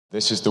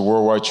This is the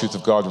Worldwide Truth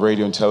of God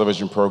radio and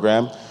television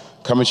program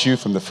coming to you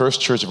from the First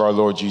Church of our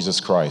Lord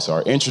Jesus Christ.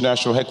 Our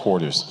international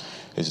headquarters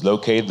is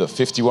located at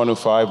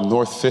 5105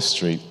 North 5th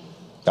Street.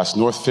 That's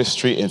North 5th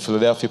Street in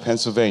Philadelphia,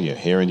 Pennsylvania,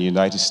 here in the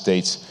United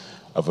States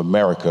of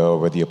America,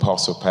 where the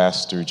Apostle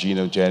Pastor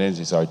Gino Jennings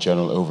is our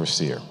general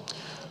overseer.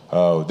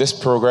 This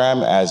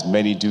program, as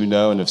many do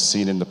know and have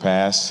seen in the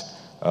past,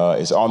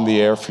 is on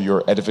the air for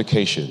your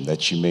edification,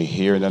 that you may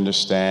hear and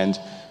understand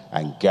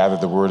and gather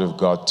the word of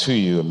God to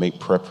you and make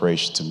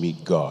preparation to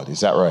meet God. Is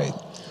that right?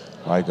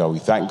 My God, we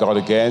thank God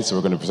again. So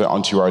we're going to present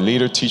unto you our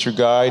leader, teacher,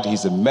 guide.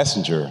 He's the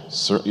messenger,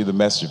 certainly the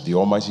messenger of the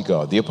Almighty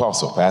God, the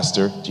Apostle,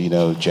 Pastor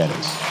Gino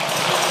Jennings.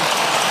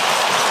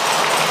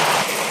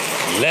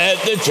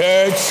 Let the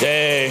church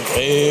say,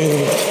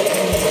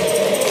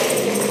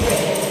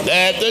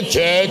 let the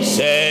church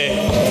say,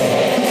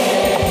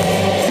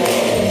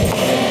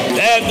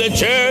 let the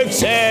church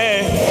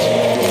say,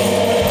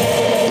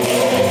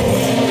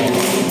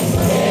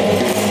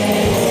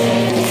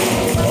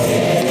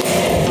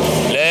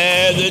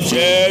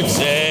 church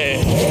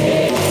say,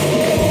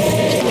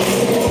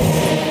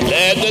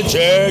 let the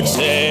church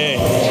say,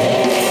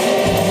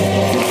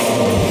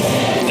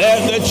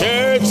 let the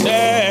church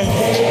say,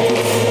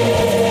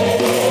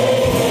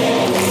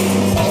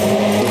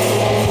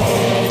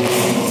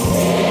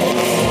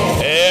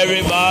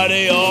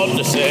 everybody ought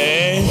to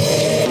say,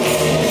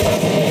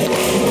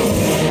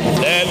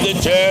 let the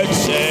church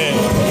say,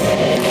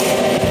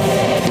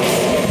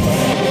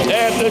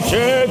 let the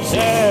church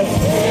say.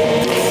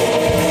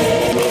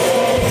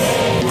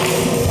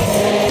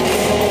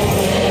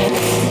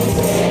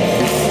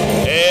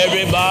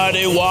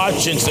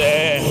 Watch and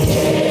say,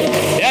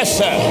 yes,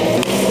 sir.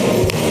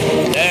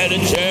 Let the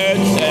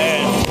church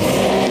say,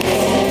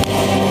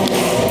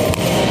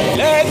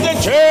 let the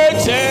church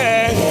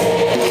say,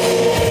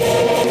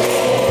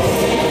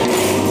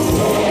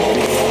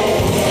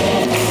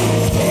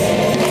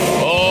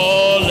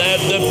 oh, let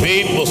the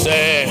people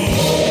say,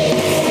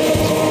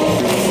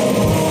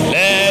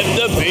 let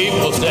the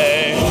people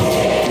say,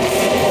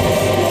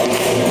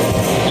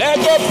 let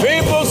the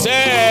people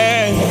say.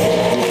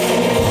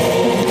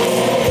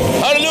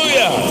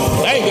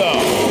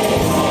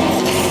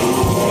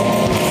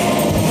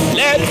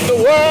 The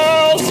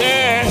world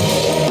say,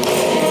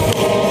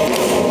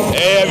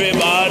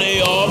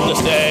 everybody ought to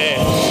say,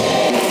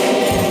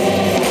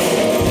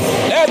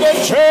 let the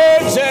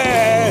church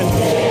say,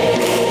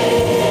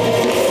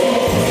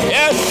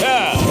 yes,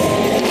 sir.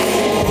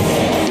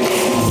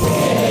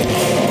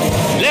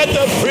 Let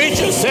the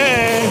preacher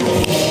say,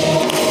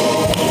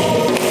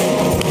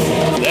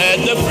 let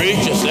the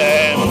preacher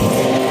say,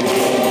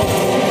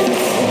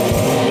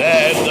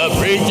 let the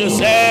preacher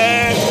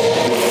say.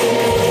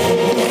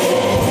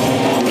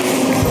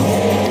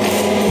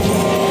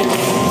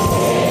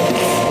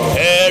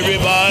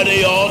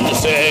 Everybody ought to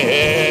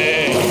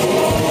say,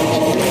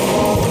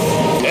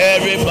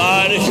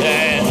 everybody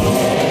say,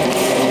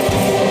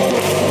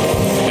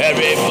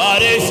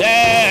 everybody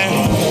say,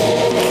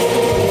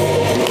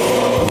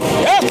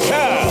 yes,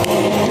 sir.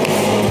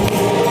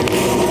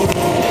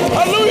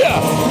 Hallelujah.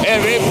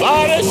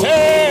 Everybody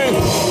say,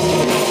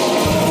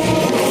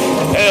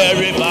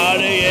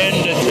 everybody in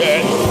the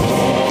church,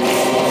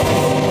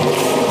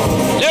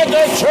 let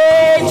the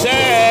church say,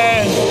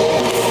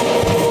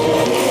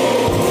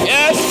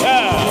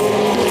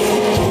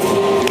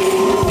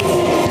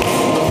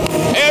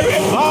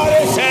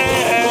 everybody say,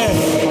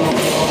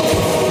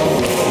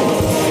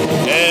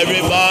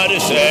 everybody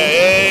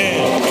say,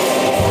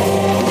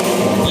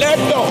 let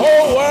the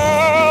whole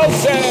world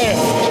say,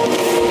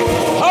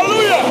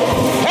 hallelujah,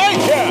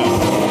 thank you.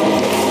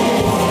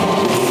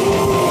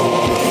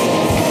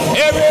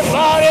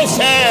 Everybody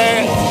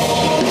say,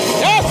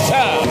 yes,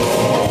 sir.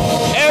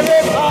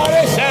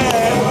 Everybody say,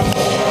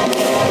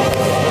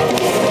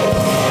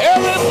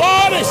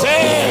 everybody say,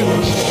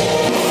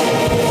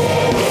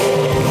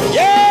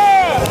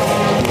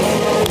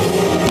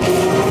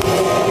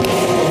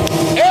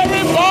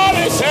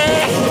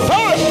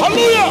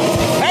 hallelujah!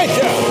 Thank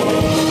you.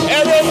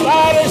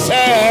 Everybody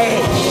say,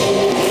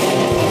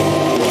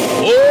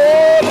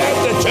 oh, let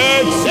the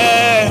church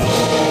say,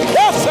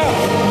 yes, sir.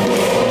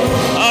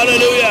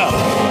 Hallelujah.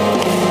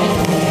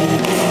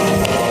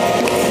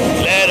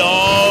 Let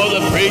all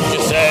the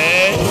preachers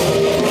say,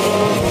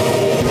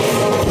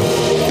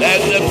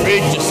 let the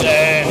preacher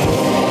say,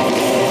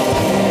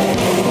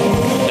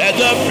 let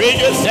the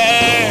preacher say,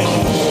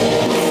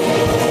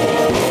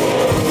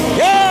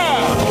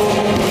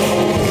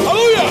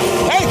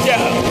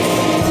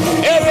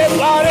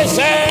 everybody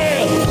say,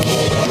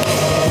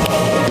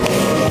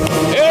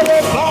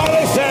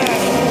 everybody say,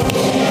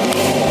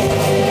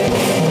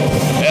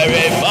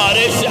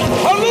 everybody say,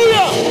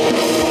 hallelujah,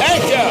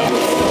 thank you,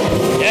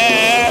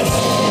 yes,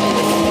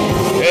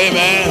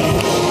 amen.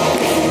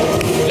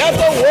 Let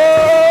the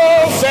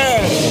world say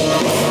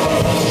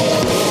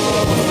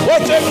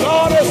what you're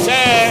gonna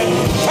say,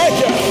 thank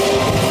you,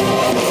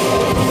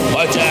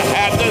 what you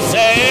have to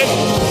say,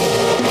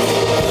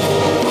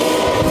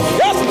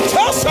 yes,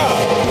 tell sir.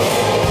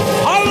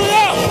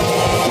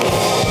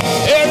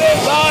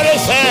 Everybody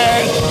say,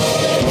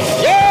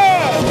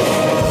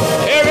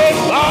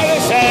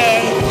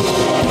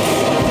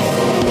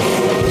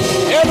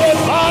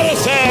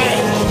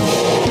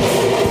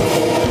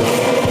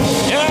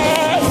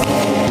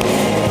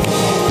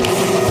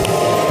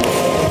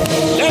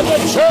 the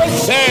church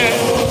say.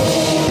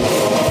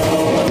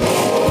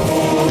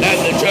 Let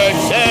the church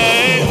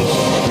say.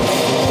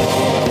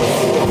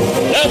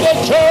 Let the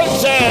church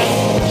say.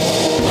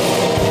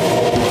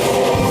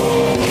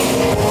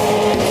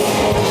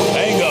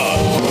 Thank God.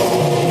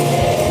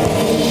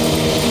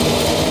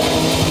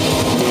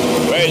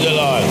 Praise the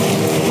Lord.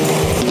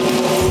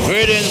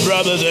 Greetings,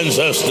 brothers and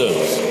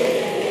sisters,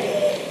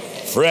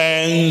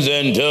 friends,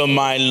 and to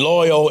my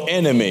loyal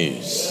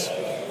enemies.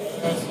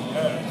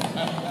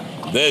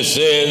 This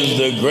is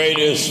the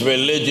greatest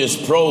religious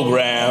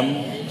program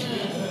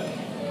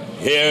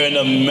here in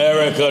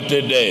America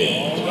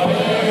today.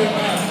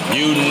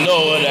 You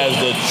know it as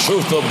the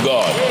truth of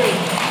God.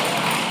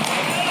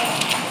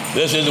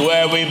 This is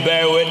where we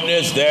bear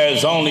witness there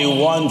is only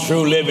one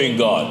true living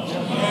God.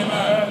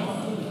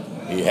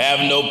 He have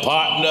no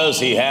partners,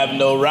 he have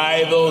no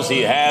rivals,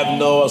 he have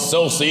no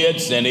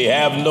associates, and he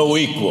have no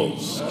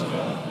equals.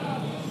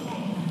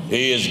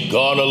 He is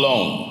God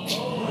alone.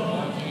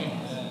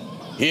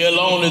 He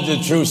alone is the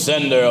true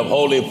sender of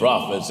holy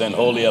prophets and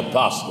holy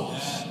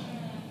apostles.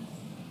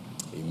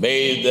 He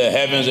made the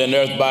heavens and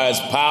earth by his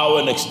power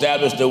and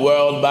established the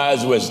world by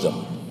his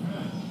wisdom.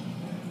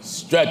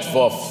 Stretched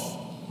forth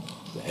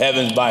the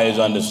heavens by his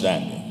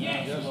understanding.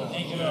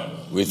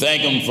 We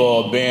thank him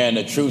for being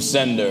a true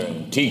sender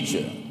and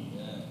teacher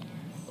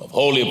of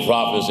holy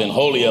prophets and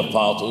holy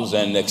apostles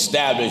and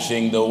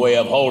establishing the way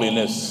of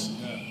holiness.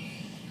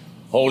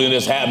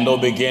 Holiness have no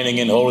beginning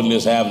and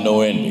holiness have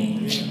no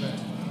ending.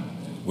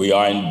 We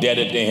are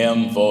indebted to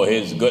him for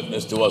his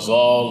goodness to us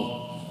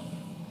all,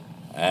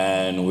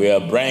 and we are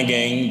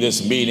bringing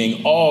this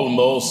meeting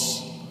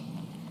almost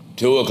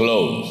to a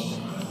close.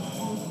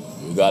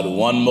 We got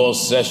one more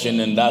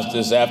session, and that's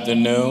this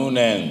afternoon,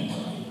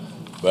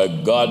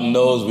 but God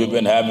knows we've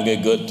been having a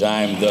good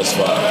time thus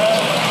far.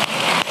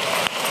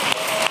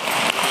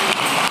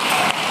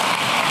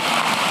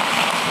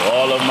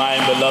 All of my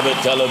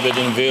beloved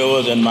television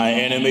viewers and my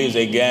enemies,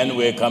 again,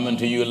 we're coming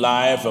to you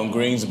live from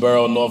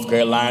Greensboro, North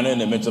Carolina, in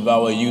the midst of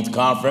our youth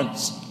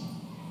conference.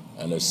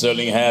 And it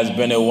certainly has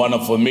been a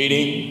wonderful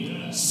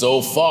meeting.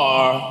 So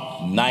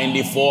far,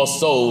 94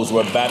 souls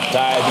were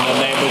baptized in the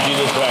name of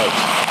Jesus Christ.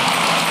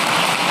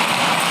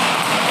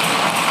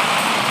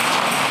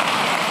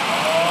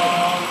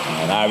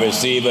 And I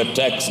received a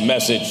text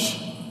message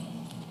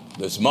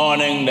this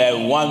morning that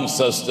one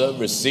sister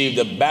received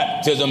the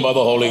baptism of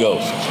the Holy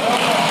Ghost.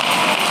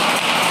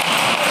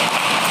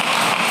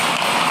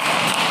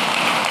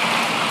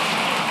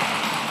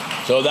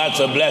 So that's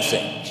a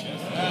blessing.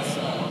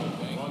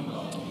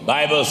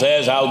 Bible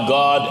says how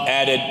God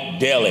added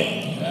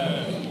daily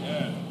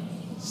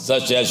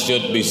such as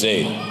should be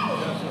saved.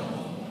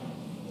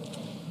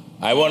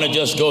 I want to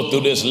just go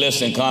through this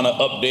list and kind of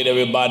update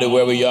everybody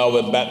where we are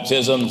with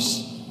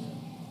baptisms.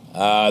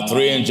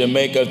 3 in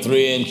Jamaica,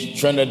 3 in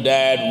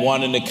Trinidad,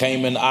 1 in the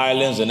Cayman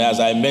Islands, and as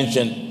I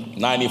mentioned,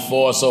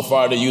 94 so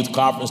far at the youth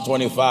conference,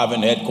 25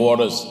 in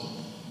headquarters,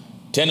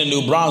 10 in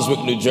New Brunswick,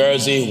 New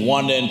Jersey,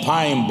 1 in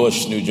Pine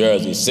Bush, New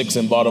Jersey, 6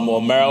 in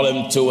Baltimore,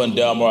 Maryland, 2 in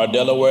Delmar,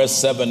 Delaware,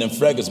 7 in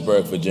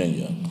Fredericksburg,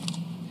 Virginia,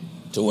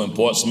 2 in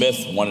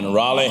Portsmouth, 1 in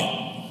Raleigh,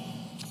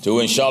 2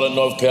 in Charlotte,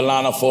 North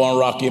Carolina, 4 in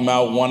Rocky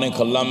Mount, 1 in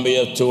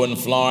Columbia, 2 in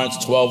Florence,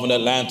 12 in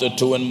Atlanta,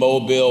 2 in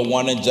Mobile,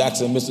 1 in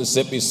Jackson,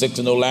 Mississippi, 6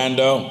 in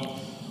Orlando,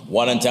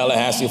 1 in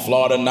Tallahassee,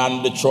 Florida, 9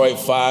 in Detroit,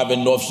 5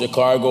 in North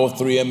Chicago,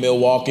 3 in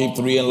Milwaukee,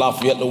 3 in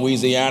Lafayette,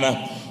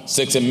 Louisiana,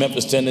 6 in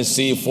Memphis,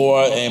 Tennessee,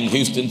 4 in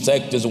Houston,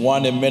 Texas,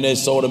 1 in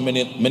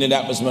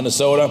Minneapolis,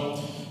 Minnesota,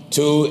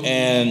 2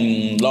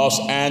 in Los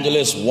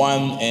Angeles,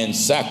 1 in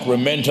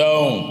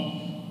Sacramento.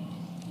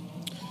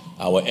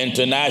 Our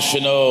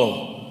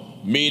international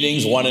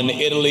meetings, 1 in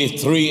Italy,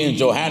 3 in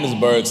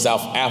Johannesburg,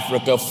 South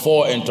Africa,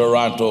 4 in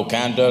Toronto,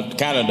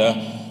 Canada,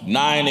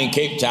 9 in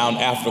Cape Town,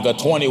 Africa,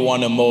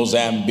 21 in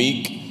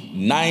Mozambique,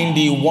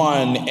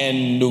 91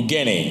 in New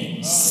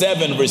Guinea.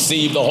 7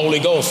 received the Holy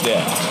Ghost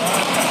there.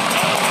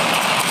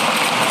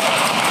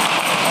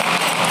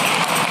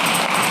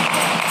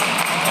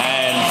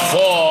 And 4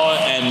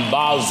 in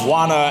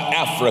Botswana,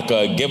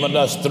 Africa, giving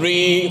us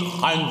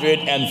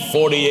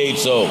 348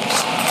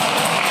 souls.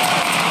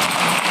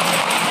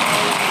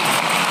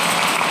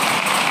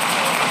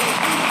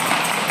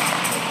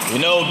 You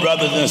know,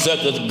 brothers and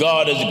sisters,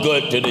 God is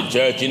good to the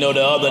church. You know,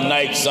 the other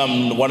night,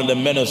 one of the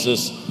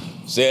ministers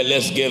said,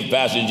 let's give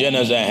Pastor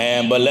Jennings a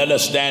hand, but let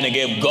us stand and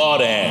give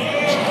God a hand.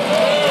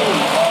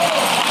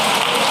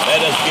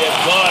 Let us give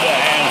God a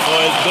hand for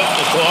his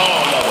goodness to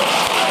all of us.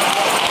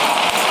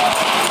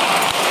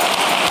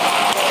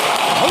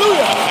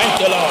 Hallelujah. Thank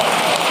you, Lord.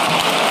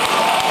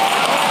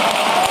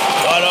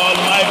 God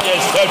Almighty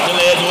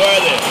certainly is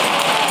worthy.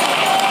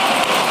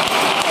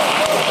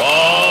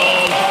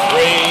 All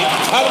praise.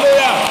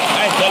 Hallelujah.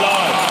 Thank you,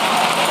 Lord.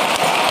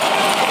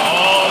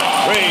 All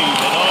praise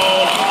and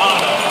all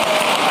honor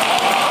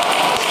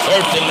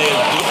certainly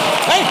is due.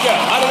 Thank you.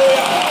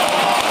 Hallelujah.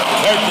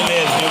 Certainly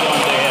is due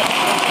unto him.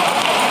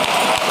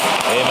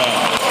 Amen.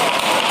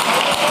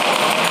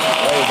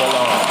 Praise the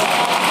Lord.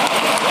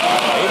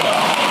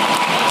 Amen.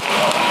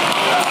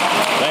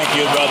 Thank you,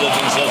 you, brothers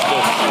and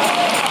sisters.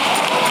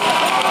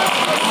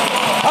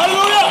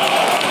 Hallelujah.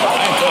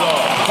 Thank you,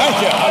 Lord.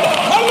 Thank you.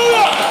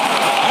 Hallelujah.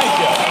 Thank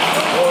you.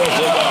 Glory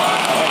to God.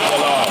 Thank you,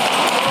 Lord.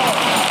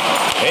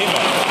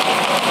 Amen.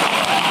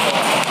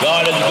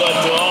 God is good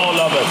to all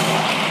of us.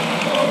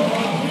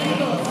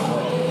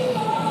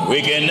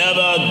 We can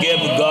never give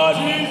God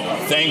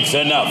thanks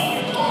enough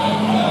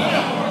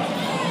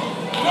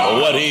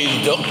for what he's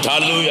doing.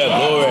 Hallelujah.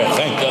 Glory.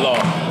 Thank the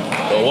Lord.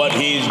 For what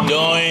he's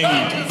doing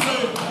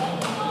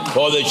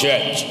for the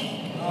church.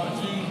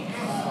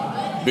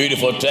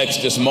 Beautiful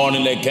text this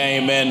morning that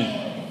came in.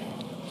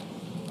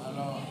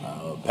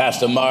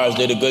 Pastor Mars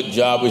did a good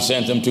job. We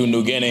sent him to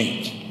New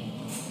Guinea.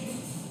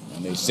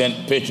 And they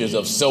sent pictures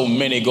of so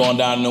many going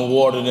down in the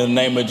water in the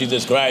name of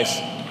Jesus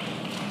Christ.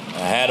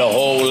 I had a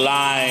whole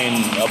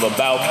line of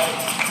about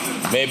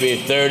maybe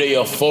 30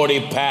 or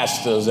 40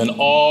 pastors, and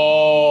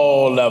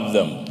all of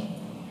them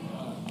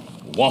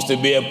wants to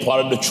be a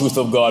part of the truth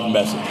of God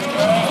message,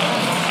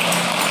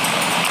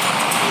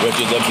 which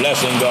is a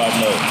blessing God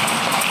knows.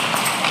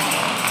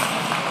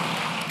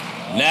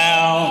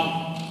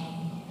 Now,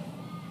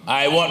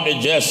 I want to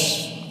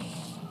just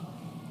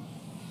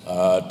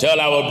tell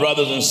our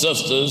brothers and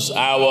sisters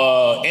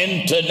our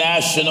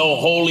international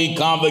holy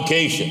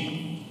convocation.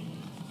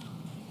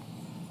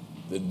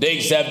 The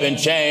dates have been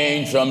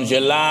changed from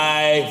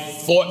July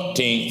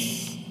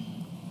 14th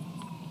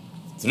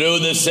through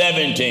the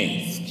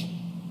 17th.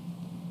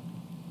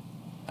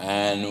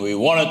 And we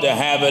wanted to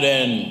have it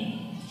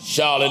in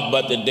Charlotte,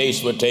 but the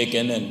dates were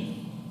taken, and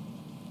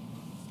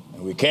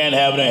we can't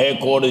have it in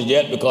headquarters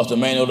yet because the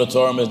main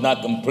auditorium is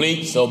not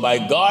complete. So by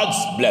God's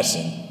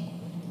blessing,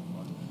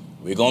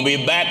 we're going to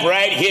be back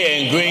right here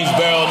in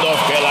Greensboro, North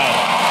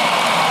Carolina.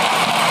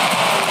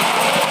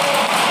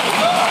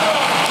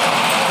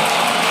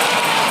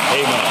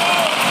 Amen.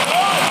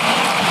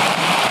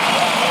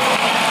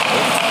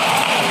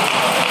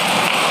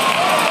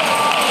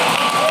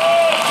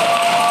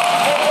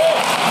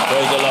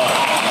 Praise the Lord.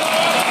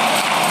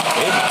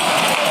 Amen.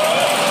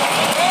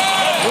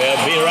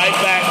 We'll be right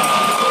back.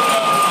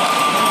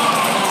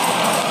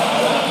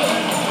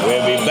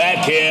 We'll be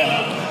back here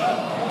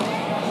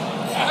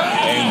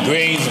in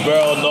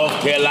Greensboro, North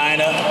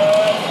Carolina.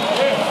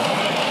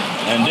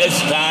 And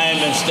this time,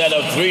 instead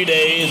of 3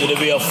 days, it'll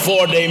be a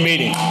 4-day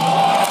meeting.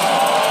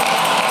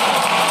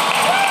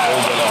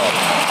 Praise the Lord.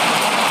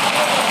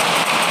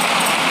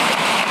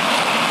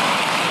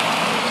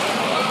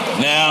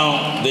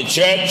 Now, the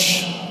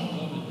church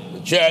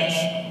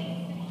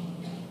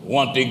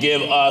want to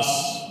give us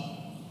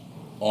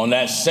on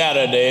that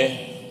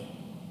Saturday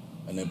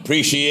an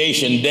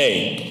appreciation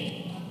day.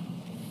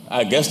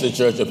 I guess the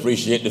church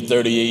appreciate the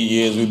 38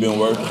 years we've been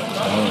working.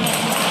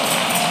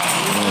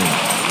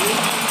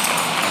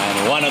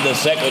 And one of the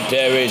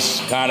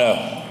secretaries kind of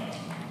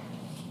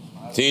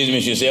teased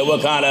me. She said,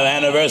 "What kind of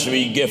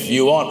anniversary gift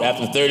you want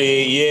after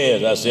 38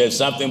 years?" I said,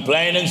 "Something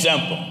plain and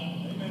simple.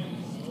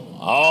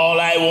 All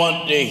I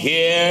want to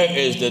hear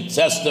is the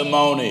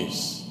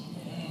testimonies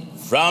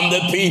from the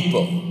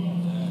people,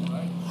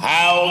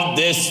 how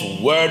this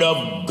word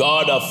of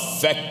God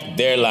affect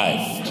their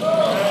life."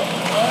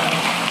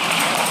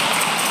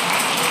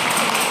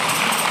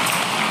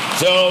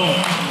 So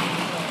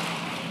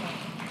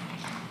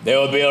there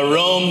will be a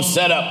room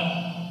set up,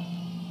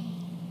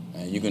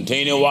 and you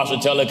continue to watch the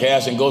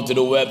telecast and go to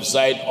the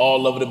website.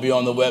 All of it will be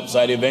on the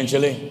website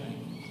eventually.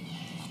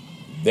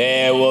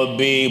 There will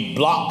be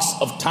blocks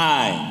of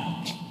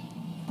time.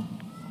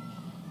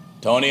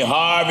 Tony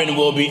Harvin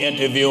will be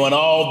interviewing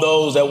all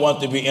those that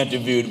want to be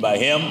interviewed by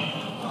him.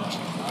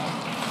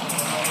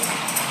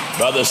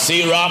 Brother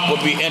C. Rock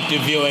will be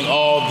interviewing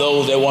all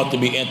those that want to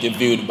be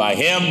interviewed by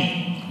him.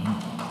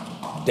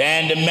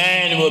 Dan the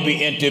Man will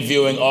be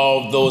interviewing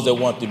all those that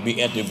want to be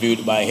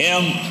interviewed by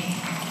him.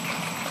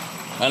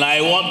 And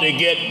I want to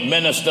get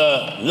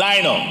Minister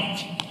Lionel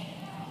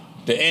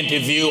to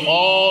interview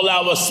all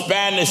our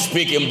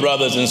Spanish-speaking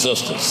brothers and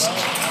sisters.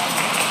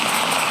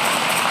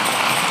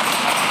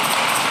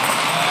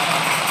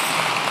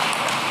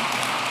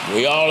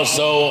 We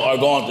also are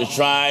going to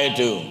try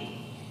to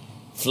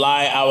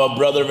fly our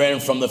brother in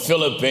from the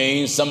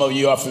Philippines. Some of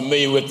you are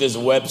familiar with this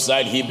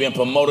website. He's been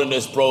promoting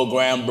this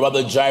program,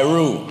 Brother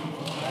Jairu,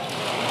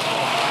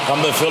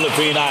 from the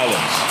Philippine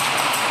Islands.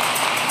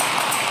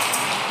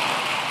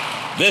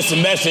 This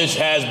message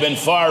has been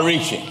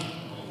far-reaching.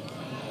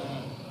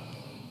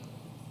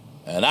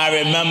 And I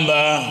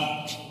remember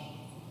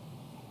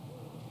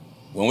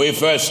when we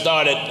first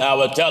started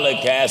our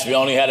telecast, we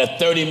only had a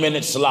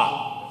 30-minute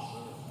slot.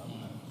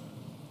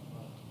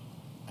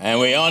 And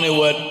we only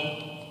would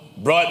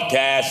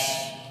broadcast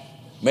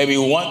maybe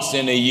once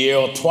in a year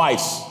or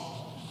twice.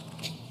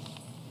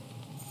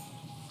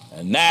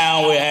 And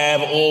now we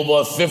have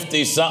over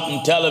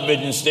 50-something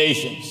television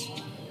stations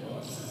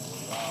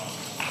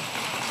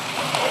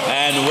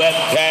and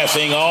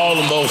webcasting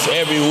almost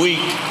every week.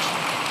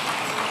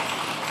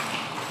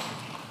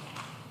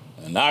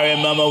 And I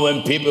remember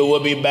when people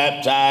would be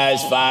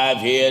baptized, 5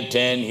 here,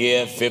 10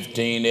 here,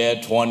 15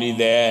 there, 20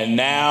 there, and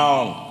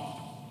now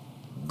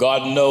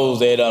God knows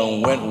they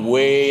done went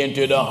way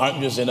into the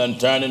hundreds and done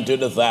turned into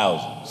the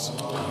thousands.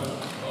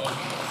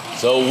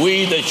 So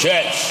we, the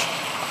church,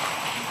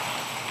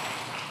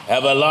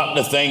 have a lot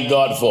to thank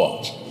God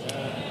for.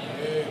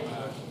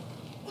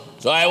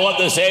 So I want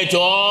to say to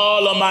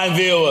all of my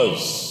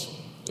viewers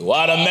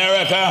throughout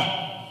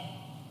America,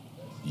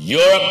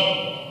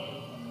 Europe,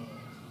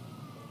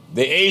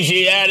 the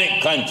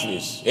Asiatic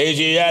countries,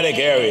 Asiatic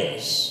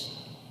areas,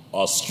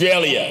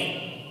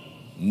 Australia,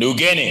 New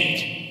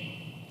Guinea,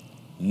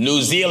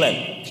 New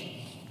Zealand,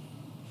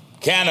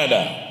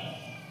 Canada,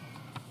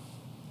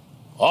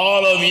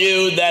 all of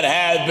you that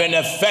have been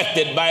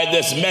affected by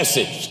this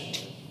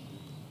message,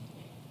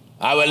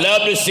 I would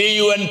love to see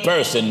you in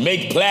person.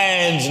 Make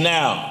plans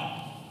now.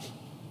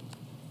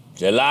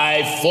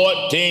 July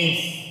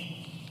 14th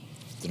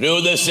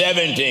through the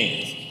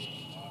 17th.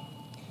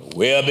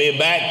 We'll be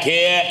back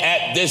here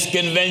at this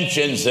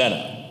convention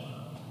center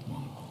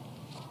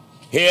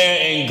here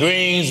in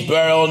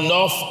Greensboro,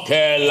 North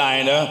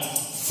Carolina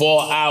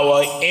for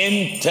our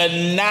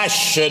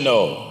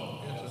international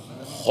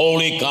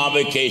holy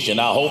convocation.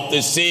 I hope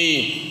to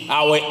see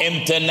our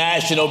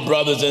international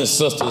brothers and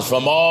sisters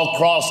from all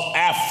across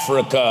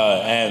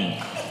Africa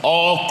and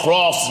all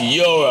across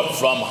Europe,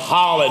 from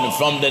Holland,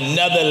 from the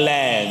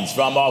Netherlands,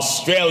 from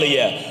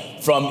Australia,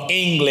 from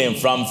England,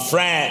 from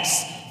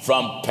France,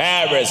 from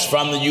Paris,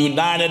 from the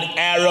United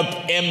Arab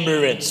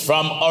Emirates,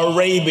 from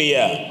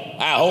Arabia.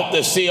 I hope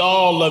to see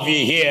all of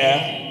you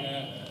here.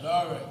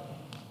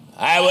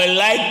 I would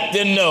like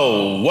to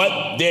know,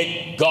 what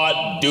did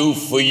God do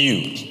for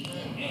you?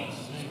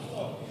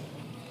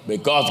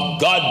 Because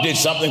God did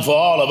something for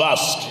all of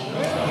us.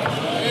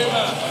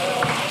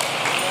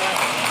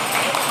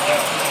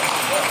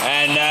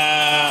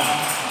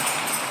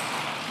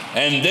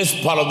 And this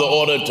part of the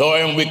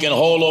auditorium, we can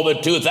hold over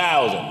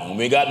 2,000. And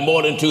we got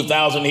more than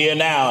 2,000 here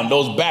now, and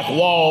those back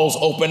walls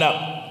open up.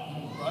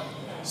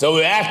 So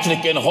we actually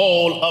can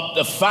hold up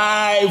to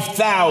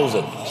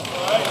 5,000.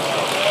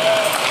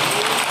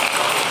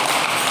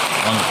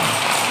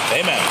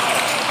 Amen.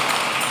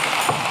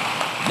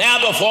 Now,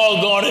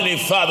 before going any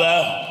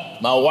further,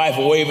 my wife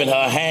waving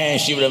her hand,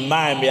 she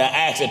remind me, I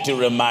asked her to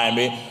remind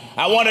me.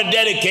 I want to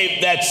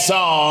dedicate that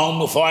song,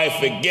 before I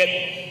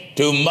forget,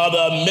 to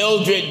Mother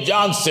Mildred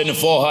Johnson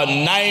for her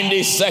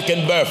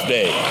 92nd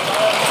birthday.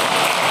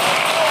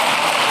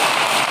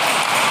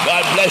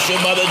 God bless you,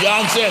 Mother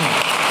Johnson.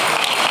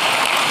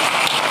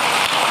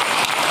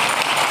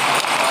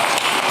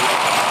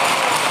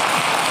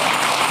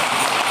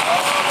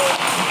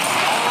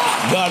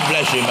 God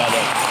bless you,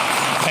 Mother.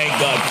 Thank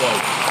God for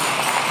it.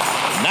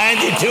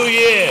 92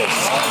 years.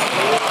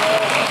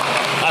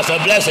 That's a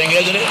blessing,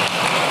 isn't it?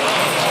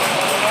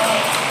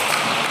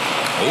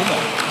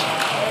 Amen.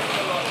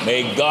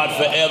 May God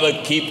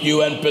forever keep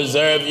you and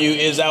preserve you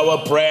is our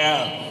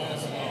prayer.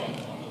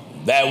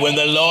 That when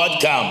the Lord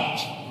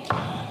comes,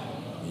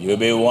 you'll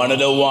be one of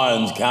the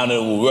ones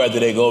counted worthy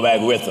to go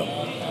back with him.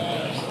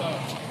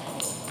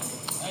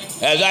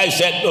 As I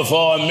said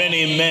before,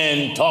 many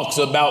men talks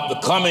about the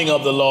coming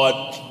of the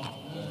Lord,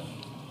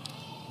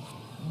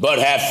 but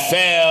have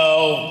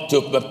failed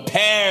to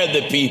prepare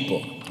the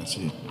people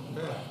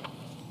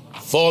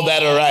for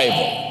that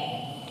arrival.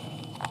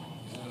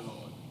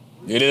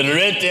 It is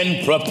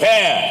written,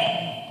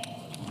 prepare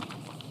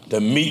to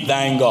meet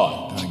thine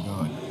God.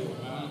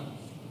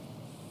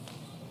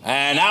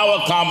 And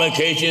our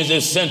convocations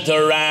is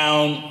centered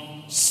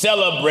around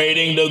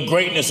celebrating the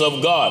greatness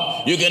of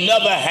God. You can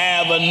never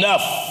have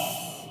enough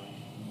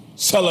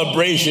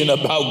celebration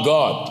about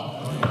God.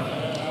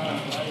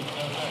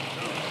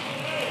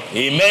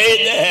 He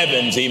made the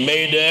heavens, he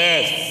made the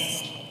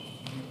earth.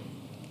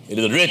 It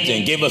is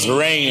written, give us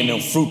rain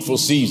and fruitful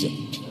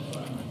season.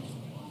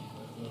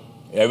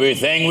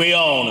 Everything we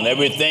own and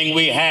everything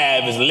we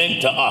have is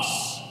lent to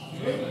us.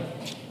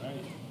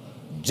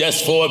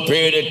 Just for a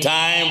period of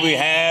time, we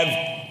have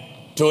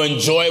to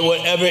enjoy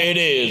whatever it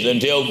is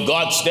until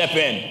God step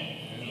in.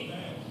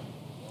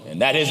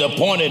 And at his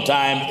appointed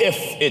time, if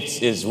it's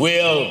his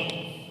will,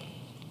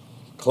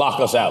 clock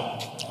us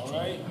out.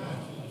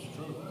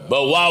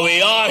 But while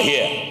we are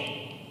here,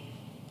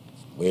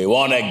 we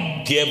want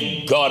to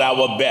give God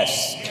our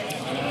best.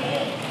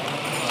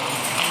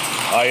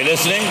 Are you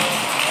listening?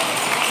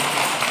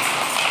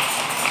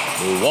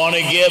 We want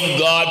to give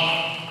God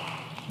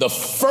the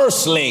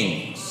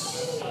firstlings.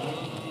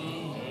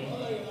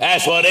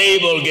 That's what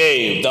Abel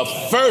gave, the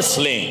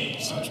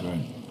firstlings. That's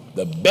right.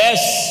 The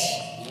best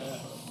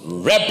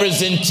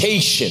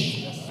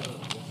representation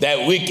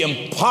that we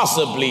can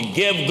possibly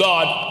give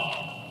God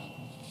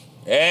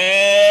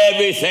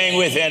everything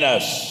within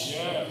us.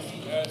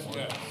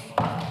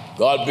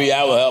 God be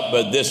our help,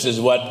 but this is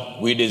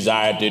what we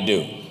desire to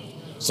do.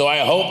 So I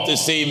hope to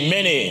see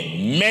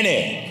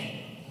many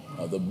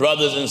of the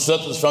brothers and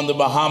sisters from the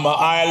Bahama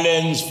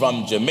Islands,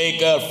 from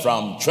Jamaica,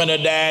 from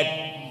Trinidad,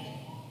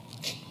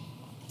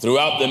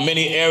 throughout the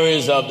many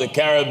areas of the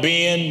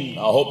Caribbean.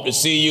 I hope to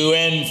see you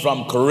in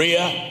from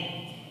Korea.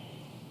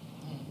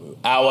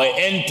 Our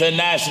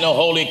international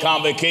holy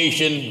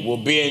convocation will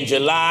be in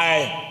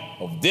July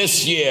of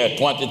this year,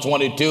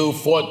 2022,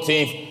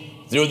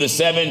 14th through the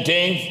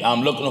 17th.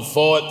 I'm looking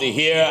forward to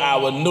hear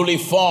our newly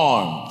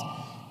formed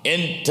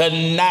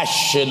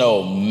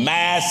International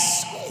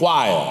Mass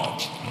Choir.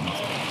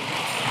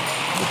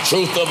 The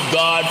Truth of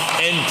God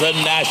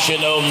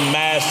International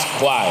Mass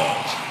Choir.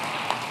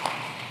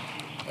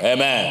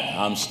 Amen.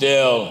 I'm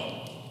still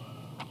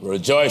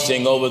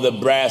rejoicing over the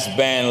brass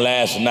band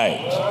last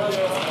night.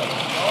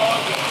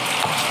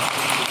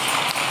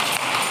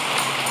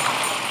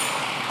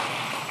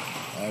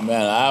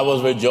 Amen. I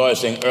was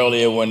rejoicing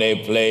earlier when they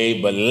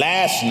played, but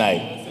last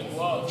night,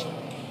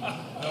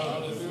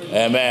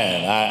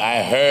 amen,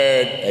 I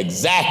heard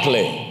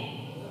exactly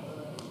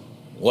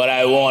what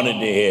I wanted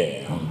to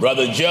hear.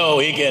 Brother Joe,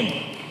 he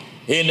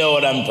know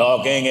what I'm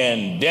talking,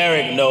 and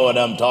Derek know what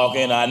I'm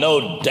talking. I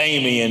know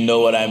Damien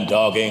know what I'm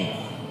talking.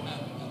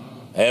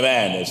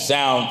 Amen. It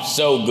sounds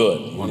so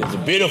good. It's a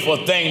beautiful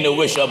thing to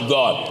worship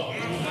God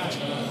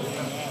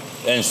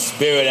in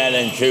spirit and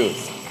in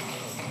truth.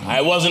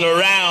 I wasn't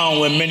around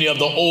when many of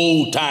the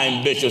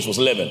old-time bishops was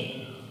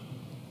living.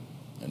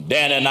 And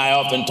Dan and I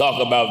often talk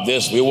about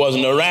this. We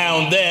wasn't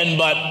around then,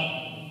 but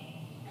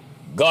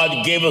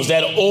God gave us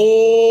that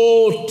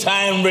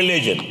old-time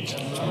religion.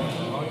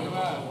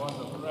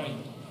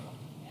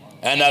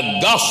 And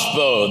a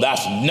gospel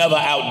that's never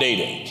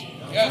outdated.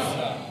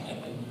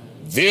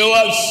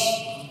 Viewers,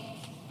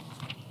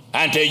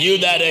 and to you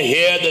that are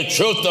here, the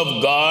truth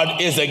of God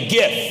is a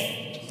gift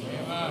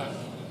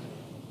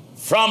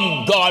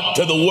from God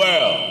to the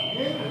world.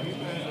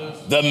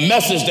 The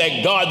message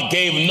that God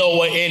gave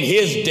Noah in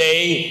his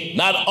day,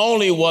 not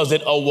only was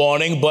it a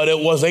warning, but it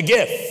was a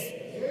gift.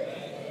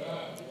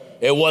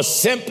 It was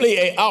simply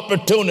an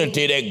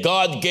opportunity that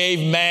God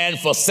gave man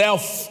for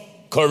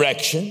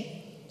self-correction,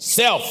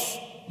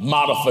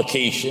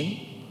 self-modification,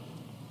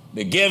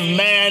 to give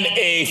man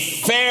a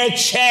fair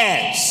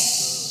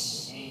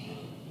chance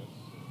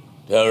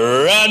to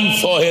run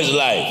for his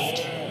life.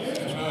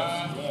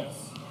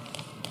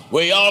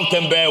 We all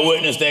can bear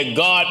witness that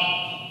God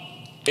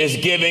is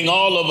giving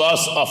all of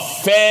us a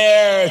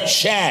fair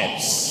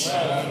chance.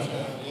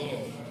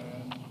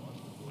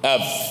 A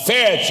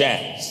fair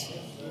chance.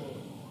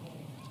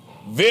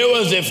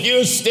 Viewers, if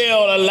you're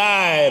still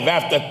alive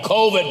after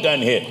COVID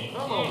done hit,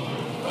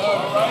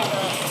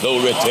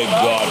 glory to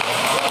God.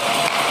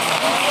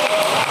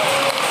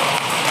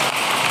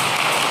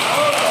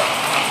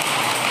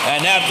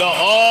 And after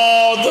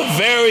all the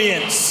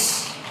variants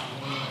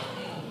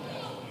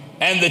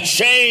and the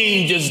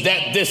changes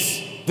that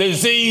this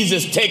disease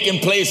is taking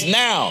place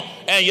now,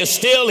 and you're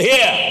still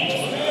here,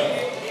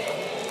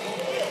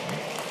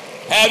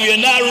 have you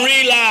not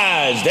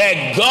realized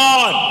that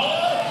God,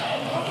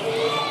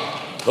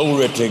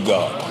 glory to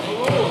God,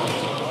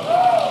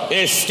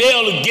 is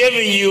still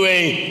giving you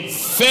a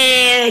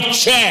fair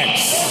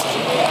chance?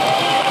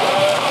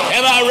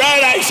 Am I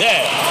right, I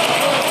said?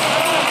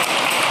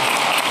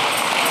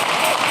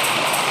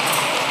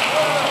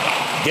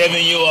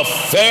 Giving you a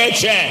fair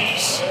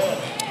chance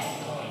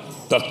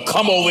to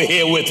come over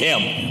here with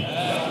him.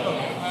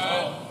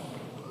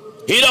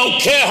 He don't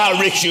care how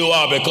rich you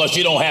are because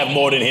you don't have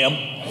more than him.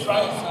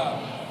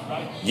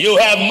 You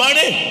have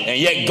money and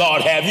yet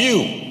God have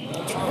you.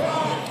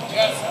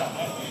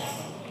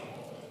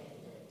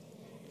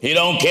 He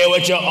don't care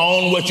what you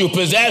own, what you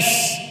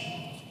possess.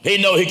 He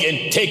know he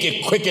can take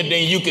it quicker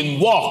than you can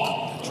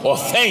walk or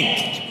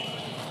think.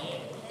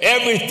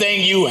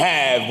 Everything you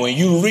have, when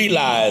you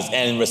realize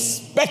and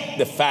respect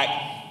the fact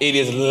it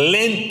is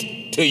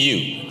lent to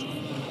you.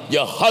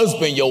 Your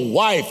husband, your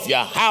wife,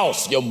 your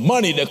house, your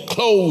money, the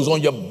clothes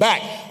on your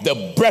back,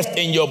 the breath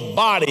in your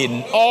body,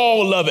 and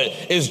all of it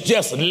is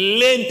just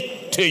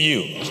lent to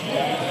you.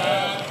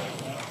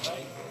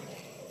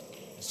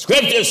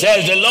 Scripture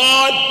says the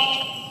Lord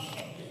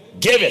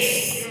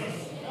giveth.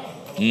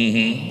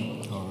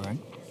 All right.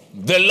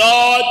 The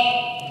Lord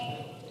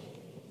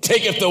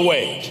taketh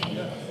away.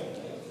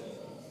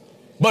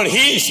 But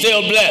he's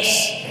still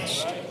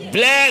blessed.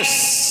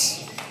 Blessed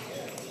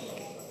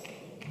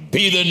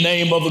be the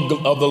name of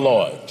the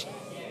Lord.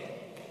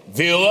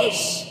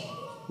 Viewers,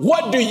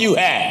 what do you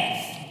have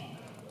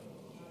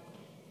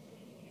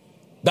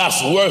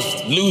that's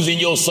worth losing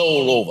your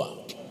soul over?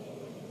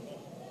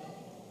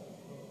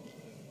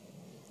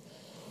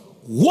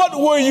 What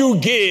will you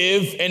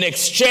give in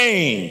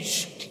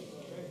exchange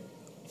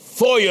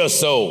for your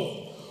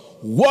soul?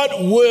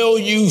 What will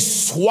you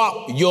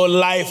swap your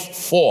life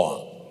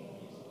for?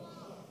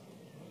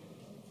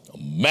 A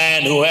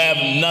man who have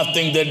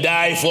nothing to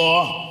die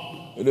for,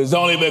 it is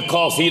only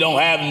because he don't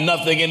have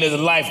nothing in his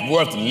life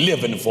worth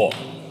living for.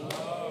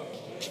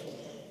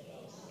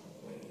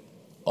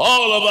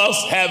 All of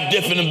us have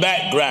different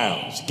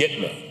backgrounds, get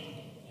me?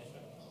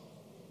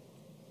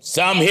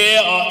 Some here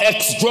are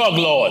ex-drug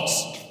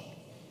lords,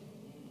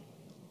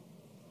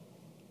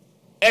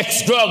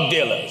 ex-drug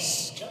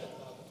dealers.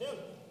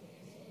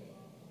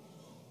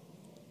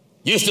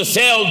 Used to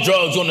sell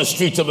drugs on the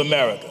streets of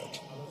America.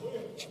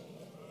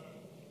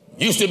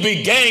 Used to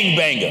be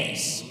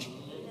gangbangers.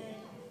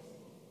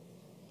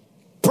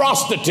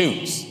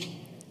 Prostitutes.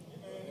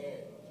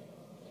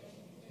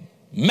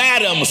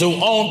 madams who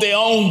own their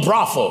own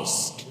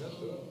brothels,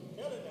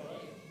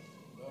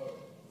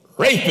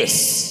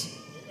 rapists,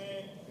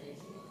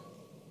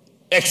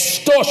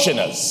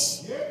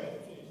 extortioners,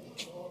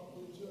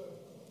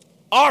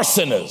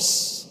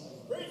 arsoners,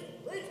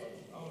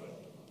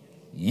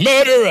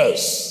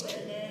 murderers,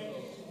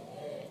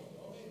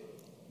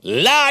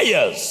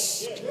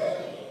 liars,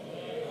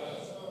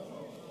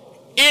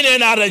 in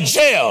and out of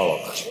jail,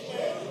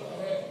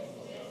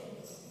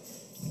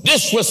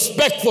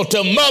 disrespectful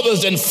to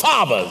mothers and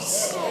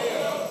fathers,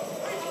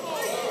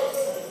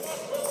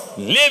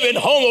 living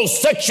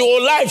homosexual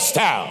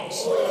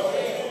lifestyles.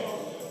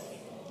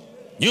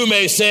 You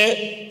may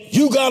say,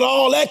 you got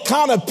all that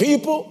kind of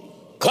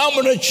people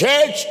coming to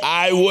church?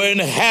 I wouldn't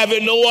have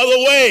it no other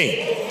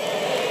way.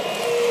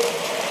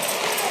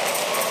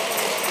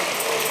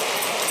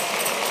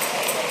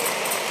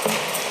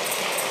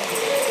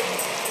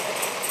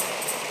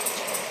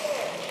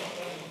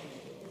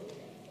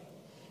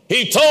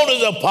 He told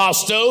his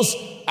apostles,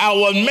 I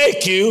will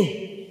make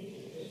you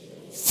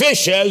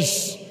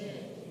fishers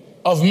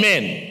of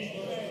men.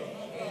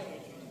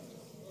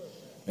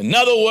 In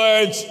other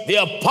words, the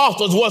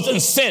apostles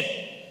wasn't sent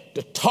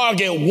to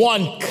target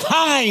one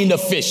kind of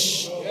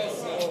fish.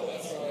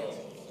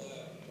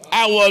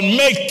 I will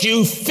make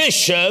you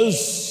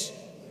fishers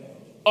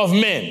of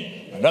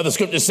men. Another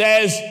scripture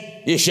says,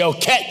 you shall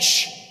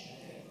catch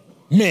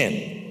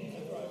men.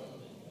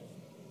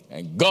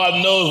 And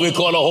God knows we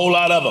caught a whole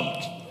lot of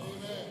them.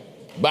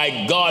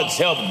 By God's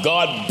help,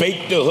 God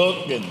bait the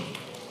hook and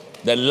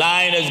the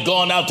line has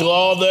gone out to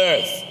all the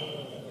earth.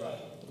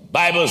 The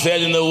Bible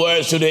says in the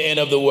words, to the end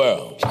of the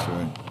world.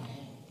 Right.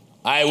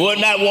 I would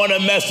not want a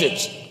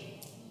message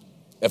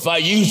if I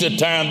use the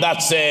term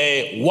that's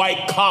a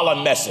white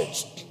collar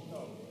message.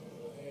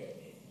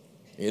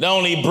 It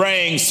only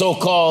brings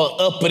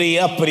so-called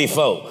uppity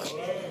folk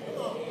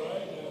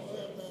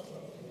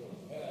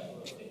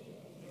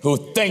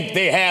who think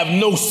they have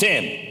no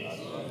sin,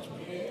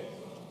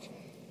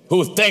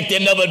 who think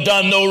they never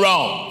done no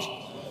wrong.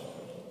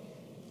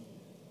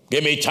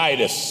 Give me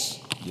Titus.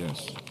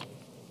 Yes.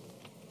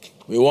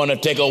 We want to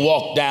take a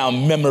walk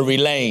down memory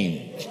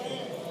lane.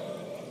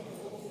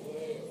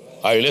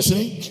 Are you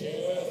listening?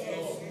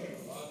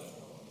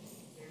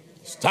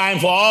 It's time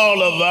for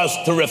all of us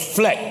to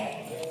reflect.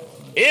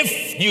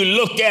 If you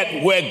look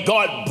at where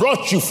God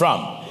brought you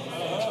from,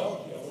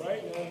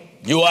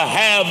 you will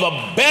have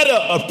a better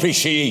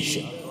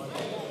appreciation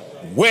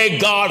where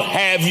God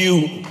have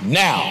you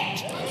now.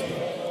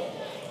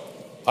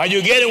 Are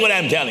you getting what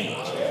I'm telling you?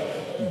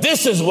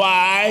 This is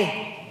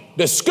why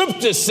the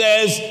scripture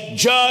says,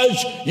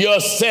 judge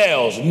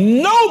yourselves.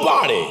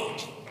 Nobody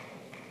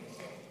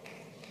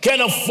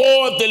can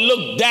afford to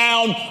look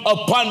down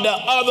upon the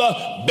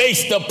other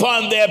based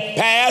upon their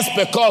past,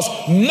 because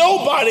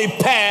nobody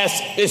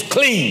past is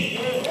clean.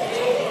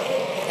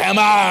 Am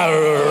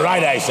I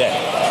right, I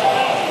said?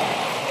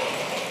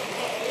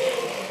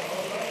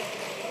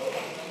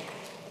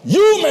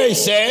 You may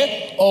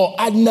say, oh,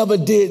 I never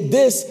did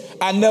this,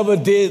 I never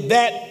did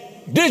that.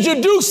 Did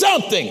you do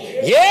something?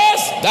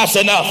 Yes, that's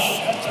enough.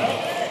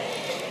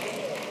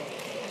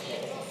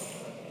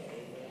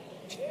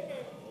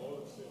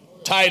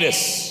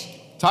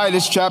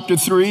 Titus chapter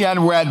 3,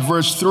 and we're at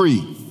verse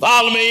 3.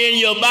 Follow me in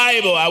your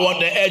Bible. I want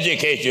to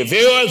educate you.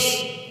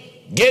 Viewers,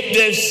 get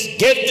this,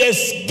 get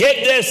this,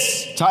 get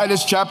this.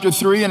 Titus chapter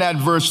 3 and at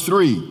verse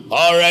 3.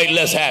 All right,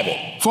 let's have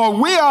it. For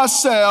we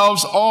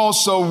ourselves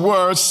also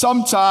were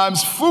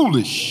sometimes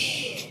foolish.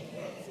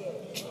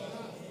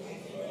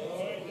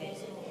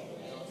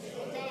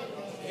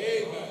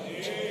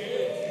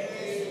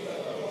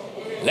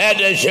 Let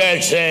the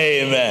church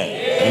say amen.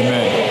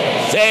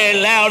 Amen. Say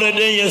it louder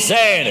than you're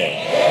saying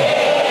it.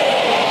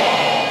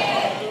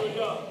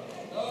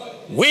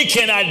 We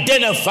can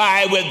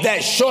identify with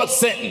that short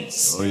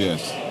sentence. Oh,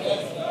 yes.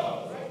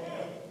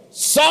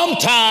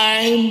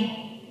 Sometime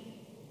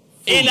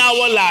in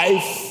our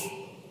life,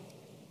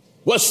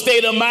 what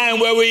state of mind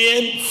were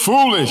we in?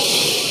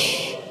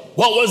 Foolish.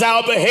 What was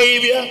our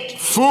behavior?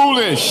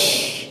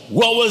 Foolish.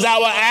 What was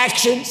our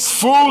actions?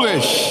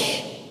 Foolish.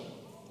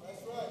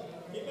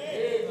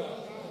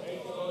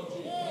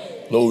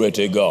 Glory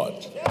to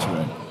God. That's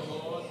right.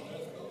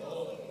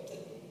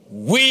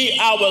 We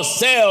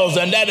ourselves,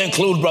 and that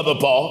includes Brother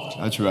Paul.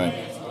 That's right.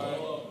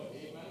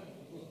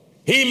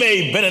 He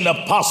may have been an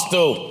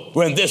apostle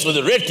when this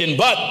was written,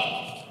 but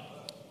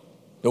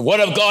the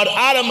word of God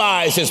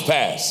itemized his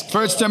past.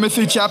 1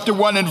 Timothy chapter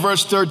 1 and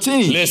verse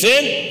 13.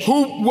 Listen.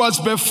 Who was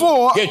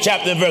before. Get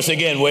chapter and verse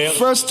again, Will.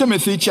 1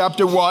 Timothy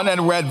chapter 1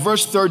 and we're at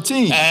verse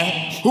 13.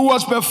 Who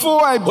was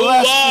before a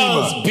blasphemer. Who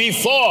was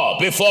before?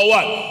 Before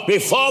what?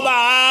 Before the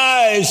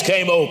eyes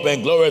came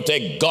open. Glory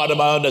to God, and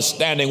my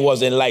understanding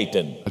was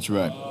enlightened. That's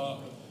right.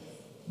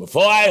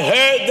 Before I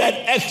heard that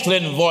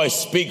excellent voice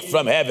speak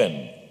from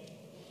heaven.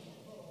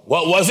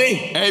 What was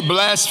he? A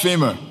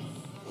blasphemer.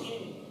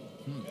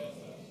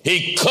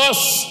 He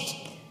cursed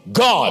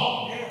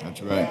God.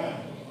 That's right.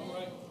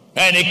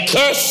 And he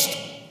cursed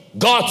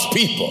God's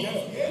people.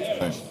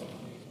 Right.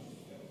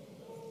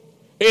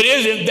 It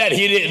isn't that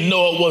he didn't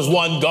know it was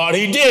one God.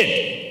 He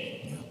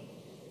did.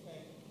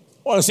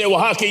 I want to say, well,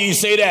 how can you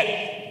say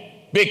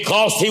that?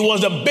 Because he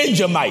was a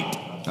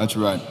Benjamite. That's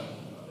right.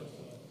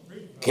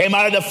 Came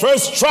out of the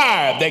first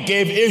tribe that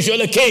gave Israel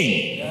a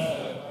king.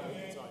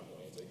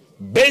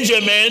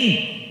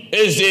 Benjamin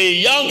is the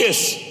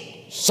youngest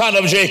son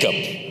of Jacob.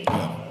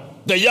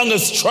 The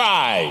youngest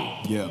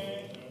tribe. Yeah.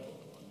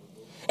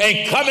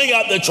 And coming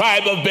out the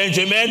tribe of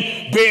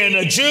Benjamin, being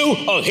a Jew,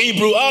 a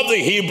Hebrew of the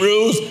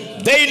Hebrews,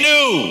 they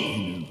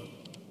knew.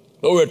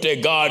 Glory to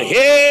God.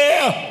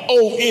 Hear,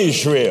 O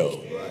Israel.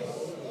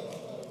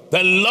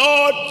 The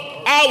Lord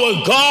our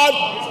God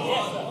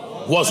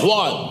was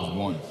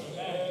one.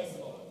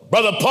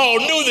 Brother Paul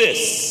knew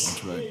this.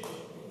 That's right.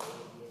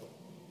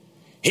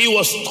 He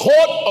was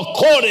taught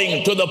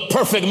according to the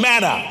perfect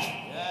manner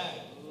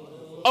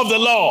of the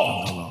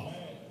law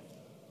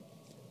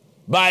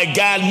by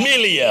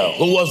Gamaliel,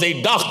 who was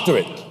a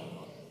doctorate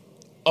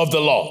of the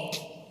law,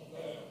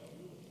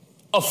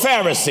 a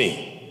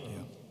Pharisee,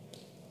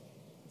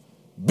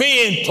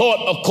 being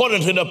taught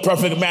according to the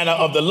perfect manner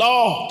of the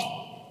law,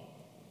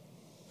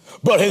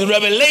 but his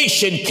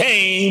revelation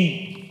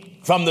came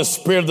from the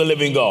Spirit of the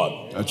living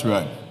God. That's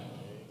right.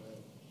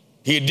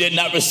 He did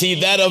not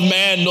receive that of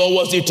man, nor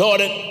was he taught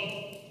it,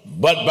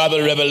 but by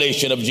the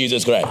revelation of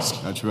Jesus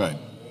Christ. That's right.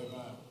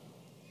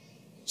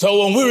 So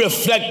when we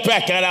reflect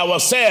back at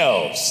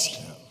ourselves,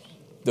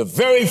 the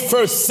very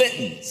first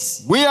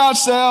sentence, we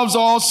ourselves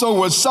also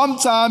were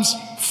sometimes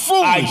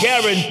foolish. I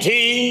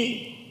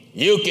guarantee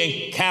you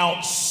can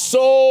count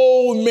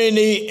so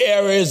many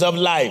areas of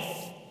life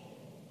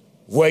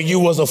where you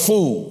was a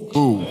fool.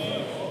 Ooh.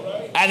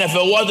 And if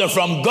it wasn't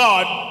from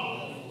God,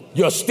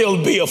 you'll still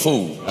be a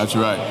fool. That's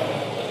right.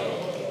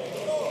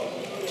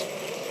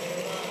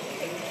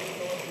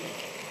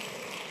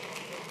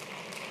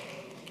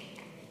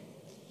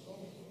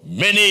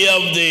 Many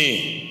of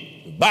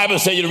the Bible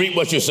says you reap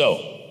what you sow.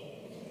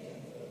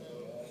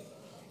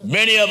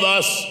 Many of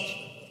us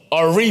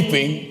are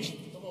reaping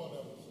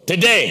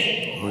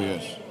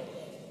today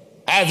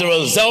as a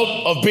result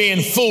of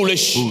being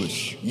foolish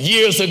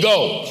years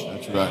ago.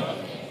 That's right.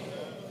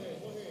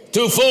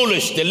 Too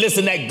foolish to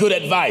listen to that good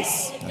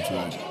advice. That's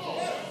right.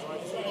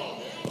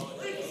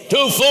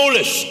 Too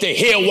foolish to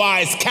hear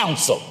wise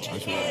counsel.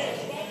 That's right.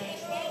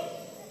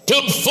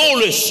 Too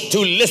foolish to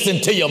listen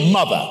to your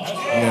mother.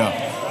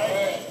 Yeah.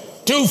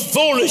 Too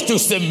foolish to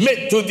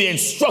submit to the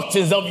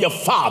instructions of your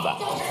father.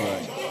 That's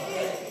right.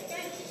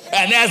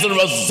 And as a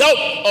result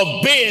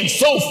of being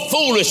so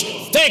foolish,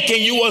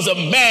 thinking you was a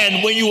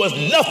man when you was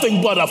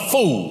nothing but a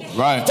fool.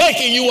 Right.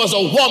 Thinking you was a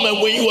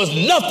woman when you was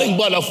nothing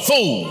but a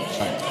fool.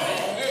 Right.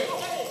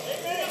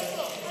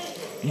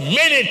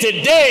 Many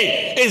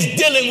today is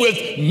dealing with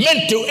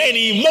mental and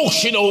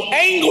emotional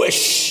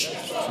anguish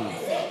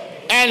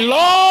and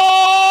long-term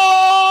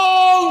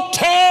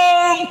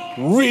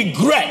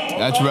regret.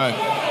 That's right.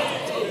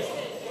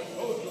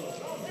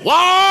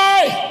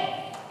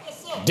 Why?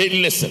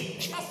 Didn't listen.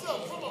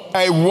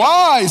 A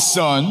wise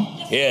son.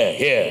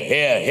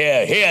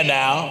 Here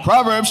now.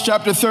 Proverbs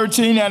chapter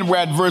 13 and we're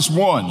at verse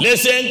 1.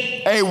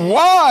 Listen. A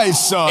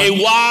wise son. A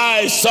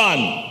wise son.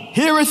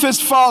 Heareth his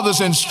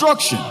father's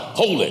instruction.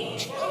 Hold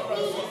it.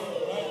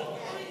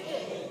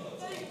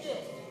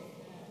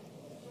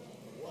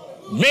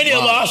 Many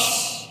of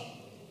us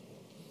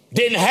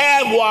didn't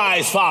have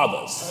wise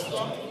fathers.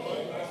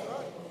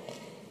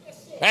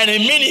 And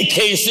in many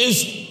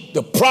cases,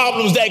 the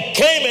problems that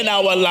came in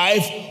our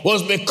life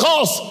was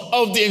because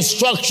of the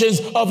instructions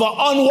of an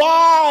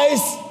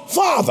unwise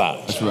father.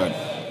 That's right.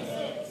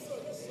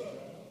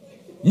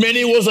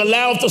 Many was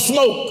allowed to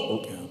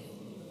smoke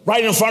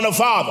right in front of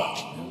father.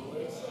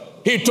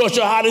 He taught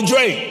you how to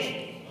drink.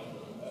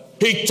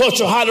 He taught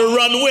you how to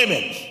run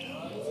women.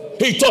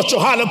 He taught you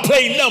how to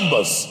play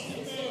numbers.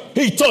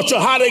 He taught you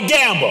how to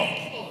gamble.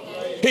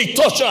 He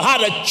taught you how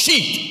to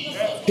cheat.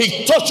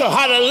 He taught you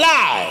how to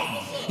lie.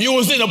 You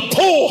was in a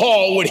pool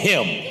hall with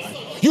him.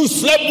 You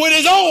slept with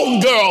his own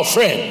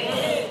girlfriend.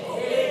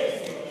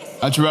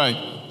 That's right.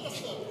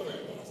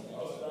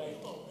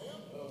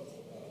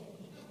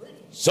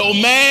 So,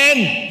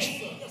 man,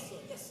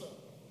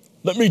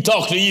 let me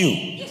talk to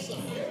you.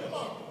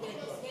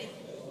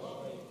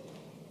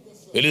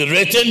 It is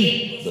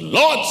written, the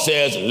Lord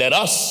says, let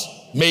us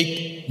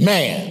make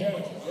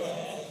man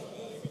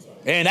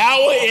in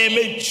our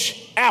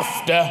image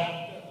after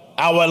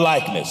our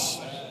likeness.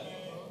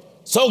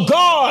 So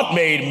God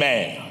made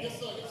man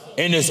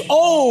in his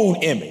own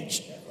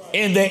image.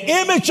 In the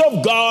image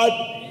of God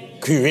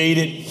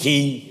created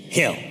he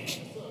him.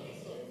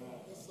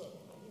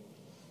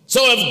 So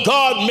if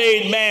God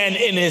made man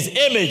in his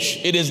image,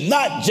 it is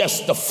not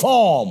just the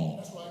form,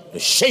 the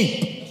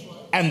shape,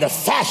 and the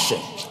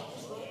fashion.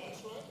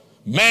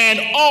 Man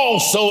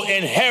also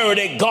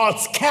inherited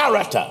God's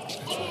character.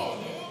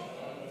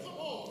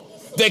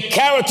 The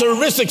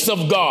characteristics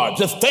of God,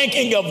 the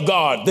thinking of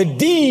God, the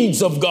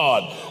deeds of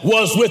God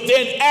was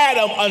within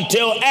Adam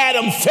until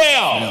Adam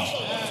fell.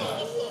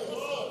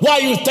 Why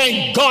you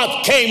think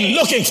God came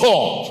looking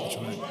for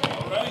him?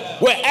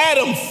 where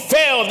Adam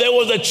fell, there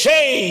was a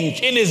change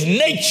in his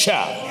nature.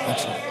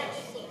 That's right.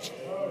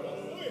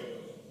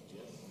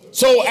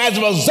 So as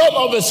a result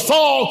of his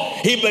fall,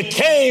 he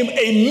became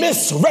a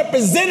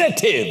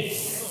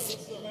misrepresentative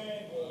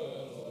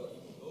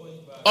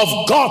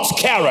of God's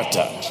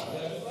character.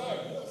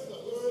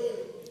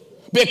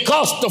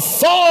 Because the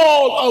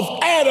fall of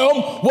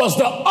Adam was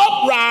the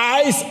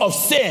uprise of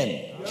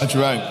sin. That's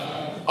right.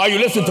 Are you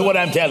listening to what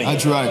I'm telling you?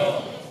 That's right.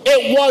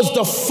 It was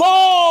the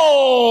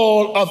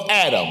fall of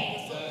Adam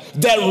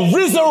that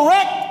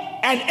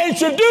resurrect and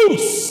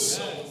introduce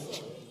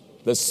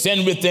the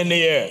sin within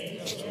the earth.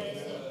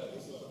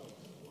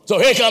 So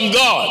here comes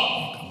God.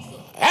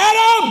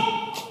 Adam!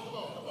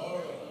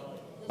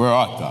 Where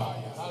art thou?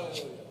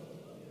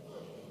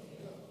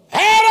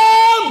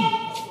 Adam!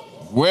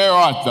 Where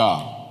art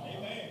thou?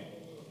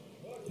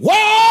 Where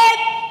art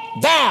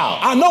thou?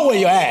 I know where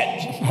you're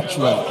at. That's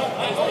right.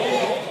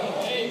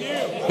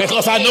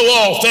 Because I know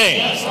all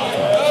things.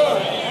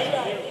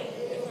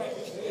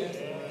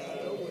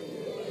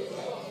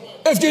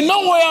 If you know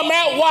where I'm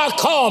at, why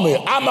call me?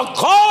 I'm going to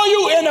call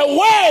you in a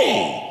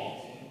way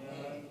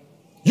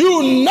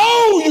you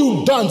know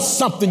you've done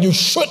something you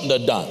shouldn't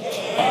have done.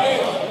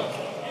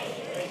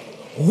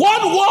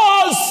 What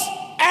was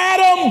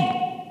Adam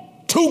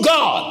to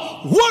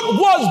God? What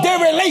was their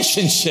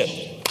relationship?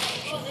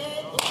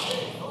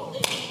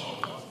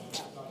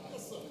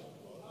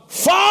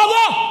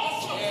 Father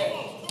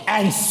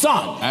and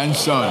son. And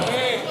son.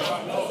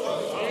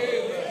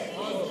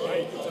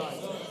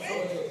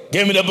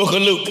 Give me the book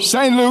of Luke.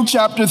 St. Luke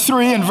chapter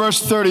 3 and verse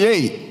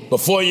 38.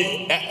 Before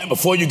you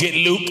get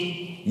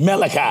Luke,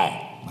 Malachi.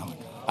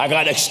 I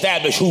got to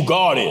establish who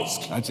God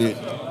is. That's it.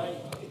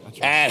 That's right.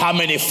 And how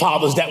many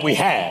fathers that we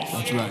have.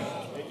 That's right.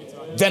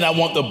 Then I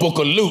want the book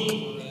of Luke,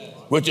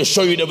 which will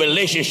show you the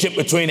relationship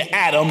between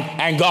Adam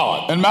and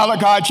God. In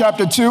Malachi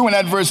chapter 2 and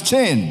at verse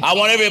 10. I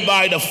want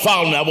everybody to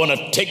follow me. I want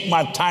to take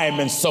my time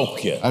and soak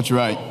here. That's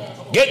right.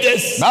 Get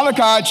this.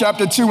 Malachi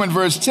chapter 2 and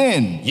verse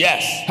 10.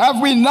 Yes. Have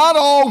we not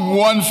all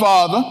one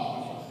Father?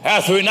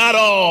 Hath we not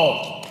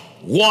all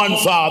one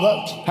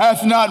Father?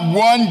 Hath not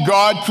one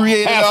God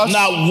created us? Hath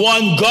not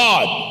one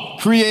God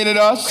created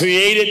us?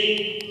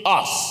 Created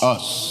us.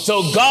 Us.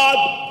 So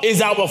God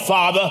is our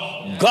Father.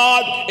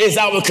 God is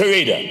our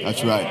Creator.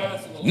 That's right.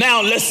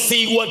 Now let's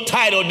see what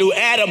title do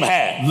Adam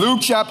have. Luke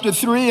chapter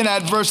 3 and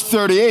at verse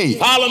 38.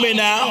 Follow me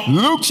now.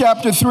 Luke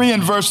chapter 3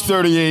 and verse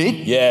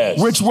 38. Yes.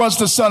 Which was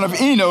the son of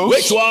Enos.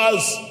 Which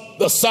was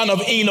the son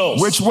of Enos.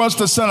 Which was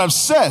the son of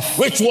Seth.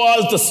 Which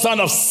was the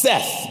son of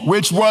Seth.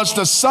 Which was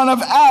the son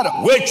of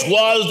Adam. Which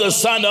was the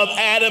son of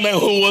Adam. And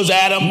who was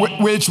Adam?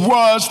 Which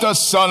was the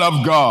son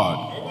of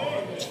God.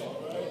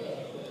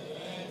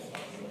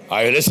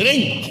 Are you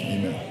listening?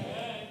 Amen.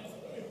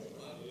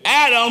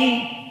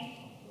 Adam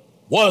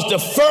was the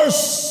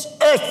first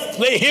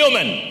earthly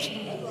human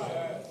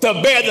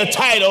to bear the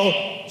title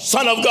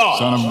Son of God.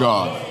 Son of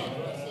God.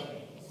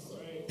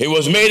 He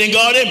was made in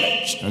God's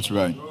image. That's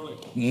right.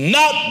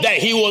 Not that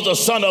he was a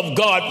son of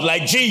God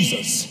like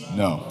Jesus.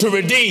 No. To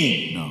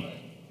redeem. No.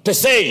 To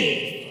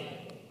save.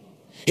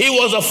 He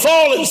was a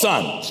fallen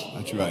son.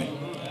 That's right.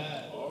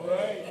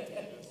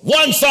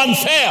 One son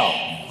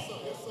fell.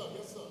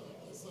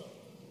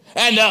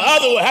 And the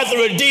other has to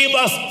redeem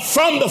us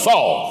from the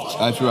fall.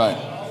 That's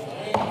right.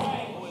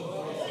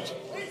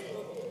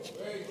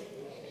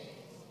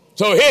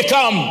 So here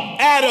come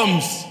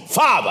Adam's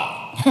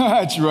father.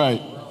 That's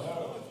right.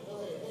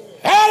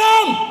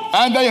 Adam!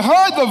 And they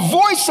heard the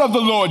voice of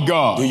the Lord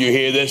God. Do you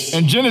hear this?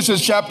 In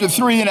Genesis chapter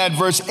 3 and at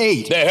verse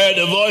 8. They heard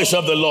the voice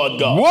of the Lord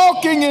God.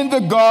 Walking in the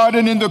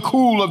garden in the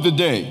cool of the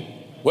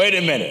day. Wait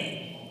a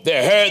minute.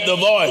 They heard the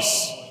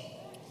voice.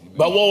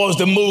 But what was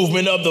the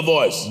movement of the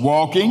voice?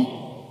 Walking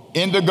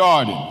in the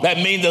garden. That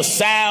means the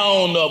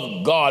sound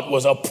of God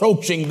was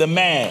approaching the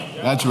man.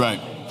 That's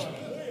right.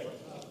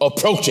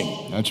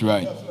 Approaching. That's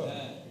right.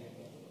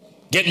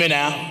 Get me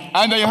now.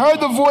 And they heard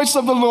the voice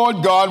of the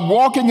Lord God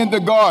walking in the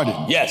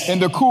garden. Yes. In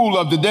the cool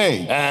of the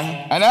day.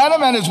 And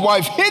Adam and his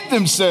wife hid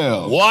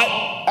themselves. What?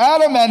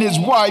 Adam and his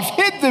wife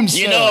hid themselves.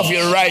 You know, if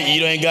you're right,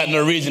 you ain't got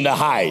no reason to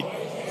hide.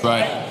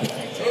 Right.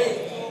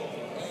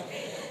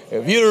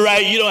 If you're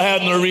right, you don't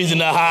have no reason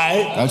to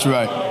hide. That's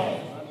right.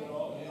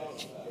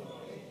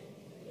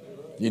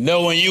 You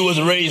know, when you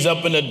was raised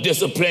up in a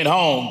disciplined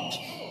home,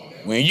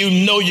 when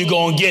you know you're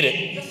going to get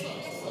it,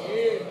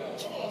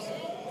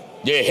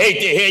 you hate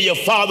to hear your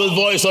father's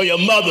voice or your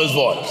mother's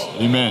voice.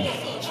 Amen.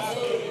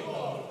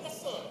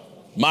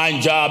 My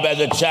job as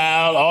a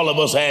child, all of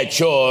us had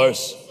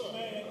chores.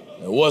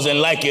 It wasn't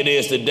like it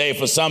is today.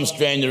 For some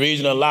strange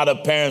reason, a lot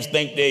of parents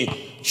think their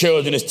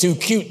children is too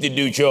cute to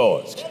do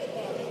chores.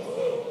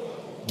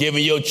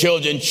 Giving your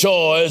children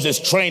chores is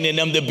training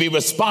them to be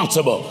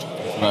responsible.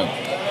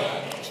 Right.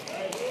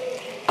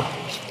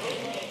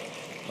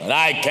 When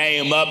I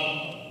came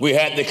up, we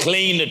had to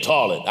clean the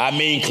toilet. I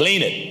mean,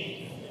 clean it.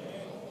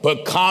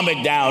 Put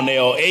Comic down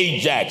there or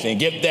Ajax and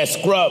get that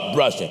scrub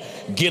brush and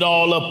get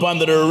all up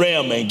under the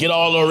rim and get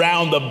all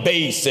around the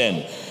base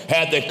and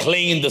had to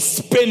clean the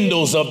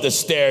spindles of the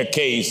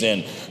staircase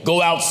and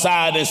go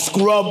outside and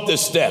scrub the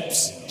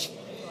steps.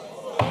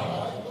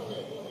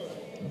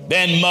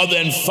 Then mother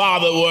and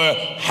father were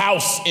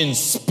house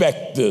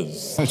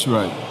inspectors. That's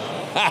right.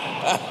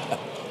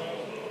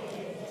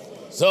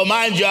 So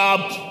my job,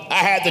 I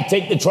had to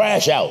take the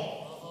trash out.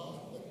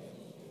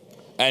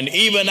 And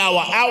even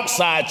our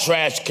outside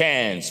trash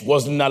cans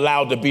wasn't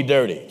allowed to be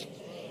dirty.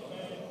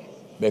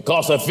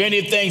 Because if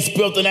anything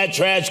spilled in that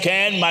trash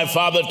can, my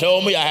father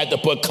told me I had to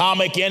put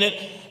comic in it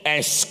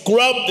and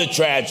scrub the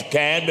trash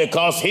can,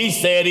 because he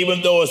said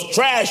even though it's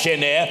trash in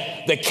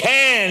there, the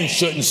can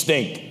shouldn't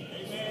stink.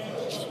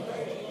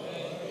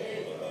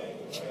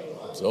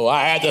 So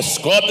I had to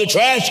scrub the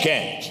trash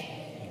can.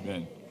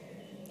 Amen.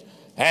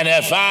 And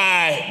if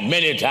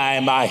many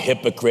times I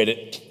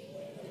hypocrited.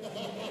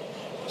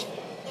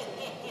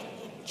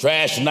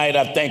 Trash night,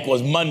 I think,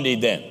 was Monday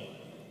then.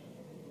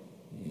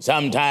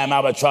 Sometime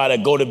I would try to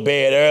go to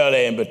bed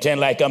early and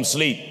pretend like I'm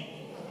asleep.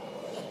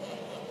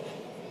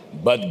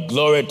 But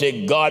glory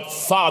to God,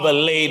 Father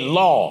laid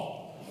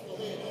law,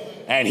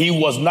 and he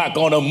was not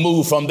going to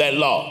move from that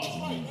law.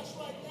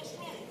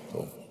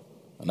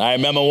 And I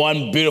remember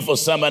one beautiful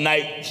summer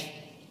night,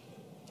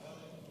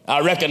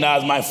 I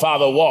recognized my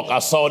father walk. I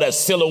saw that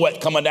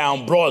silhouette coming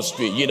down Broad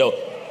Street. You know,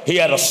 he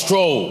had a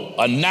stroll,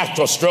 a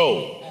natural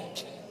stroll.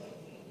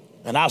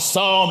 And I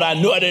saw him, and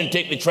I knew I didn't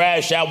take the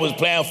trash out. I was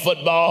playing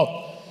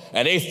football,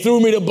 and they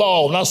threw me the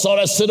ball. When I saw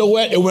that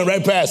silhouette, it went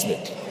right past me.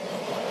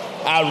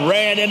 I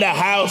ran in the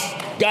house,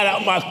 got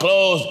out my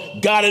clothes,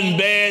 got in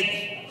bed.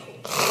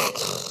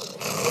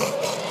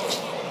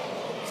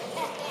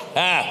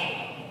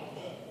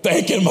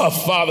 Thinking my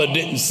father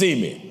didn't see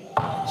me.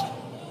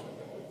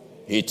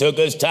 He took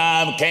his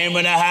time, came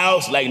in the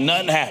house like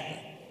nothing happened.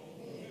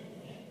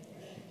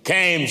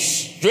 Came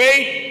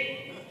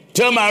straight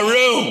to my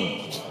room.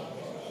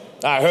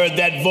 I heard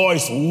that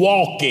voice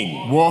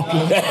walking.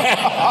 Walking.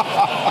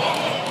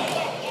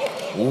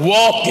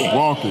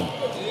 Walking.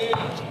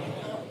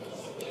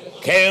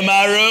 Came in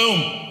my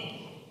room.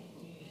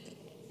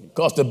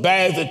 Because the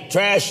bags of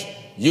trash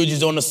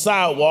usually on the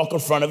sidewalk in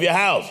front of your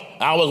house.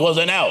 Ours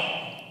wasn't out.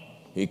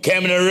 He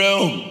came in the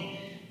room,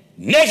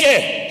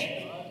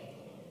 naked.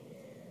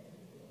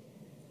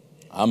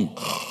 I'm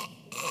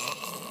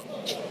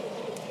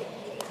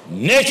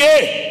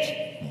naked.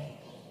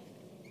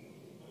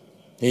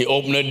 He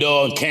opened the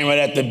door and came right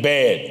at the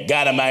bed,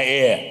 got in my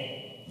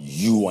ear.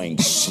 You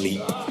ain't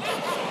sleep.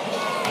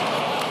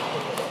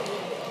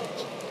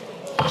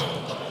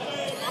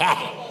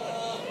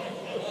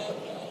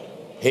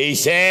 He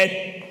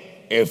said,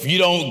 if you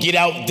don't get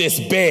out this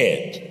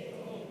bed,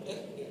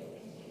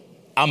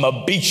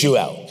 I'ma beat you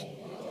out.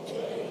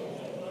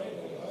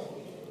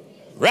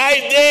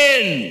 Right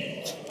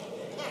then,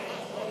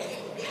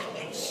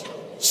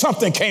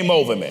 something came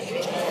over me.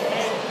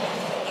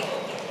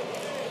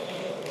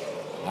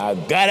 I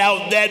got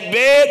out that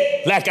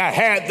bed like I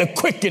had the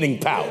quickening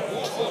power.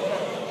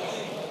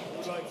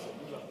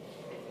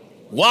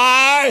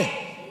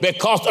 Why?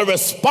 Because a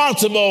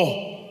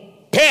responsible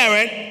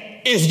parent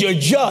is your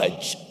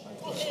judge.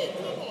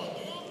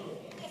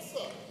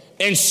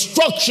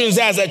 Instructions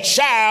as a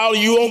child,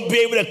 you won't be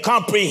able to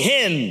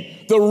comprehend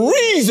the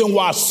reason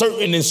why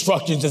certain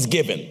instructions is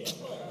given.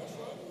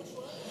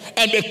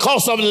 And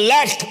because of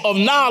lack of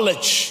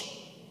knowledge,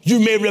 you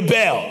may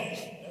rebel.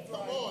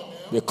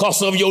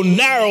 Because of your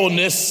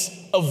narrowness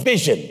of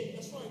vision.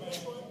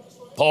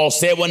 Paul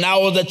said, when I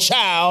was a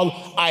child,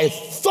 I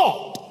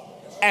thought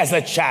as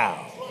a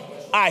child.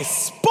 I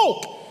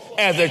spoke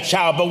as a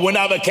child, but when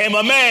I became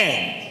a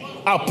man,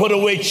 I put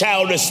away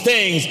childish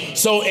things.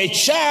 So a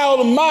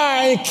child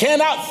mind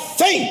cannot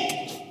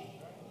think.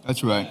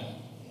 That's right.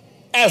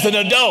 As an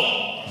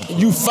adult,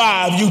 you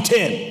 5, you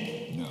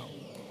 10. No.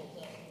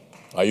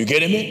 Are you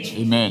getting me?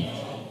 Amen.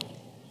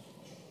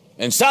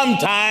 And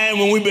sometime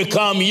when we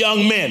become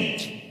young men,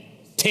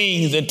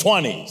 teens and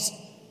 20s,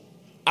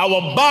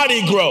 our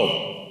body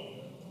grow,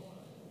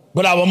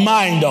 but our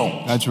mind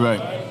don't. That's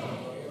right.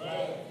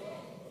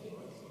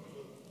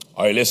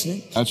 Are you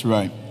listening? That's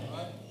right.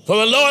 So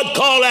the Lord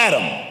called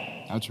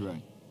Adam. That's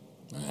right.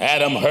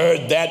 Adam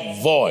heard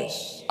that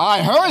voice.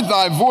 I heard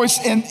thy voice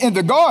in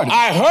the garden.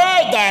 I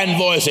heard thine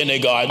voice in the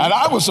garden. And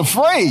I was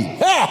afraid.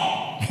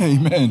 Yeah.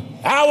 Amen.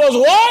 I was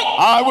what?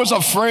 I was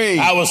afraid.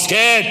 I was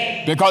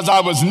scared. Because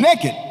I was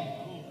naked.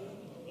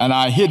 And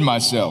I hid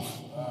myself.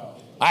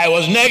 I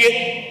was naked.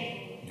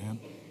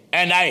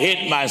 And I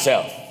hid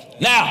myself.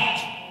 Now,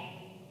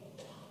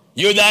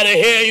 you that are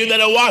here, you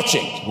that are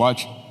watching.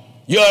 Watch.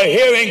 You're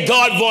hearing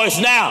God's voice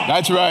now.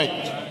 That's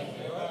right.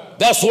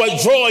 That's what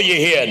draw you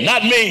here,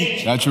 not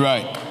me. That's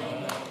right.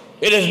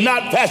 It is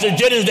not Pastor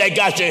Jennings that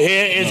got you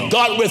here. It's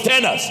God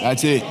within us.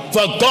 That's it.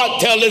 For God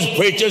tell his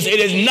preachers, it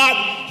is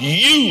not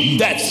you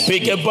that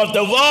speaketh, but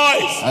the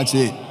voice That's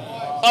it.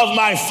 of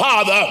my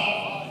Father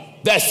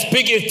that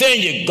speaketh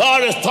in you.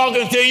 God is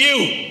talking to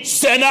you,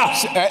 sinner.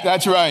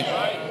 That's right.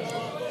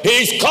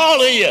 He's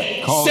calling you,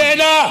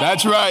 sinner.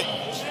 That's right.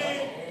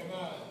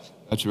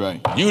 That's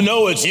right. You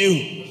know it's you.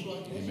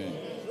 Amen.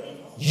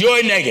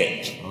 You're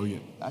naked. Oh, Oh, yeah.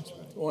 That's right.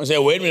 I want to say,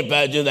 wait a minute,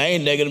 Pastor, I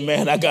ain't naked,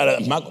 man. I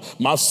got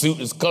my suit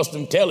is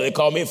custom tailored. They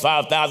call me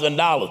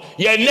 $5,000.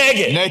 You're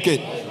naked. Naked.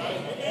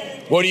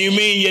 What do you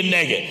mean you're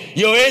naked?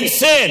 You're in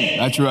sin.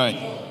 That's right.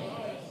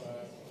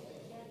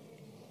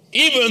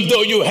 Even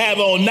though you have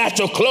on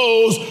natural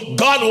clothes,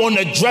 God want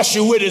to dress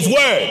you with his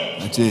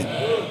word. That's it.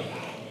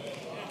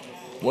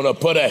 Want to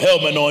put a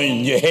helmet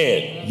on your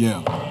head.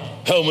 Yeah.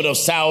 Helmet of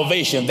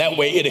salvation. That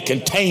way it'll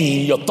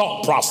contain your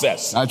thought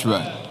process. That's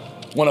right.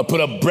 Want to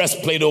put a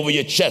breastplate over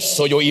your chest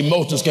so your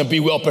emotions can be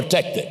well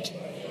protected.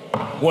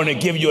 Want to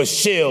give you a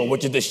shield,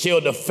 which is the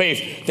shield of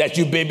faith, that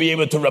you may be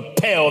able to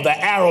repel the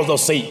arrows of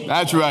Satan.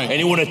 That's right. And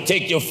you want to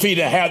take your feet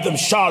and have them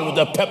shod with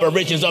the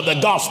preparations of the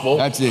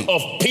gospel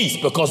of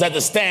peace, because as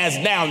it stands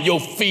now, your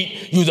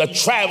feet, you're a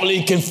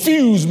traveling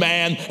confused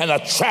man and a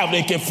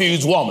traveling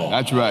confused woman.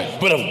 That's right.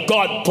 But if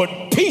God put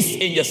peace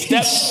in your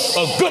steps,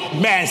 a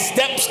good man's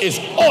steps is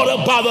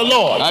ordered by the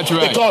Lord. That's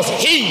right. Because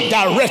he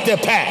directs the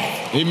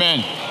path.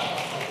 Amen.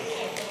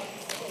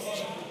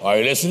 Are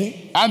you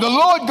listening? And the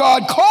Lord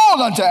God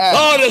called unto Adam.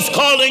 God is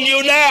calling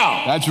you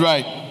now. That's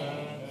right.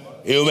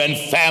 Human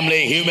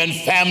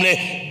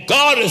family,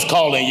 God is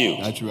calling you.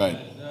 That's right.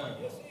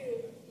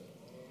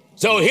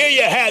 So here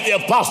you have the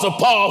Apostle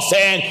Paul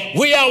saying,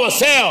 we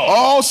ourselves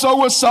also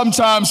were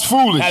sometimes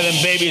foolish,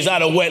 having babies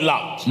out of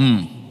wedlock.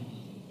 Amen.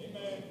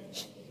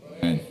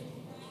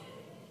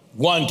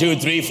 1, 2,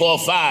 3, 4,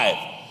 5.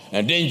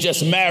 And then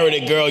just marry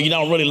the girl, you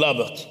don't really love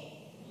her.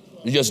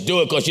 You just do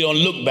it because you don't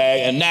look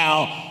bad. And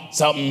now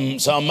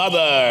some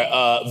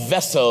other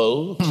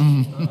vessel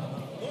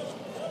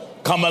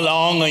come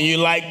along and you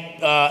like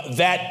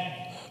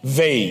that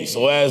vase,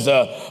 or as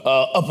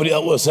uppity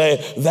will say,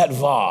 that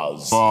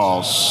vase.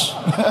 Vase.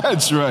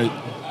 That's right.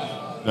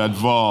 That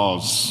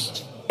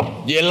vase.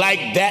 You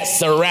like that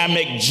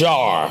ceramic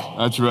jar.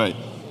 That's right.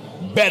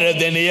 Better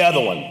than the other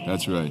one.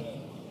 That's right.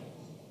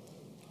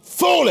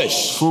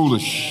 Foolish.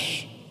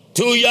 Foolish.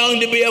 Too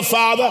young to be a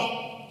father.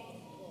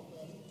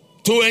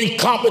 Too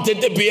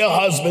incompetent to be a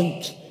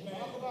husband.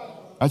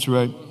 That's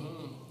right.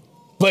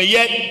 But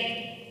yet,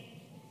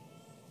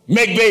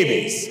 make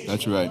babies.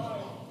 That's right.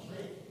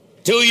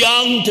 Too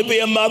young to be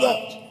a mother.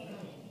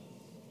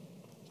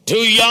 Too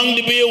young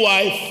to be a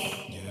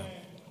wife. Yeah.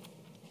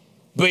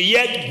 But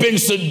yet been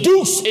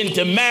seduced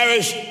into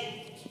marriage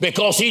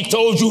because he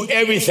told you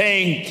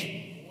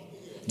everything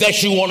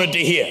that you wanted to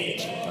hear.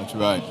 That's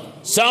right.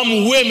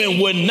 Some women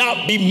would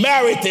not be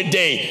married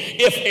today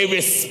if a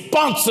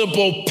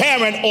responsible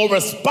parent or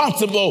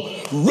responsible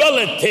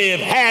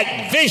relative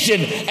had vision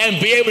and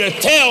be able to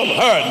tell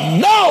her,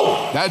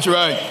 no. That's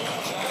right.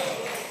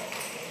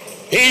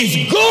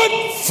 He's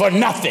good for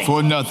nothing.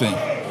 For nothing.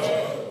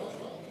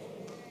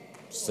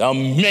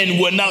 Some men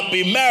would not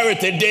be married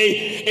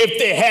today if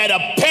they had a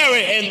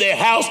parent in their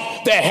house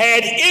that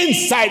had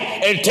insight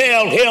and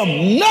tell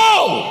him,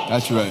 no.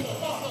 That's right.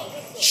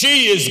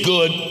 She is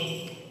good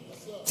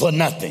for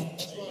nothing.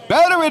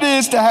 Better it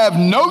is to have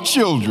no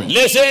children.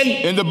 Listen.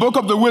 In the book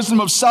of the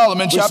Wisdom of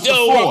Solomon, chapter 4. We're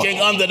still working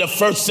under the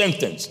first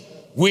sentence.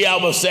 We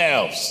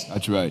ourselves.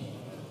 That's right.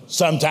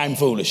 Sometime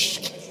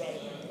foolish.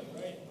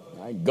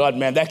 My God,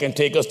 man, that can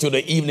take us to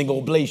the evening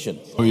oblation.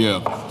 Oh, yeah.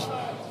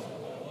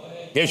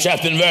 Give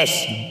chapter and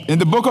verse. In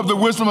the book of the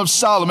Wisdom of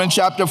Solomon,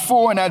 chapter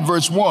 4 and at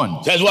verse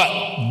 1. Says what?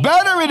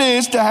 Better it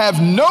is to have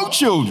no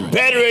children.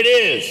 Better it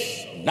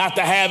is not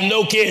to have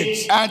no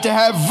kids. And to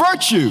have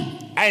virtue.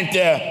 And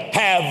to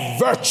have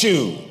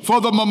virtue.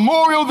 For the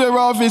memorial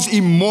thereof is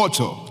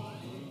immortal.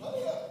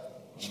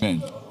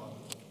 Amen.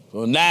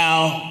 So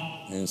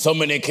now, in so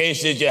many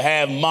cases, you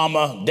have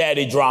mama,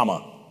 daddy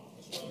drama.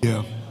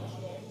 Yeah.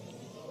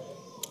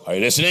 Are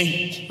you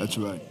listening? That's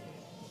right.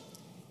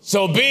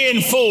 So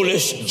being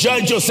foolish,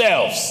 judge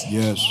yourselves.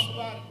 Yes.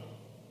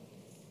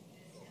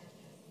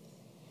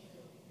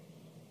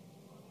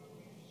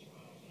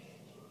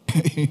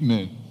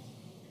 Amen.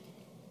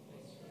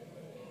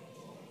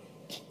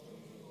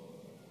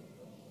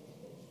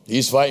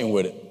 He's fighting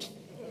with it.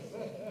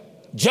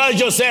 Judge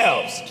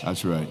yourselves.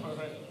 That's right.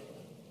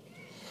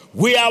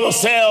 We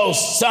ourselves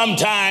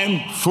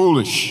sometime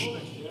foolish.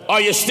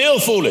 Are you still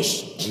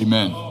foolish?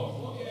 Amen.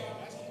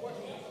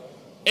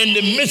 In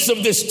the midst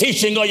of this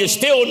teaching, are you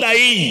still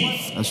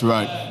naive? That's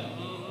right.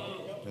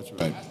 That's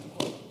right.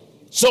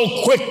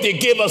 So quick to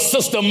give a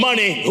sister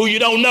money who you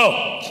don't know.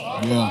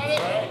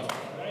 Yeah.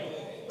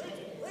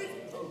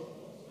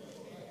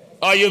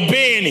 Are you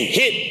being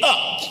hit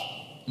up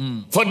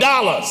for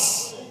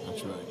dollars?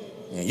 That's right.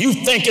 And you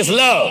think it's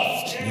love.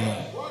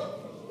 Yeah.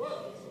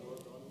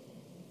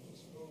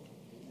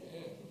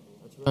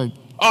 That's right.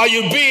 Are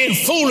you being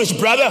foolish,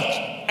 brother,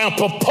 and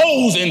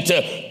proposing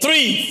to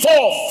 3,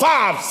 4,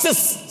 5,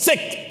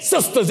 6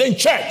 sisters in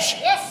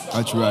church?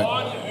 That's right.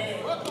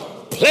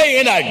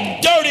 Playing a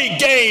dirty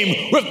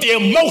game with the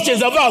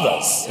emotions of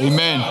others.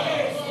 Amen.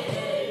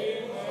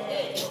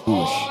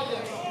 Foolish.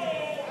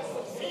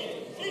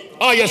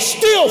 Are you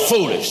still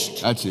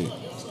foolish? That's it.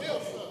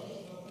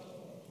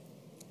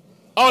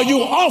 Are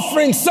you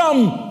offering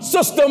some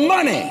sister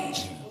money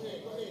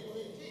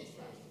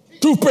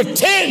to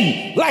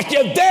pretend like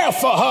you're there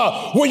for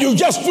her when you're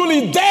just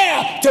really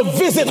there to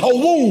visit her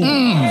womb.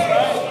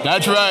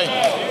 That's right.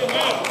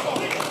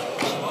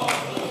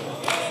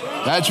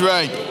 That's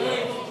right.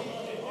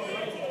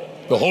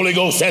 The Holy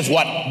Ghost says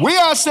what? We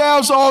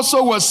ourselves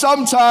also were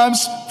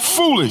sometimes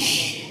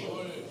foolish.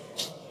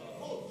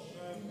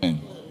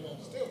 Amen.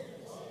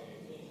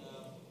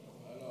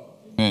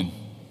 Amen.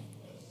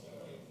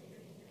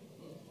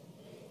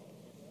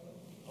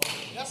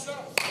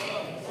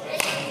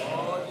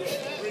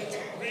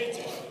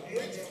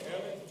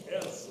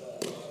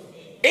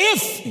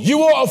 If you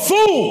were a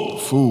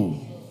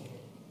fool,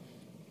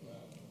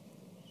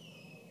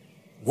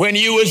 when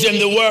you was in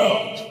the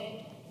world,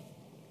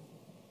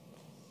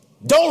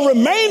 don't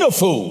remain a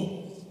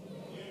fool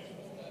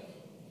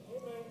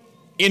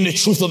in the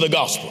truth of the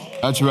gospel.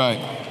 That's right.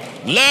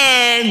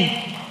 Learn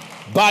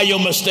by your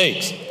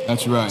mistakes.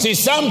 That's right. See,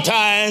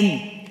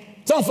 sometimes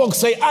some folks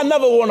say, I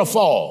never want to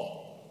fall.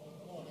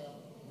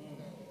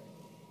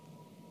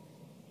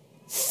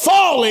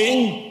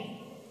 Falling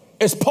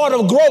is part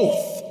of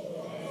growth.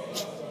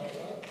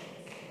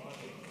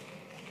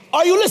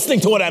 Are you listening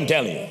to what I'm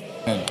telling you?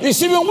 You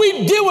see, when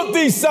we deal with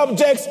these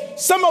subjects,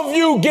 some of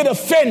you get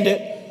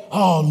offended.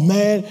 Oh,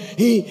 man,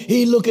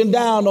 he looking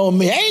down on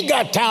me. I ain't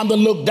got time to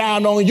look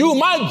down on you.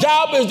 My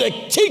job is to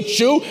teach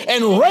you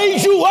and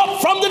raise you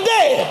up from the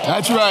dead.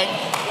 That's right.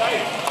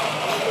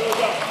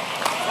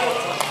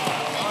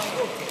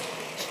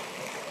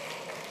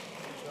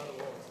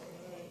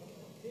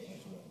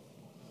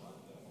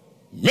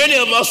 Many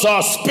of us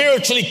are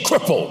spiritually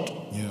crippled.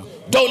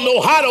 Don't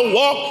know how to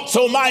walk,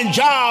 so my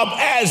job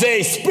as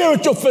a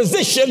spiritual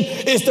physician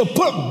is to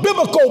put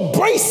biblical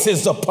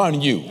braces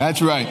upon you. That's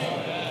right.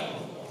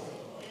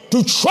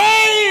 To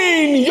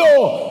train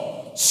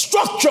your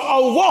structure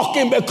of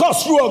walking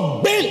because you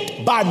are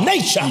bent by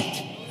nature.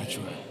 That's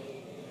right.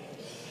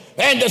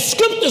 And the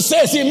scripture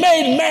says he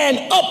made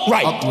man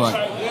upright.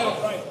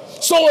 Upright.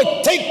 So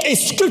it takes a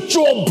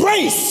scriptural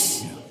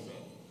brace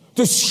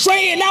to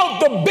straighten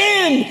out the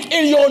bend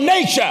in your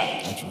nature.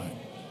 That's right.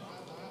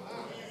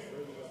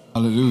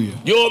 Hallelujah.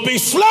 You'll be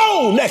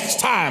slow next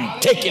time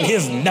taking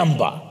his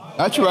number.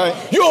 That's right.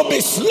 You'll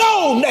be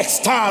slow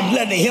next time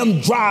letting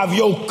him drive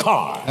your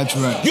car. That's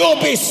right.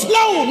 You'll be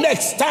slow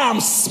next time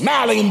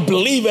smiling and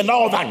believing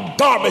all that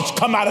garbage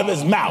come out of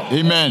his mouth.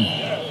 Amen.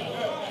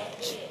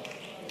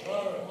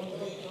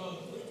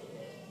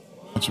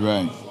 That's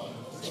right.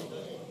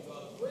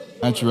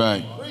 That's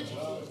right.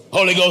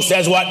 Holy Ghost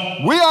says what?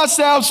 We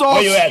ourselves also.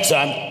 Where you at,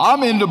 son?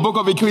 I'm in the book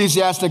of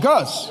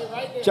Ecclesiasticus,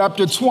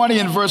 chapter 20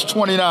 and verse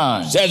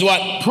 29. Says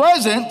what?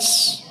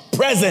 Presents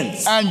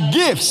and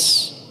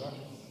gifts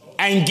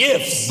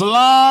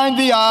blind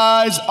the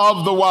eyes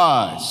of the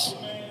wise.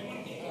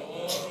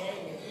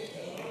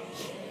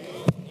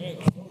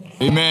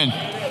 Amen.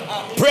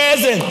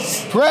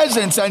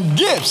 Presents and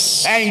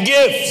gifts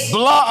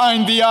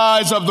blind the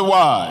eyes of the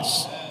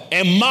wise.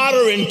 In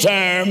modern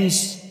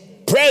terms,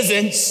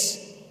 presents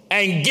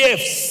and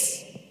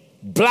gifts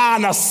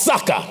blind a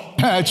sucker.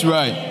 That's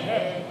right.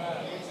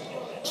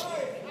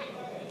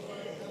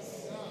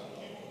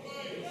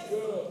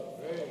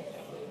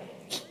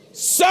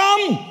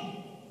 Some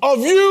of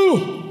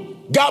you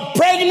got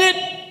pregnant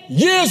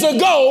years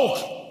ago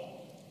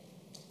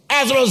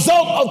as a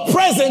result of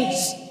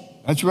presents.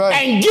 That's right.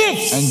 And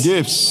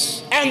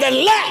gifts. And the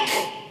lack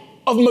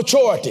of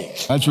maturity.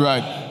 That's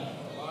right.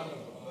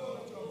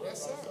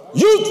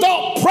 You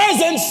thought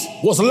presents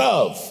was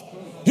love.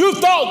 You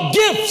thought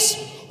gifts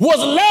was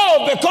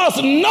love because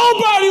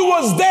nobody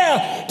was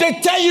there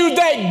to tell you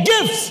that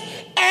gifts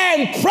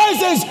and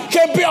presents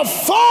can be a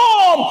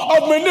form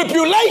of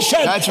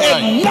manipulation. That's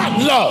right. And not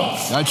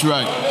love. That's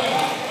right.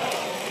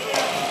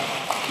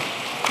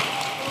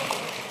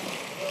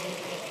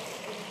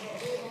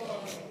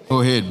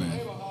 Go ahead, man.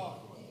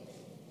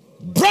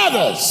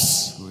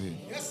 Brothers. Go ahead.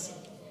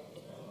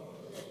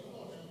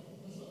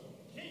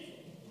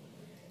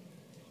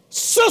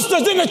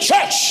 Sisters in the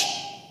church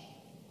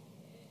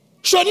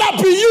should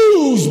not be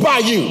used by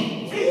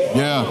you.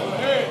 Yeah.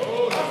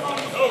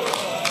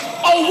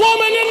 A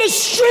woman in the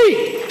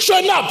street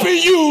should not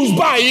be used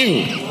by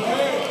you.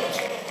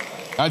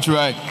 That's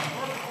right.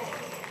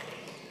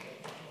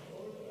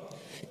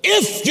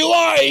 If you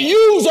are a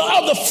user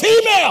of the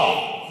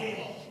female,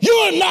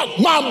 you're not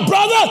my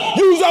brother,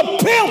 you're a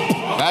pimp.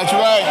 That's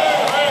right.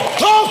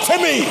 Talk to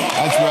me.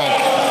 That's right.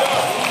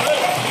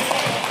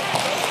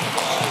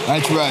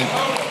 That's right.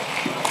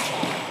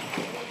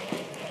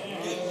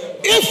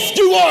 If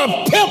you are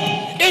a pimp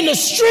in the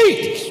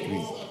street,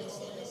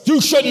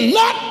 you should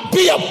not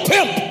be a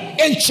pimp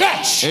in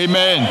church.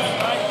 Amen.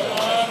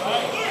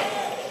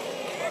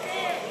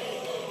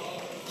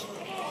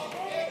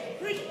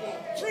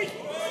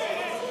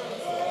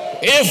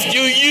 If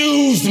you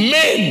use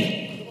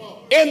men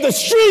in the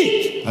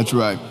street, that's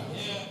right.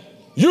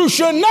 You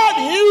should not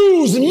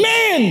use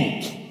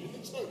men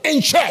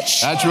in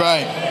church. That's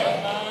right.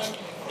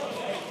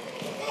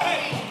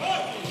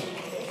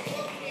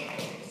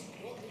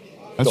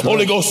 The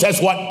Holy Ghost says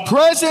what?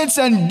 Presents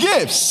and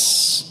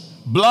gifts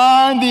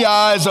Blind the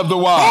eyes of the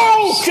wise.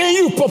 How can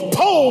you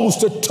propose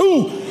to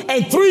 2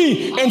 and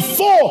 3 and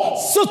 4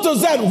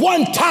 sisters at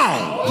one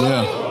time?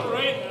 Yeah.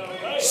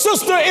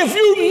 Sister, if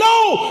you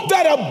know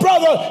that a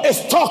brother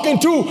is talking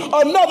to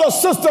another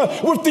sister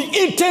with the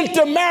intent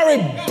to marry,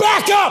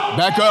 back up.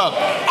 Back up.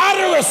 Out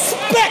of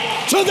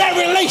respect to that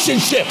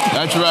relationship.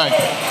 That's right.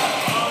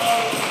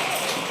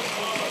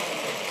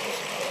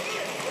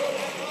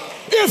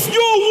 If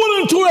you're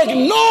willing to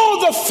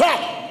ignore the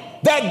fact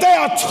that they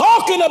are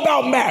talking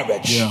about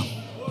marriage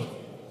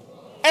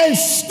and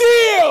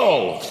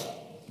still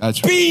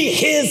be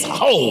his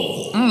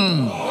hoe,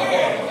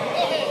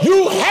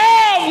 you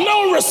have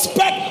no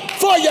respect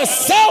for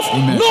yourself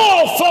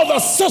nor for the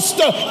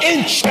sister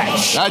in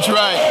church. That's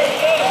right.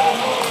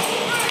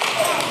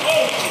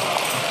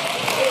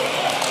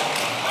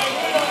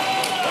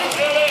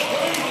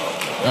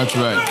 That's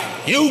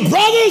right. You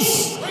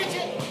brothers,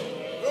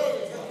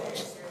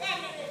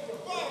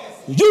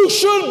 you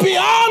should be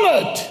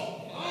honored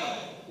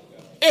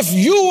if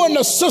you and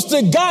the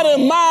sister got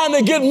in mind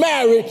to get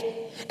married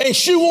and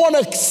she want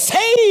to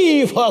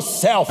save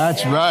herself.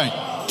 That's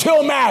right.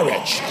 Till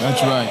marriage.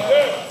 That's right.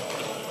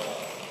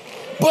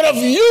 But if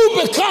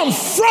you become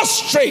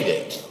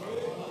frustrated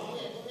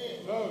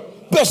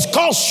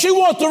because she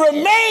wants to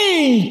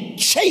remain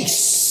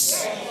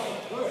chaste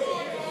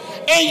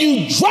and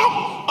you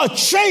drop a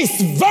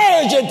chaste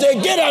virgin to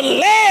get a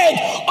leg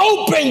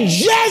open,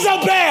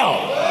 Jezebel.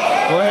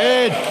 Go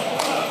ahead.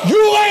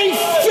 You ain't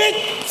fit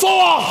for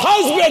a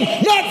husband,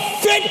 not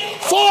fit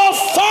for a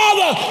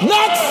father,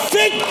 not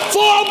fit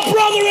for a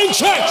brother in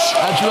church.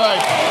 That's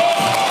right.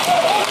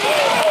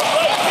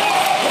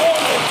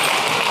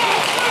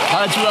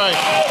 That's right.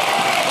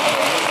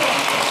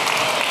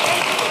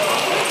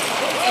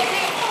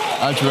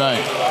 That's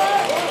right.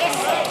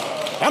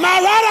 Am I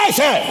right, I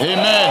said?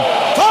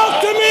 Amen.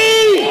 Talk to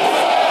me.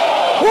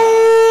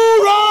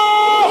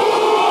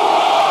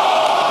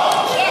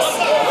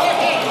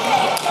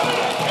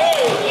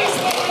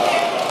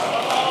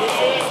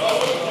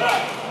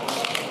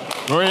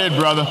 Go ahead,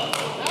 brother.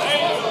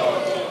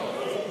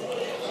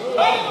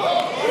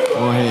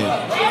 Go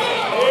ahead.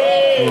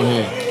 Go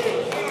ahead.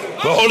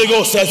 The Holy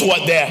Ghost says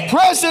what there?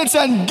 Presents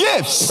and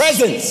gifts.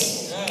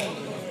 Presents.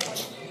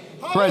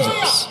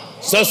 Presents.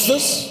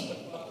 Sisters,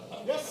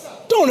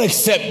 don't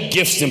accept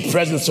gifts and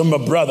presents from a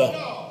brother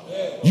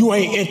you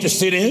ain't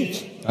interested in.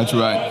 That's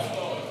right.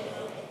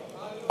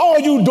 All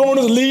you doing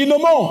is leading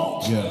them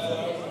on. Yeah.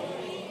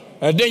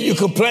 And then you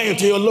complain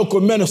to your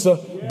local minister,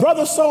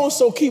 brother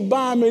so-and-so keep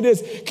buying me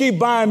this, keep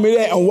buying me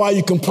that, and while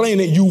you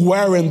complaining, you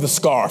wearing the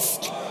scarf.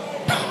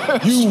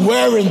 You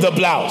wearing the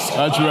blouse.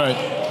 That's right.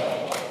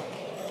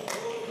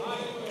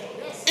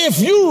 If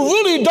you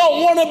really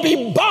don't want to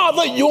be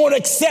bothered, you won't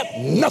accept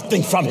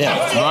nothing from him.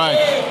 Right.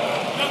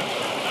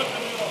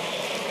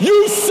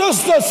 You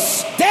sisters,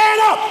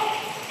 stand up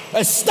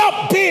and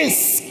stop being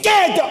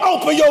scared to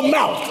open your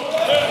mouth.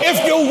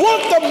 If you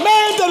want the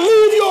man to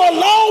leave you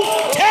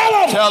alone, tell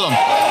him. Tell him.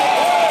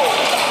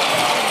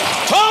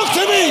 Talk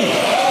to me.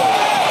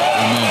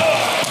 Amen.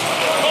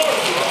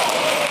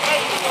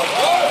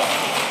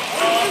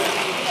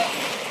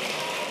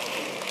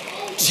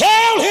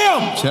 Tell him.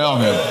 Tell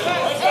him.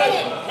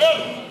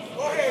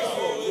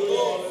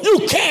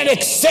 You can't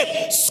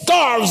accept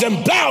scarves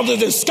and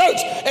blouses and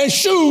skirts and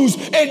shoes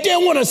and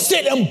then want to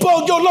sit and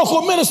bug your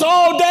local minister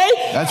all day.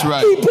 That's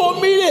right. He bought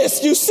me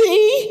this, you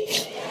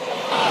see?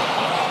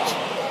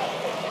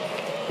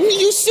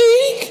 You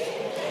see?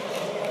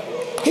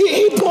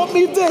 He bought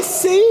me this,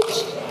 see?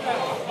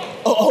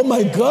 Oh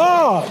my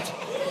God.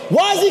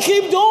 Why does he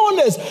keep doing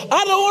this?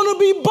 I don't want to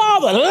be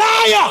bothered.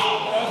 Liar!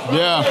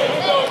 Yeah.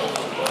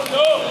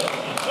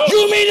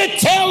 You mean to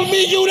tell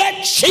me you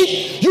that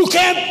cheap? You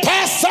can't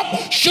pass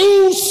up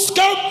shoes,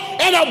 skirt,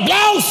 and a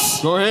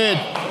blouse? Go ahead.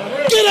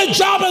 Get a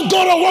job and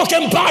go to work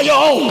and buy your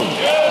own.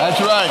 That's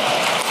right.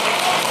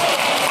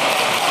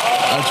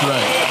 That's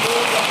right.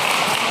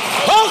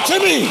 Talk to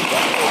me.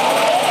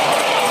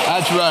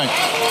 That's right.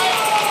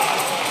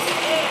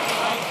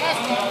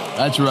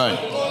 That's right.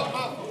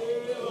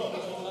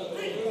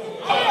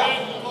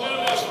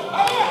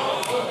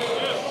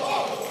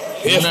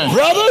 If Amen.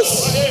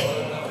 brothers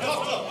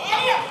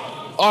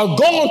are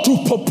going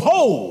to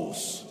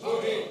propose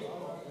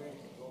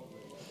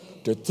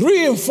to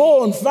 3 and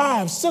 4 and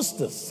 5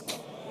 sisters,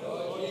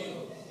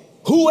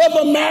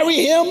 whoever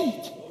marry him,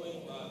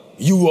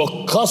 you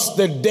will cuss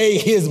the day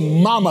his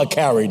mama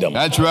carried him.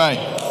 That's right.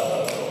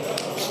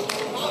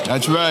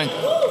 That's right.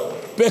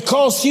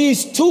 Because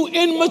he's too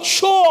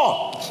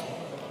immature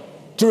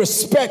to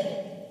respect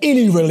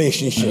any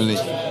relationship.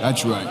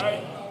 That's right.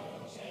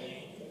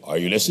 Are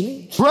you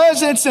listening?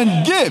 Presents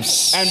and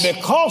gifts. And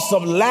because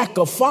of lack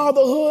of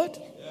fatherhood,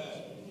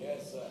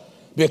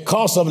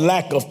 because of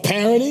lack of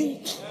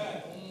parenting,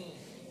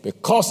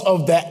 because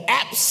of the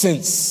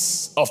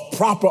absence of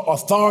proper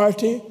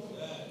authority,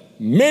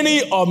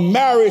 many are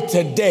married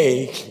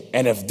today,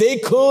 and if they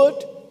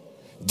could,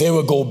 they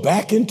would go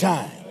back in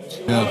time.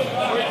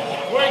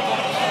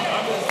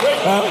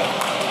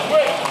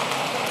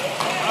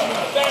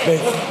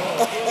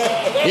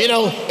 You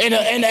know,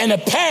 in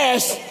the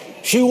past,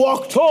 she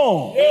walked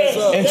on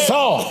and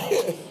saw.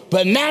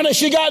 But now that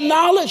she got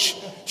knowledge,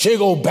 she'll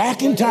go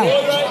back in time.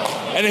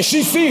 And if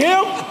she see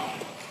him,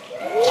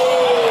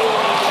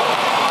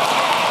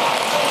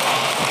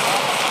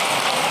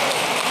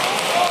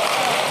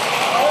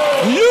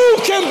 you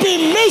can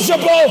be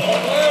miserable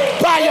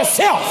by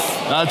yourself.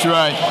 That's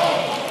right.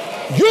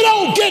 You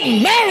don't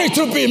get married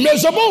to be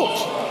miserable.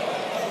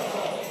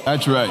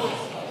 That's right.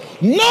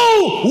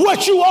 Know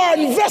what you are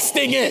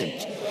investing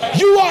in.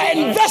 You are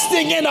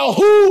investing in a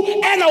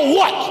who and a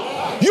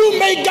what. You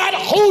may got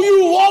who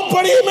you want,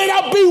 but it may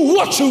not be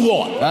what you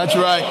want. That's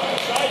right.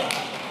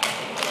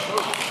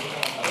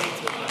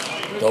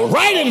 The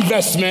right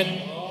investment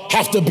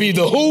has to be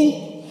the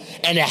who,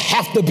 and it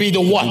has to be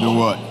the what. The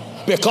what?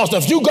 Because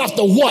if you got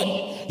the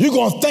what, you're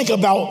going to think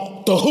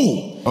about the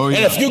who. Oh, yeah.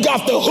 And if you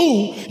got the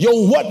who,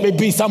 your what may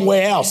be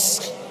somewhere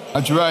else.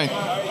 That's right.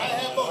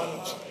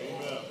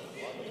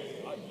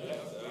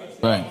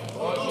 Right.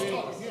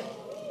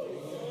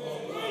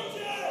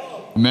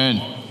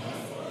 Amen.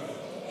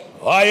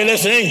 Are you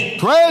listening?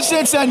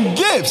 Presents and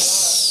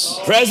gifts.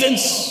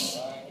 Presents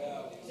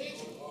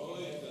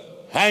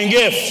and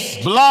gifts.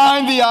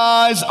 Blind the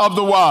eyes of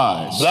the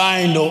wise.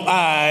 Blind the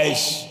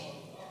eyes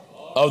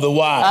of the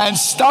wise. And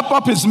stop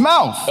up his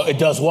mouth. It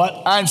does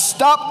what? And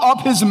stop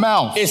up his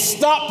mouth. It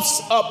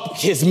stops up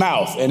his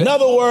mouth. In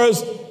other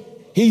words,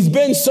 he's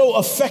been so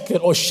affected,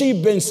 or she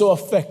been so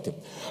affected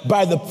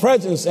by the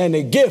presence and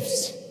the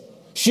gifts.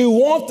 She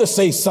wants to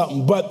say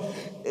something, but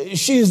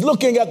she's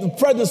looking at the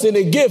presence and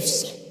the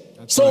gifts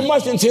so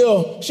much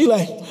until she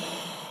like,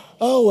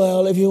 oh,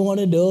 well, if you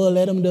want to do it,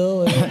 let him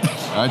do it.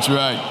 That's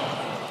right.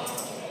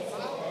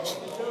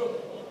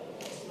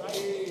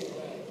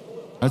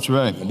 That's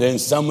right. And then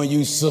some of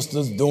you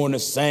sisters doing the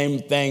same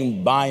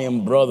thing,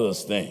 buying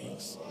brothers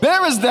things.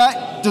 There is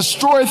that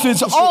destroyeth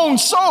his own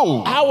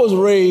soul. I was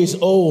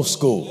raised old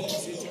school.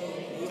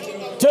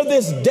 To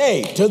this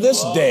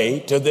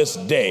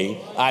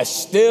day, I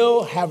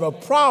still have a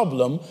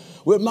problem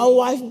with my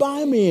wife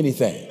buying me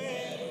anything.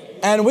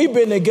 And we've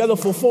been together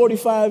for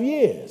 45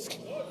 years.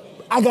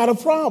 I got a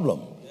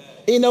problem.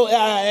 You know,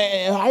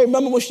 I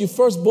remember when she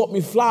first bought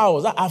me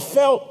flowers, I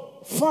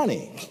felt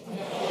funny.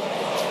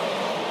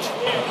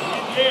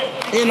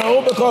 You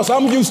know, because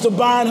I'm used to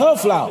buying her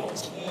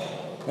flowers.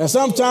 And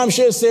sometimes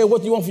she'll say, what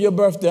do you want for your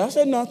birthday? I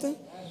said, nothing.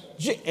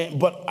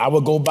 But I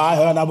would go by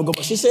her and I would go,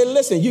 she said,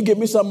 listen, you give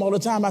me something all the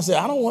time. I said,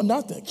 I don't want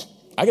nothing.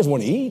 I just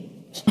want to eat.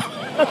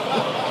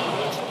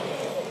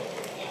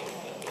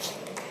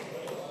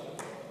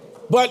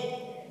 But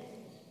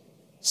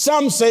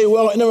some say,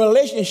 well, in a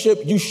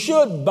relationship, you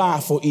should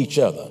buy for each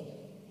other.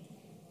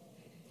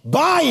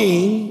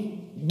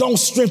 Buying don't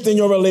strengthen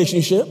your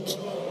relationship.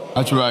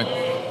 That's right.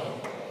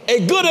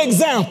 A good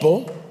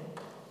example,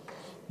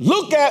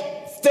 look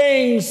at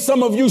things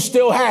some of you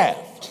still have.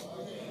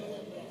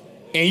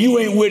 And you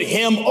ain't with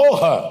him or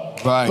her.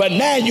 Right. But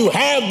now you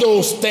have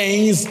those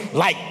things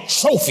like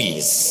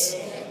trophies.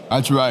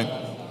 That's right.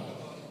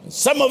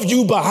 Some of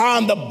you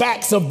behind the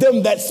backs of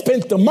them that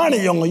spent the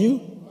money on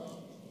you,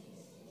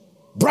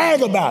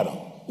 brag about them.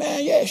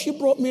 Man, yeah, she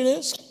brought me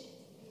this.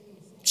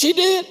 She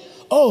did?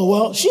 Oh,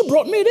 well, she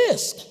brought me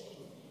this.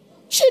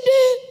 She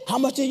did? How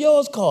much did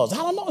yours cost? I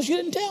don't know. She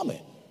didn't tell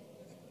me.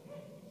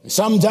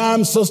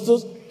 Sometimes,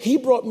 sisters, he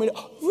brought me,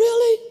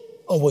 really?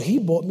 Oh, well, he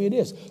brought me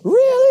this.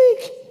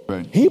 Really?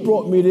 Right. He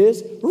brought me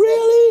this.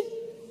 Really?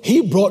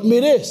 He brought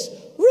me this.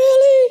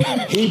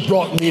 Really? He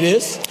brought me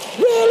this.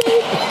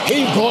 Really?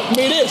 He brought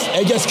me this.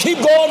 And just keep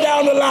going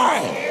down the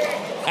line.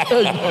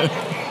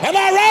 Am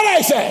I right,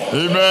 I say?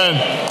 Amen.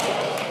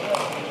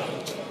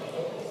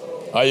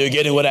 Are you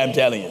getting what I'm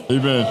telling you?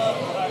 Amen.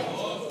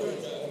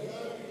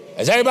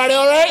 Is everybody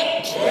all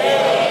right?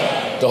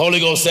 Yeah. The Holy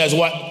Ghost says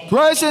what?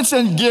 Presents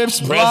and gifts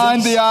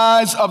blind the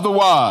eyes of the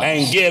wise.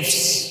 And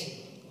gifts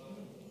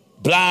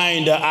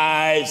blind the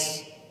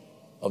eyes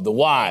of the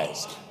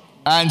wise.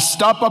 And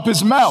stop up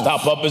his mouth.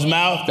 Stop up his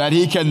mouth. That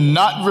he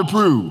cannot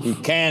reprove. He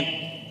can't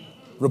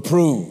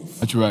reprove.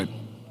 That's right.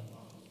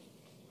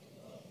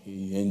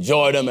 He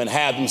enjoyed them and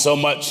had them so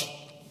much.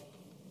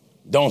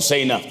 Don't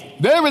say nothing.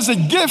 There is a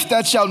gift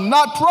that shall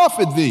not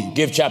profit thee.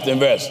 Give chapter and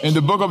verse. In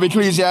the book of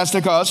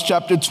Ecclesiasticus,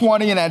 chapter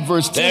 20 and at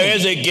verse 10. There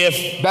is a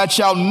gift that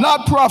shall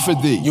not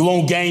profit thee. You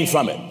won't gain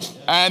from it.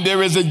 And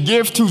there is a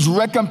gift whose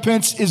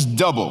recompense is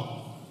double.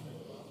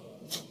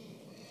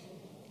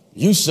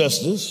 You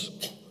sisters,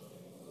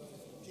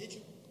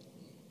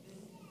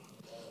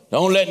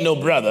 don't let no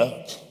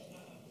brother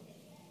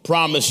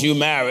promise you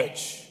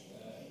marriage.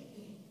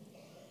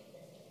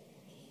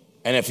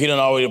 And if he done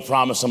already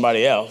promise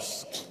somebody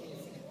else,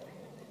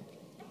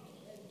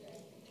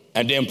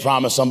 and then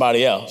promise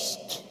somebody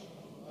else.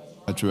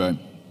 That's right.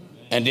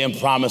 And then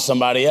promise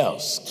somebody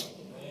else.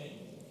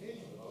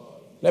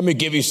 Let me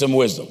give you some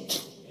wisdom.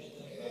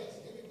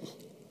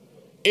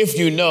 If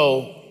you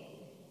know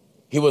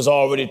he was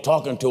already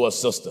talking to a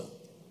sister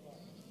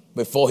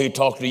before he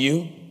talked to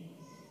you,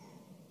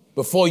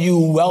 before you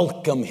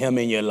welcome him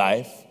in your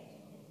life,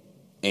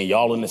 and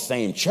y'all in the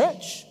same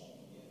church,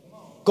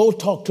 Go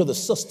talk to the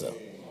sister.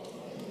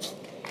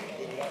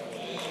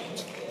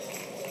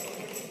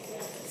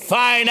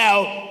 Find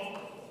out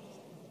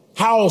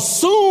how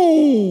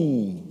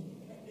soon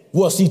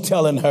was he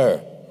telling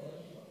her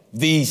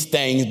these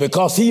things,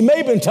 because he may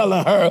have been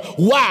telling her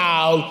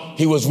while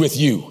he was with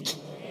you.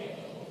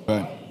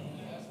 Right.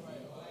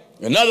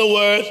 In other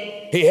words,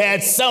 he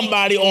had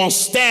somebody on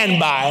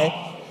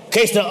standby in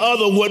case the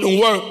other wouldn't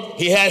work.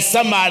 He had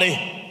somebody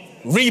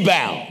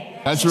rebound.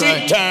 That's Street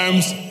right.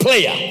 terms,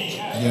 player.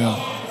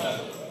 Yeah.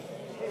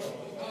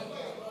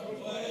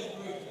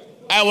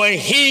 And when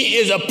he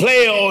is a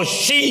player or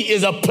she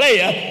is a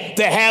player,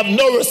 they have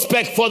no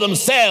respect for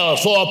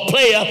themselves. For a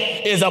player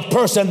is a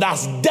person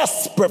that's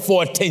desperate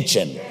for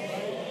attention.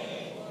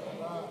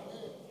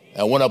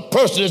 And when a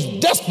person is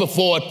desperate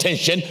for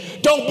attention,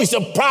 don't be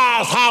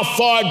surprised how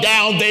far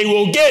down they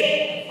will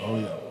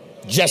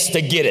get just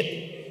to get it.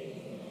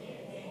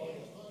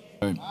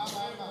 Right.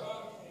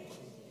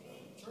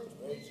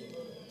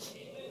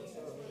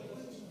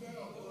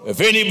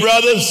 If any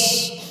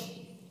brothers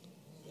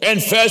in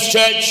First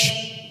Church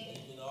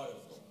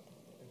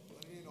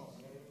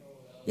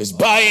is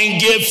buying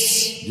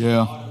gifts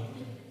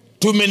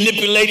to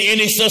manipulate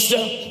any sister,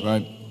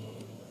 right,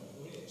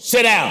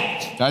 sit down.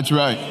 That's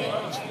right.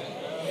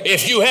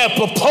 If you have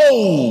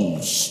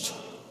proposed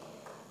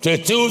to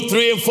 2,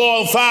 3, and 4,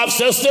 and 5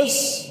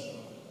 sisters,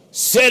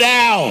 sit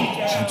down.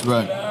 That's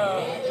right.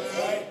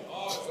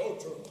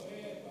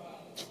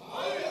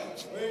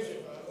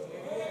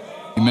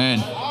 Amen.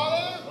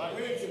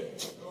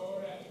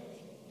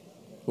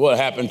 What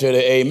happened to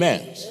the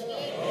amens?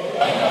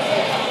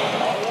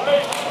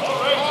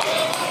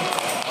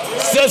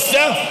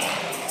 Sister,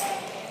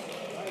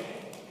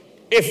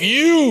 if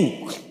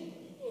you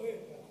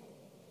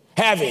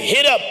have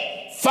hit up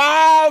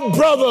 5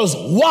 brothers'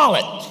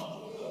 wallet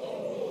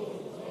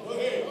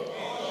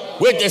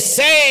with the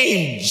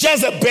same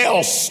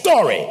Jezebel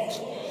story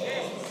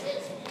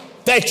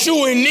that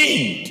you in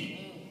need,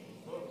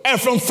 and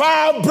from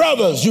 5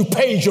 brothers you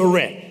paid your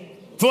rent,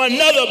 from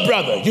another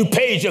brother you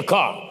paid your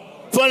car,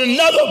 from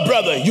another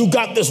brother you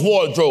got this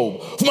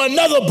wardrobe, from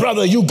another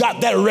brother you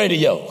got that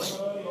radio.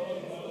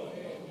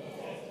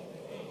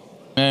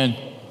 Man.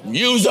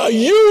 You's a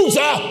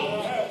user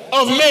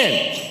of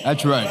men.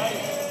 That's right.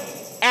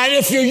 And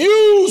if you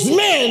use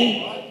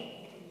men,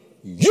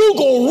 you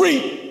gonna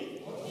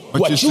reap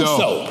what you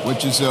sow.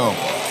 What you sow.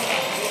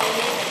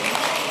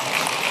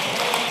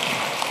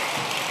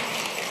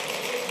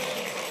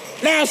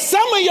 Now,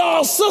 some of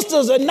y'all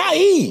sisters are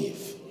naive.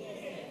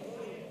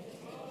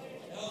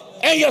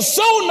 And you're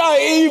so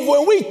naive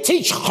when we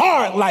teach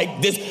hard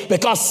like this,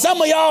 because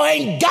some of y'all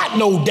ain't got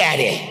no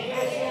daddy.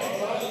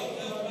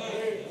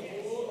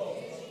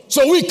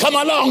 So we come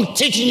along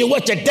teaching you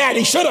what your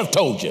daddy should have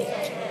told you.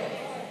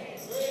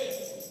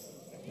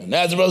 And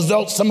as a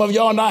result, some of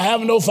y'all not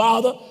having no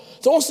father.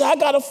 So don't say, I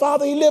got a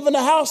father, he live in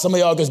the house. Some of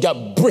y'all just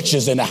got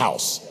britches in the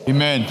house.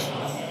 Amen.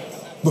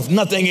 With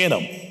nothing in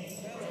them.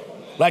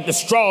 Like the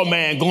straw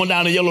man going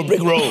down the yellow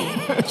brick road.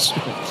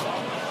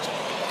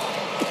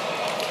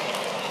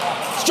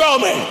 Straw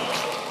man.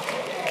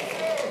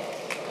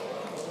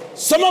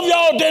 Some of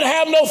y'all didn't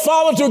have no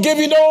father to give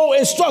you no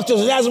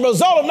instructions. And as a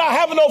result of not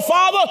having no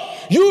father,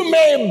 you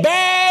made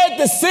bad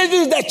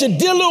decisions that you're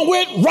dealing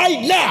with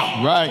right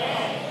now. Right.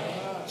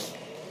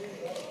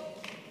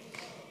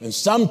 And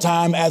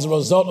sometime as a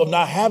result of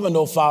not having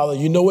no father,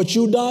 you know what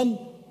you done?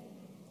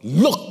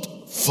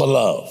 Looked for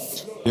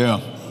love.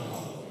 Yeah.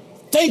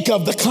 Think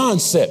of the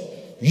concept.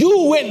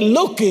 You went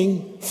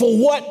looking for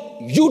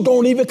what you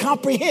don't even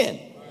comprehend.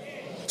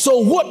 So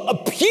what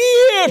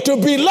appeared to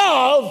be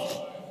love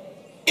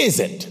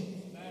isn't.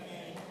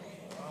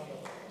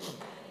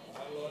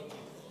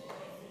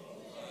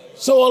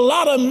 So a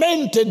lot of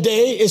men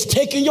today is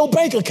taking your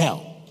bank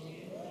account.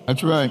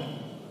 That's right.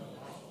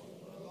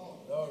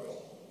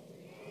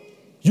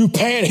 You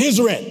paying his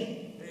rent.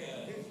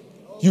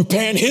 You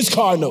paying his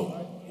car note.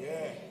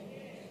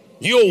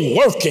 You're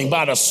working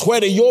by the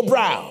sweat of your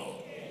brow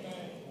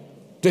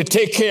to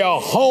take care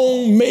of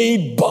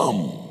homemade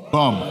bum.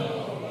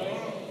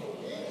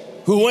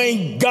 Who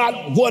ain't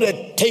got what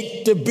it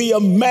takes to be a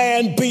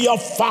man, be a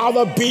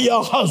father, be a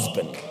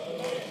husband.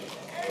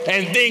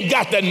 And then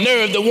got the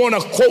nerve to want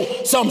to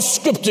quote some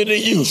scripture to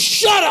you.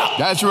 Shut up!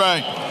 That's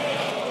right.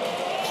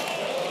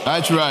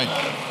 That's right.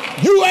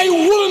 You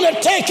ain't willing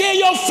to take care of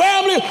your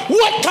family?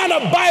 What kind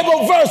of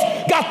Bible verse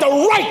got the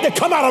right to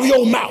come out of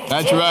your mouth?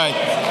 That's right.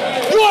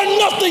 You are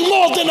nothing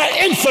more than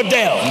an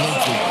infidel.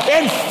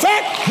 In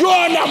fact, you're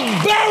an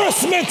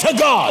embarrassment to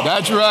God.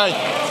 That's right.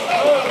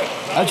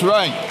 That's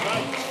right.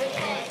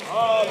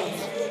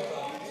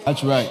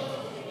 That's right.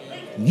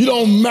 You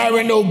don't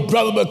marry no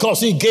brother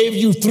because he gave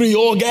you 3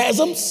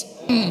 orgasms?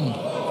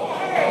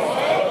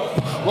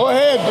 Go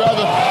ahead,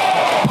 brother.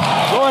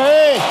 Go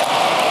ahead.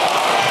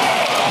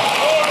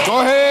 Go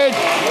ahead.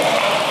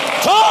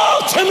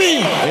 Talk to me.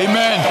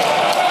 Amen.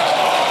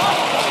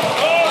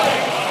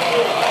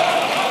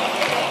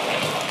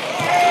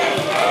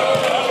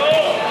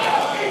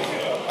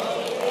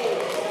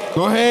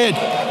 Go ahead.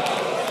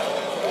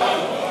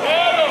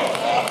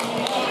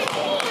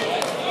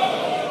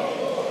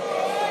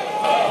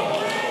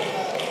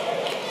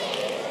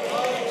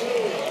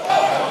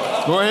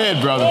 Go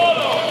ahead, brother.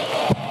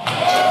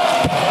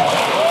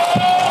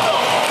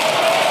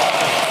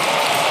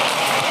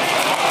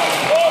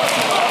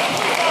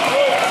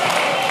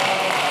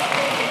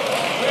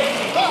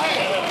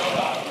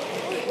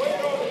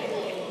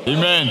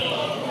 Amen.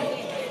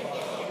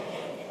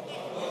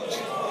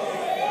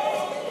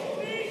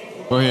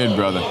 Go ahead,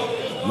 brother.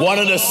 One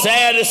of the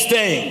saddest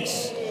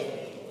things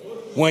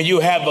when you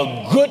have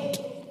a good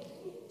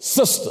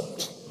sister.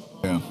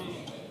 Yeah.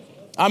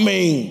 I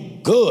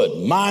mean,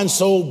 good, mind,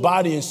 soul,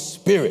 body, and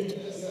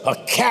spirit. Her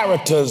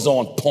character is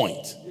on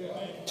point.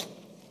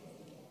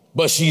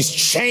 But she's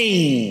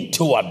chained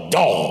to a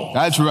dog.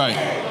 That's right.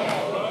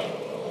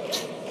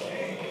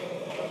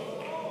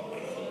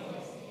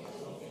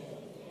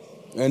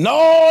 And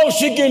all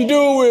she can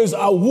do is,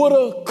 I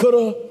woulda,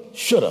 coulda,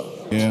 shoulda.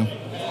 Yeah.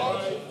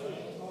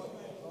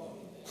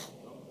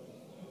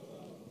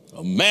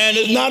 A man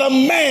is not a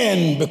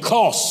man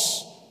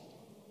because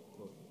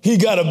he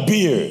got a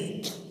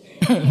beard.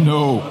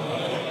 No.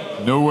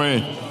 No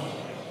way.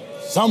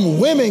 Some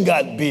women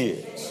got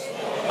beards.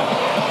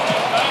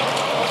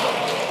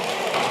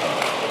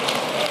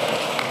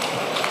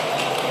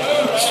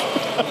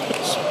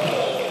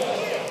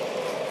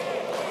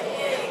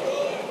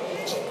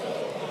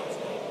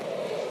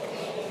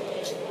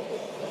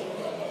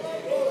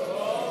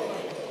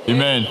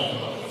 Amen.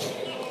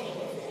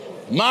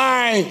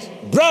 My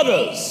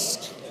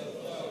brothers,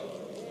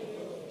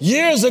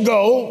 years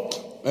ago,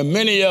 and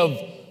many of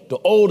the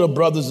older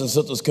brothers and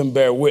sisters can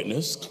bear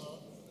witness,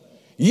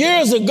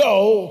 years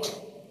ago,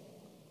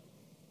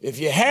 if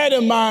you had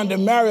in mind to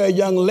marry a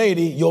young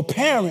lady, your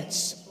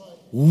parents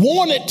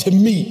wanted to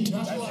meet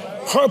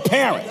her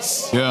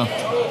parents. Yeah.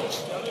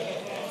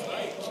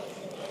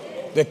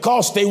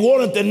 Because they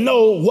wanted to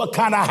know what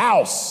kind of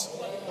house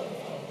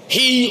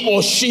he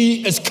or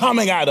she is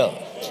coming out of.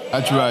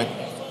 That's right.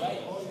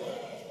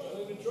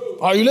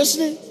 Are you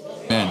listening?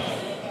 Amen.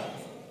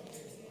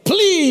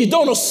 Please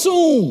don't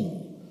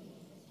assume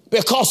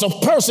because a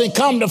person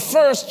come to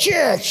First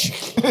Church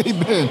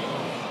Amen.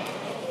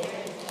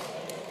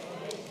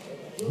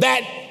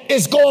 that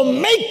it's going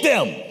to make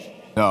them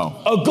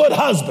No. a good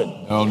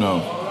husband No,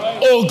 no.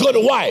 or a good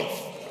wife.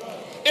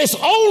 It's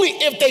only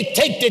if they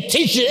take the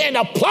teaching and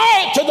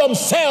apply it to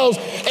themselves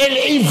and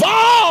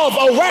evolve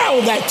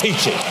around that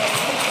teaching.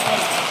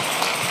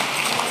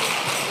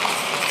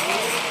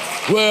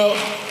 Well,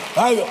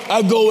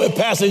 I go with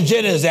Pastor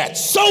Jennings at.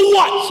 So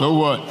what? So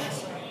what?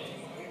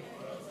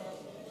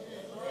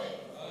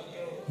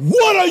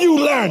 What are you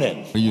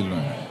learning? What are you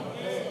learning?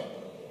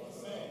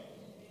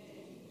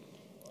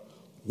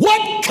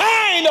 What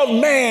kind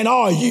of man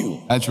are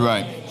you? That's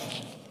right.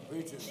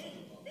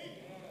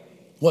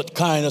 What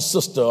kind of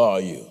sister are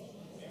you?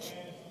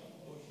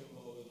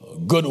 A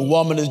good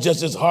woman is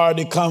just as hard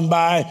to come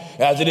by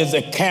as it is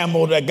a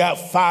camel that got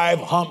 5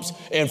 humps,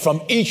 and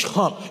from each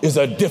hump is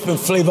a different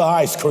flavor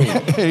ice cream.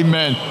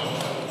 Amen.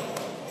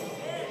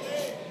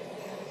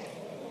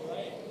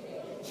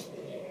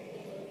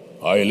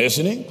 Are you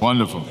listening?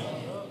 Wonderful.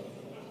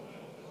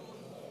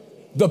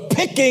 The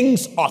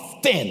pickings are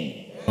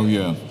thin. Oh,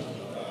 yeah.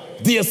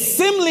 The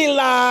assembly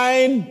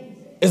line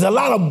is a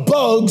lot of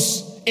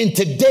bugs in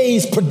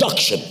today's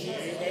production.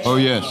 Oh,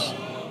 yes.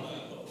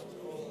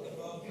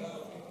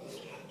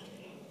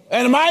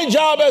 And my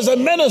job as a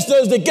minister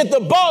is to get the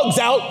bugs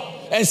out,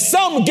 and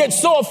some get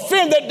so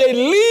offended they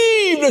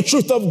leave the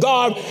truth of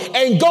God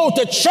and go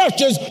to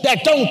churches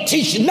that don't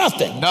teach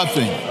nothing.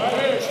 Nothing.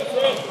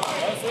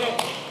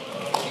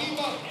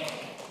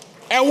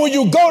 And when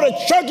you go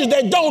to churches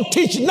that don't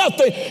teach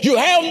nothing, you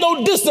have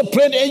no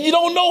discipline and you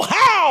don't know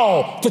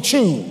how to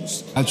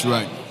choose. That's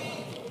right.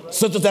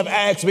 Sisters have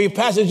asked me,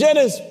 Pastor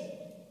Jennings,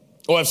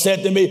 or have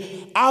said to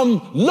me,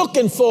 I'm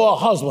looking for a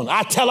husband.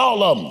 I tell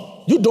all of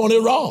them, you're doing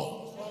it wrong.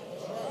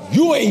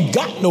 You ain't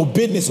got no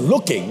business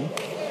looking.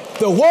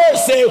 The word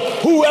says,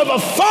 whoever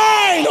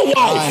find a wife.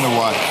 Find a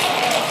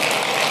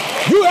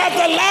wife. You have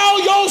to allow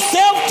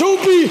yourself to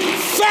be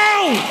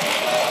found.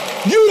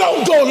 You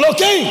don't go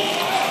looking.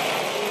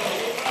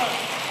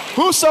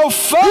 Whoso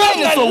findeth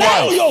You have to a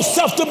allow wife.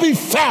 yourself to be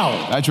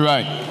found. That's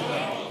right.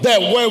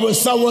 That way when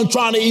someone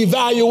trying to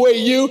evaluate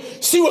you,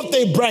 see what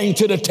they bring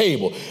to the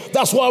table.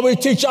 That's why we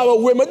teach our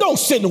women, don't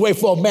sit and wait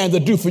for a man to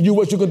do for you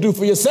what you can do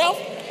for yourself.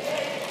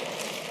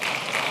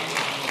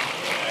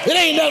 It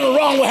ain't nothing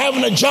wrong with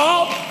having a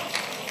job.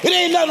 It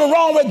ain't nothing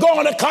wrong with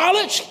going to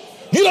college.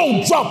 You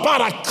don't drop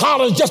out of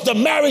college just to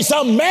marry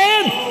some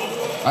man.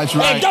 That's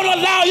right. And don't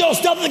allow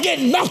yourself to get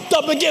knocked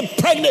up and get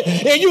pregnant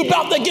and you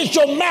about to get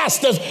your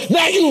master's.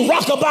 Now you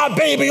rockabye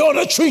baby on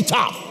the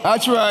treetop.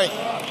 That's right.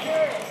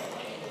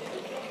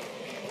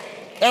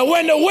 And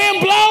when the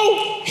wind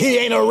blow, he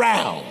ain't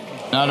around.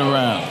 Not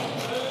around.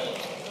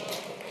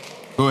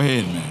 Go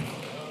ahead, man.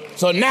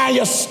 So now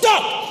you're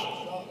stuck.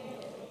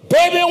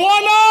 Baby in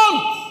one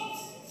arm,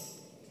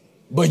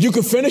 but you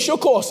can finish your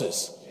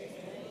courses.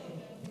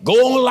 Go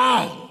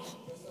online.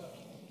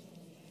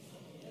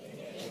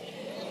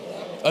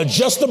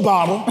 Adjust the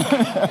bottle.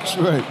 That's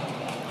right.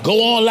 Go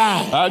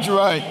online. That's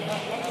right.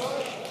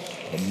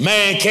 A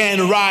man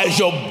can't rise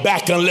your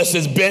back unless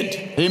it's bent.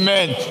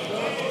 Amen.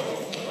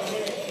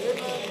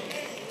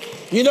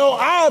 You know,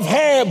 I've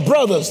had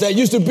brothers that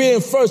used to be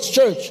in First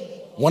Church.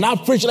 When I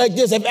preach like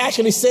this, have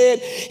actually said,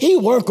 he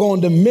work on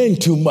the men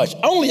too much.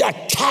 Only a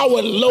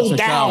coward, low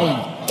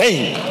down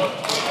thing.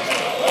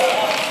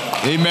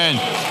 Amen.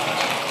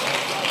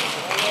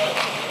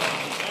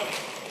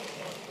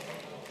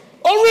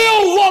 A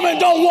real woman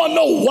don't want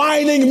no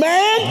whining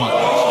man.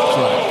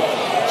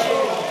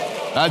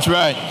 That's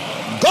right.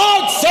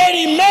 God said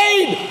he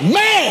made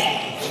man.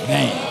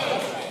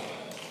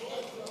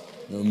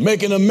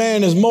 Making a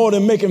man is more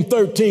than making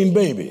 13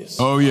 babies.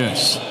 Oh,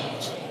 yes.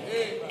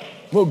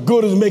 What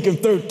good is making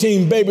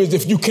 13 babies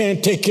if you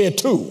can't take care of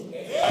 2?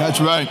 That's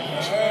right.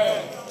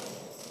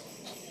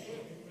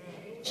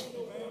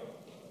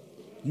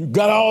 You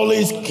got all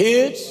these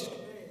kids,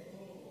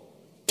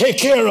 take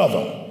care of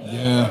them.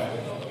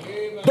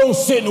 Yeah. Don't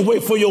sit and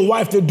wait for your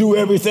wife to do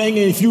everything,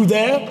 and if you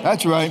there,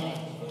 that's right.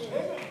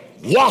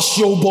 Wash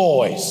your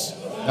boys.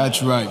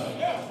 That's right.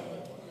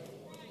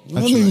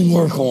 Let me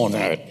work on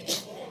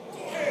that.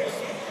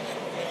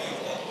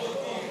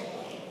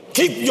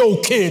 Keep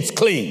your kids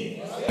clean.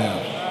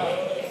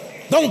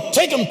 Yeah. Don't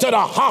take them to the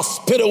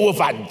hospital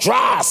with a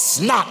dry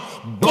snot,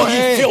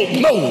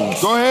 buggy-filled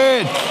nose. Go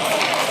ahead.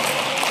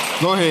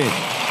 Go ahead.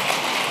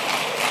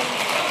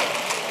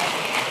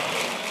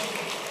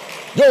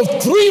 Your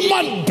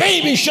 3-month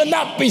baby should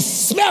not be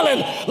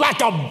smelling like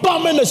a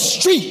bum in the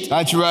street.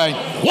 That's right.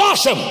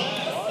 Wash them.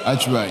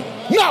 That's right.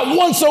 Not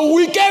once a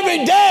week,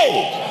 every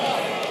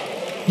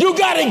day. You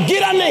got to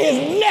get under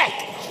his neck.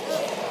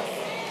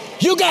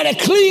 You got to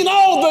clean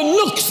all the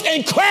nooks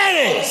and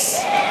crannies.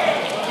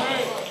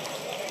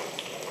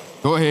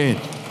 Go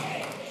ahead.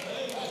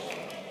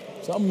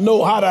 Some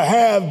know how to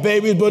have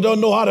babies, but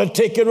don't know how to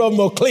take care of them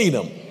or clean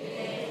them.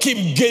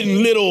 Keep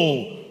getting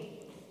little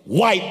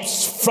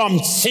wipes from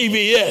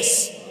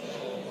CVS.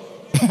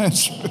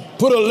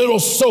 Put a little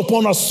soap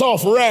on a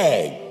soft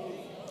rag.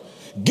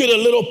 Get a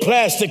little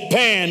plastic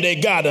pan they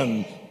got,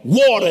 and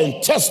water,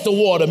 and test the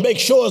water. Make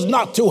sure it's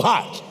not too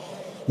hot.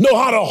 Know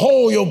how to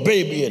hold your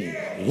baby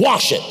and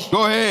wash it.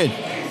 Go ahead.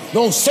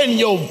 Don't send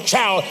your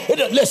child.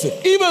 Listen,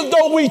 even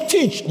though we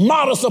teach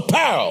modest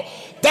apparel,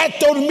 that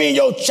don't mean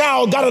your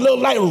child got to look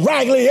like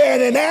Raggedy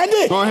Ann and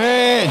Andy. Go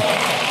ahead.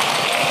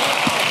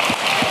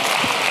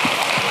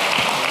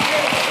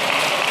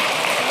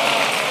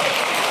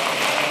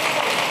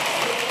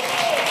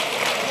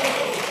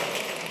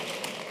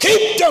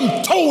 Keep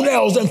them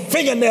toenails and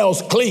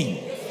fingernails clean.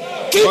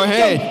 Keep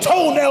them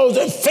toenails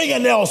and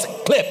fingernails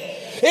clipped.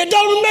 It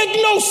don't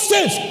make no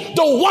sense.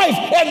 The wife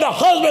and the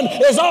husband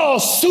is all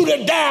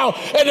suited down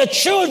and the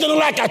children are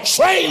like a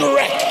train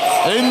wreck.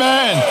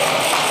 Amen.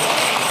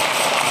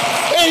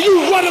 And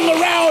you running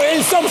around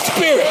in some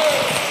spirit.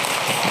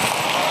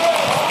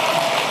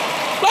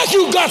 Like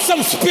you got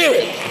some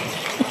spirit.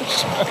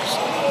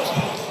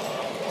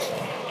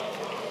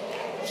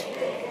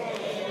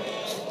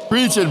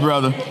 Preach it,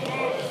 brother.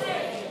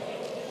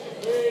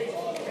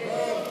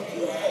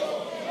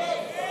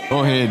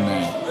 Go ahead,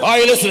 man. Are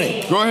you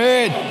listening? Go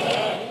ahead.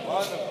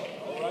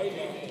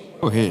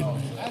 Go ahead.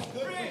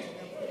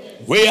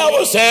 We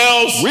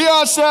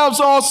ourselves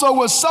also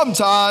were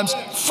sometimes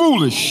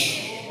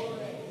foolish.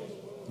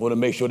 Want to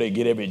make sure they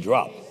get every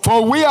drop.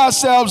 For we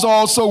ourselves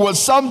also were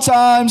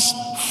sometimes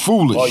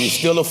foolish. Are you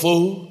still a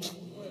fool?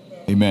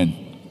 Amen.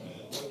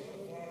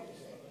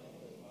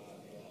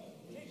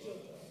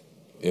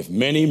 If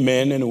many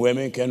men and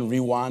women can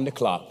rewind the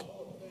clock,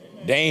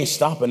 they ain't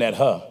stopping at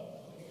her.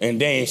 And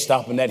they ain't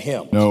stopping at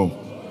him. No.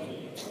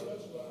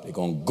 They're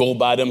going to go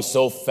by them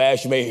so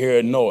fast you may hear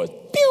a noise.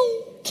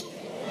 Pew!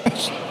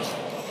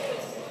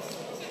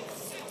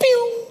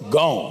 Pew!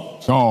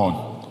 Gone.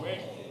 Gone.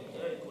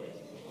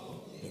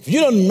 If you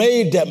done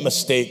made that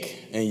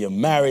mistake and you're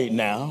married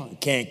now,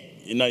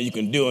 you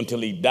can do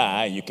until he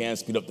dies. You can't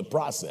speed up the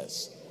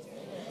process.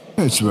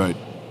 That's right.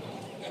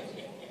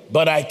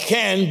 But I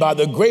can, by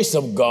the grace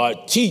of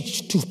God,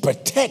 teach to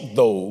protect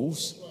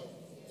those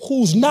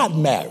who's not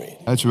married.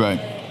 That's right.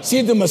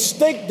 See, the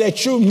mistake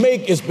that you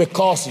make is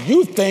because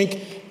you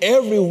think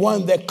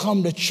everyone that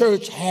come to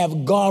church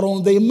have God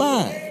on their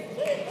mind.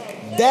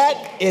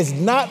 That is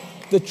not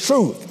the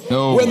truth.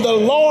 No. When the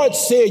Lord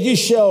said you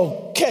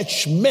shall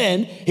catch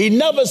men, he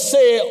never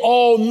said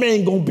all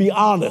men gonna be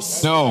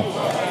honest. No.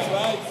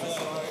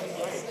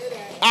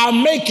 I'll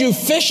make you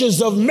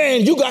fishers of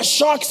men. You got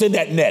sharks in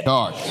that net.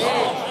 Sharks.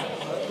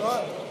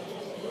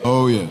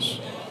 Oh, yes.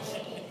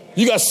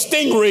 You got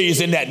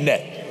stingrays in that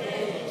net.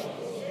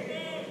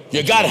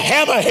 You got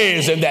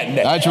hammerheads in that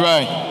net. That's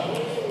right.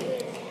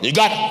 You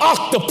got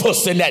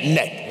octopus in that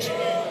net.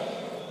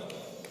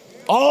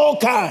 All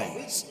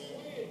kinds.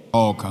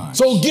 All kinds.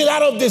 So get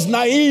out of this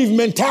naive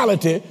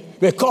mentality,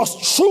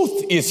 because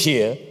truth is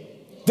here,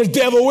 the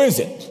devil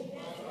isn't.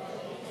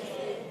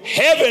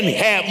 Heaven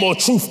had more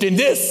truth than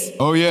this.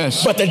 Oh,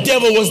 yes. But the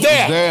devil was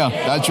there.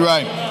 That's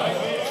right.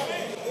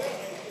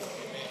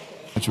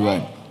 That's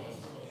right.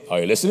 Are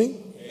you listening?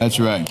 That's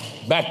right.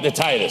 Back to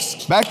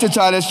Titus. Back to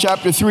Titus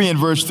chapter 3 and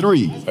verse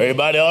 3.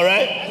 Everybody all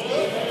right?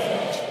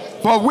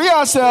 For we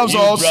ourselves you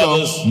also.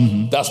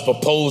 Brothers that's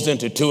proposing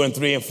to 2 and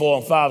 3 and 4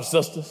 and 5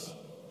 sisters,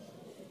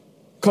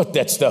 cut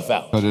that stuff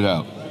out. Cut it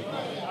out.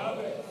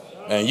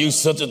 And you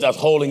sisters that's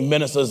holding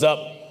ministers up,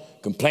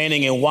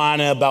 complaining and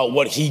whining about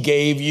what he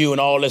gave you and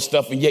all this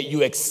stuff, and yet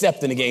you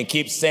accept it again,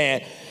 keep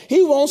saying,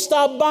 he won't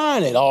stop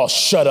buying it. Oh,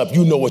 shut up.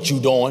 You know what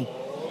you're doing.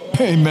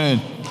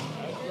 Amen.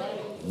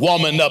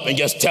 Woman up and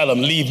just tell him,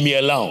 leave me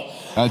alone.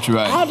 That's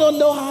right. I don't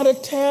know how to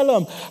tell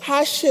him.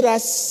 How should I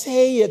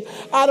say it?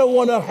 I don't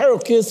want to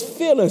hurt his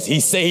feelings.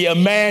 He say he a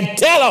man,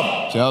 tell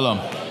him. Tell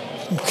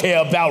him. You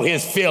care about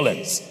his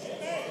feelings.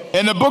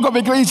 In the book of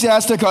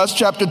Ecclesiasticus,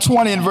 chapter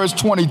 20 and verse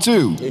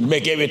 22. They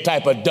make every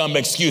type of dumb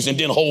excuse and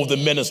then hold the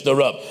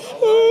minister up.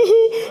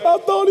 I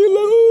thought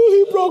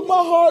he broke my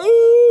heart.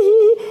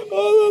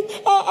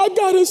 I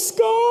got his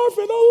scarf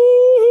and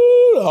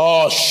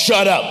oh,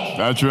 shut up.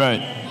 That's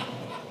right.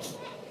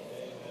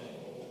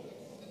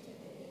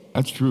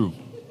 That's true.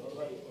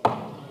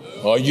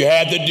 All you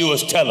had to do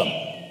is tell him,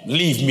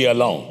 leave me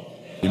alone.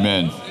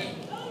 Amen.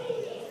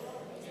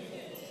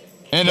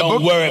 And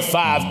don't wear it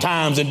 5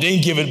 times and then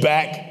give it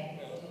back.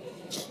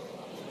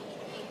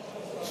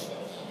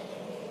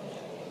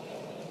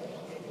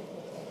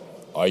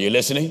 Are you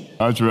listening?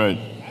 That's right.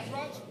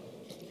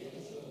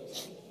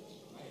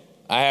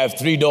 I have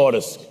 3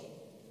 daughters.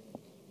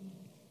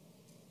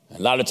 A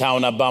lot of time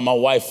when I buy my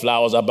wife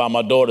flowers, I buy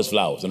my daughters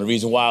flowers. And the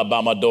reason why I buy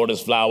my daughters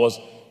flowers,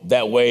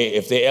 that way,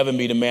 if they ever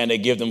meet a man that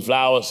give them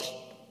flowers,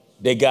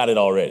 they got it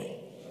already.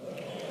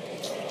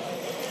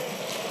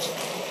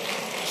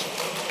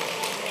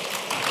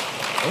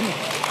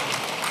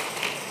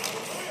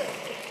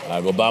 I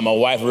go buy my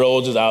wife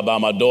roses, I'll buy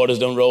my daughters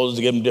them roses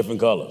to give them different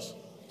colors.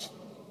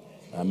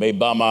 I may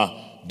buy my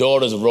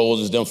daughters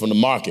roses them from the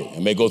market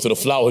and may go to the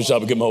flower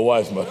shop and get my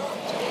wife my.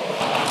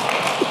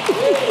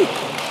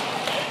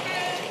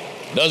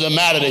 Doesn't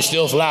matter, they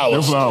still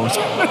flowers. Still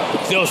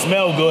flowers. Still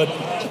smell good.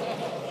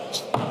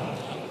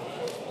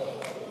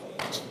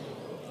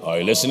 Are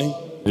you listening?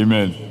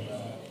 Amen.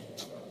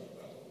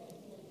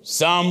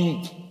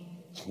 Some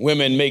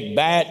women make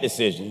bad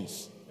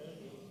decisions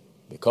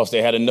because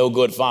they had a no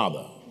good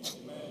father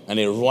and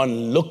they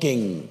run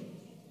looking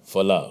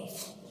for love.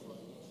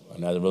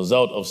 And as a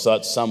result of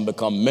such, some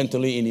become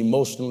mentally and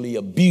emotionally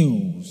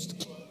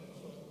abused.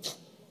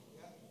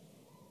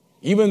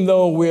 Even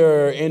though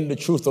we're in the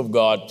truth of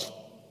God,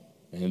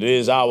 and it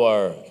is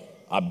our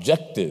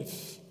objective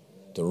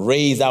to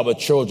raise our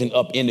children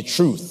up in the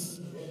truth,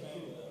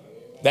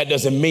 that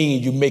doesn't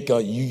mean you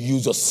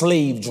use a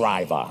slave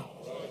driver.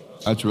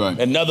 That's right.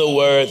 In other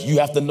words, you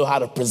have to know how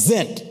to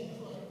present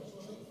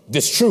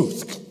this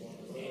truth.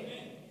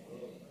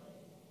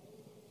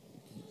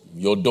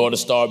 Your daughter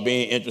start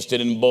being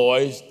interested in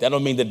boys, that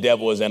don't mean the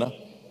devil is in her.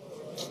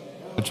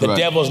 That's the right.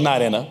 devil's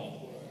not in her.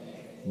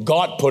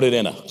 God put it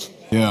in her.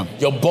 Yeah.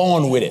 You're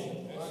born with it.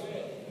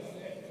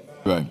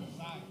 Right.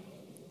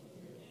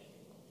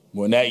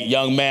 When that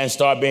young man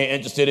start being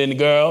interested in the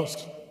girls,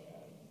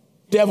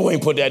 devil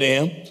ain't put that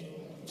in him.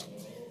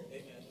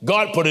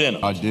 God put it in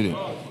him. I did it.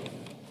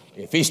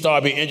 If he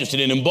start being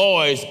interested in them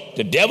boys,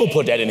 the devil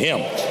put that in him.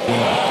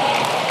 Yeah.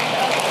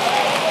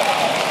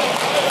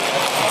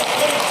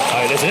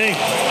 Are you listening?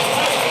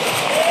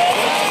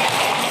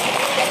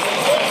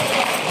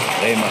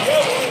 Amen.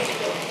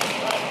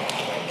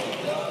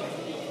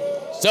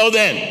 So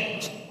then,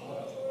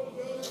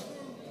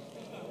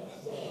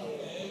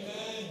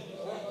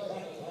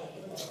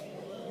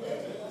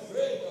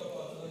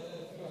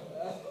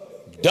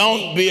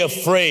 don't be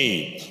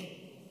afraid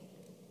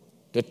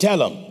to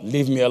tell him,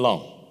 leave me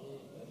alone.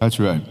 That's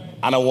right.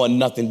 I don't want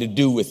nothing to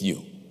do with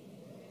you.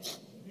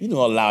 You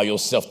don't allow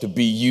yourself to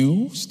be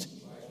used.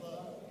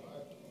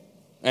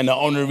 And the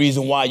only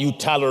reason why you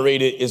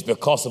tolerate it is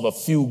because of a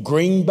few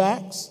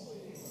greenbacks.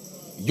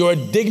 Your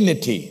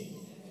dignity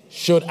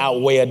should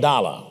outweigh $1.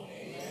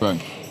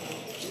 Right.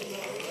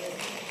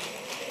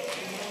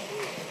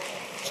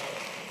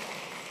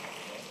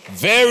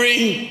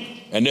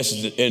 And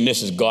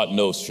this is God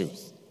knows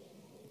truth.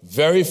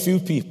 Very few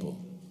people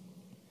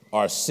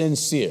are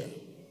sincere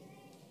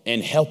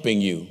in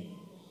helping you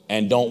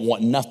and don't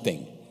want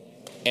nothing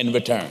in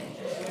return.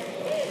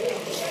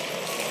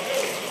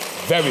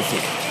 Very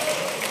few.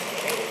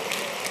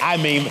 I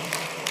mean,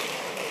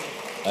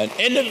 an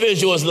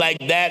individual is like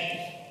that,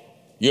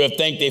 you'll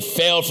think they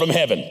fell from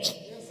heaven.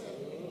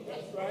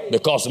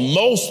 Because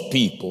most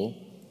people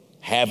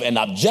have an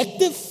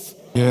objective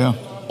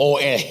or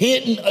a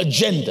hidden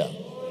agenda.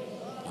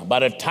 By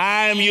the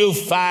time you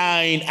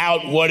find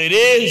out what it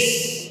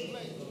is,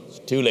 it's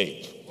too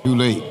late. Too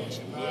late.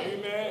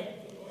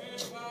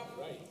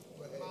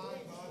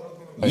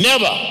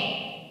 Never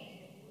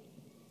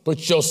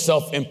put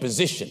yourself in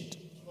position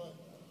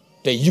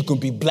that you can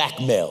be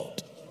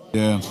blackmailed.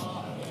 Yeah.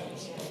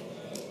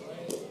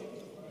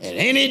 And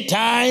any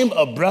time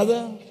a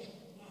brother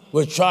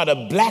would try to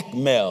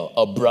blackmail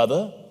a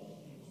brother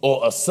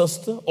or a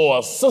sister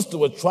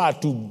would try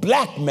to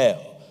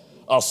blackmail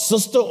a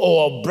sister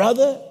or a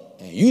brother,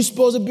 and you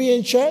supposed to be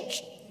in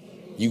church,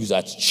 you's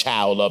a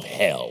child of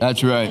hell.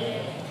 That's right.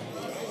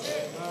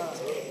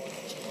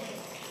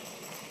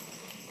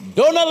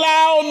 Don't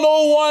allow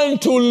no one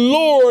to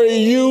lure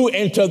you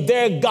into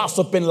their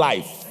gossiping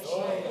life.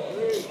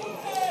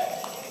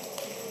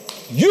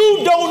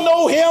 You don't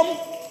know him.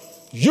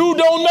 You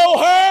don't know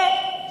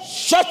her.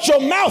 Shut your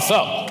mouth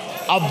up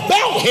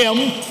about him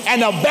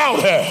and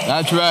about her.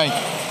 That's right.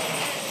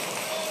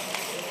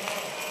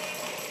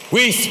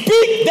 We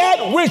speak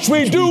that which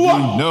we do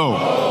what?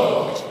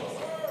 No.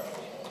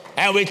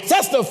 And we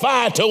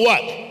testify to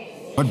what?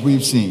 What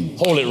we've seen.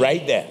 Hold it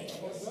right there.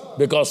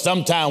 Because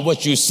sometimes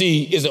what you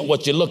see isn't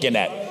what you're looking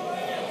at.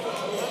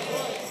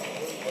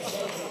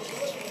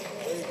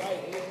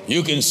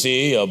 You can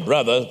see a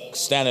brother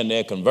standing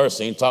there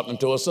conversing, talking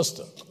to a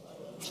sister.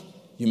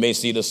 You may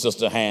see the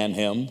sister hand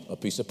him a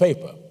piece of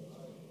paper.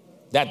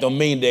 That don't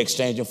mean they're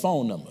exchanging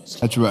phone numbers.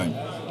 That's right.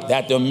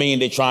 That don't mean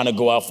they're trying to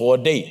go out for a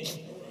date.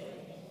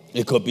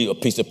 It could be a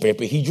piece of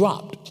paper he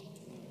dropped.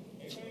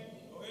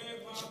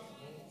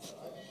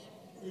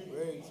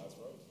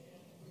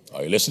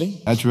 Are you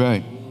listening? That's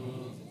right.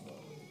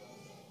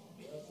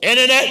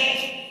 Internet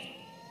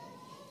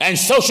and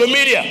social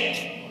media.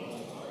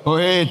 Go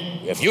ahead.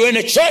 If you're in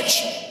the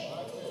church,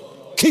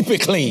 keep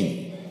it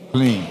clean.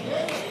 Clean.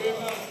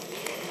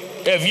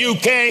 If you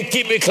can't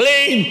keep it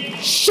clean,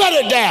 shut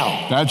it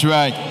down. That's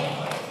right.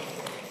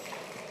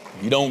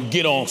 You don't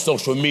get on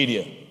social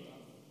media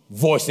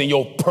voicing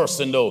your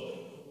personal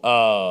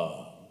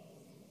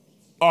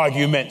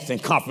arguments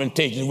and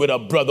confrontations with a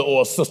brother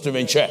or a sister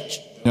in church.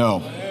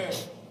 No.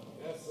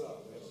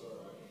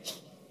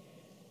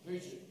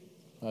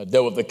 I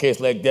dealt with a case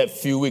like that a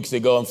few weeks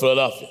ago in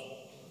Philadelphia.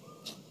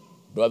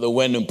 Brother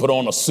went and put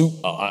on a suit,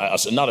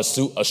 not a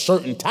suit, a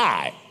shirt and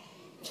tie.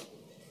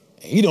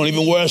 He don't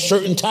even wear a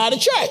shirt and tie to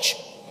church.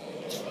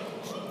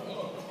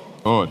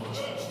 Good.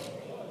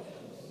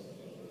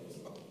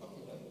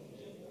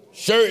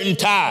 Shirt and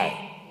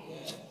tie.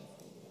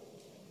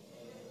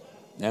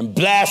 And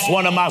blast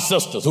one of my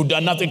sisters who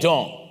done nothing to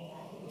him.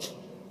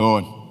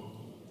 Good.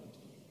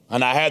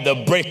 And I had to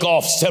break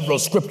off several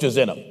scriptures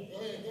in him.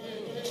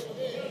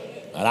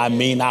 And I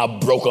mean, I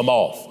broke them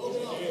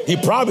off. He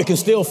probably can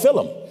still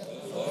feel them.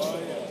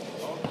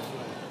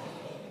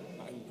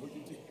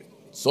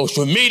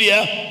 Social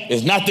media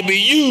is not to be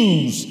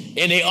used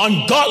in an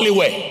ungodly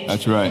way.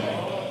 That's right.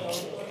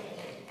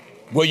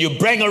 Where you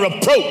bring a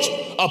reproach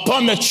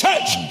upon the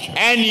church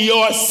and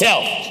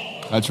yourself.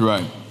 That's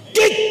right.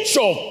 Get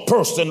your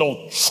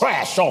personal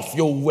trash off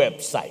your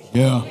website.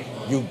 Yeah.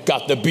 You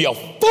got to be a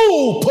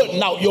fool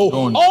putting out your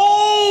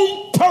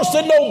own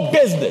personal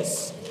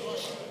business.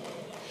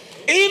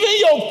 Even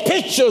your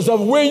pictures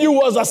of where you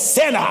was a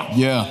sinner.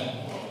 Yeah.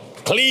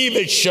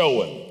 Cleavage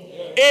showing,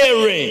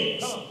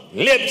 earrings,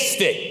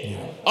 lipstick,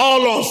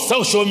 all on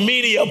social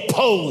media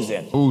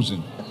posing.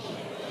 Posing.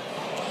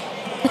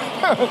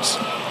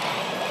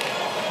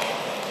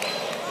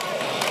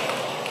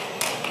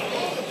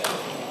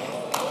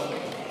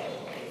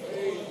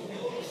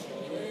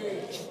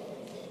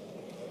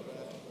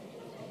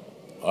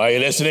 Are you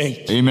listening?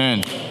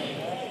 Amen.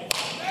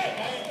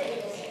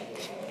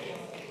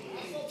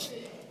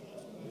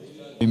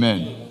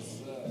 Amen.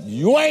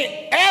 You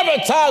ain't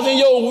advertising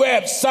your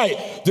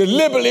website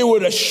deliberately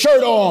with a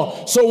shirt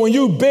on, so when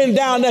you bend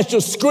down at your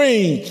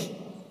screen,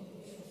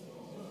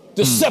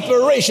 the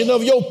separation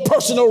of your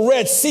personal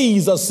Red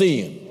Seas are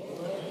seen.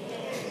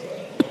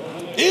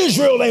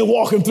 Israel ain't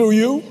walking through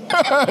you.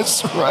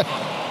 That's right.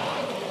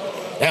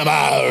 Am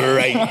I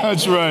right?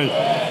 That's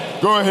right.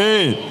 Go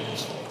ahead.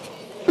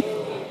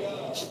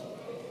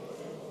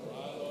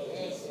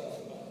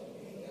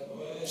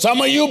 Some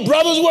of you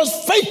brothers was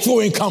faithful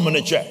in coming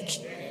to church.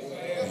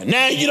 And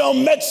now you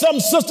done met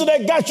some sister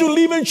that got you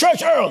leaving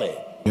church early.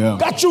 Yeah.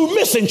 Got you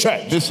missing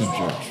church. Missing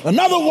church. In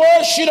other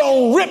words, she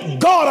done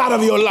rip God out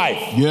of your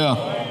life. Yeah.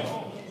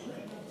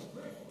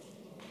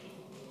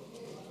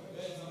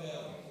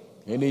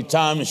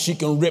 Anytime she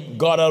can rip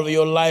God out of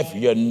your life,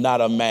 you're not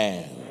a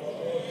man.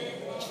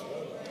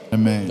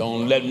 Amen.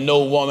 Don't let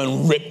no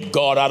woman rip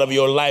God out of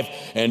your life,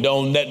 and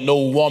don't let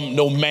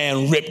no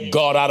man rip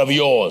God out of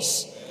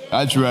yours.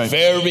 That's right.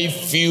 Very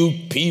few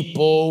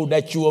people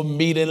that you will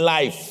meet in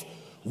life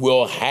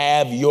will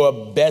have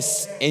your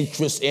best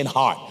interest in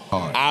heart.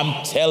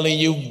 I'm telling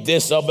you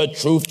this of a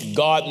truth.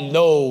 God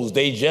knows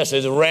they just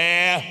as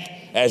rare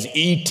as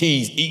ETs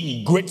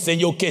eating grits in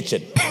your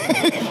kitchen.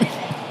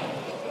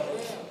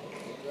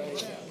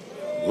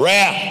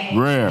 Rare.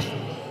 Rare.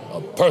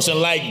 A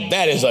person like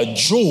that is a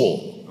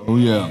jewel. Oh,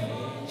 yeah.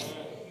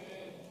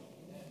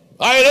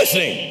 Are you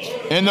listening?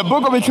 In the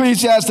book of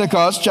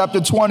Ecclesiasticus, chapter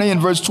 20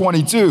 and verse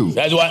 22.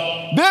 That's what?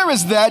 There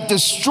is that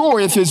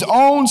destroyeth his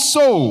own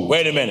soul.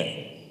 Wait a minute.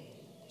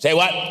 Say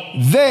what?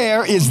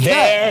 There is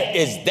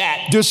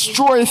that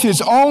destroyeth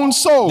his own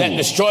soul. That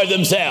destroy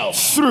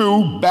themselves.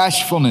 Through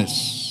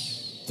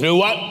bashfulness. Through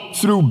what?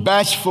 Through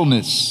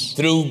bashfulness.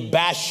 Through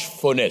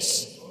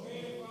bashfulness.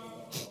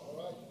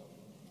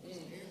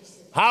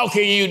 How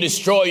can you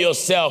destroy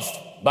yourself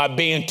by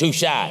being too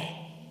shy?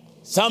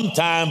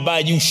 Sometimes by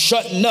you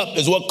shutting up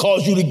is what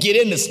caused you to get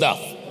into stuff.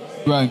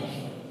 Right.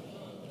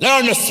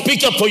 Learn to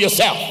speak up for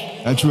yourself.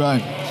 That's right.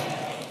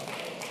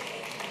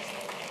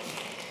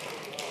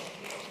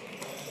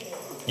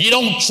 You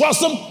don't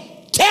trust him?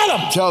 Tell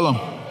him. Tell him.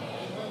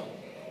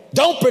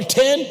 Don't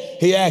pretend.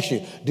 He asks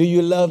you, do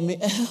you love me?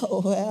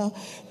 Oh, well.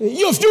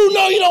 If you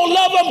know you don't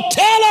love him,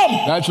 tell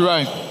him. That's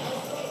right.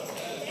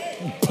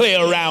 Play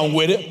around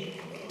with it.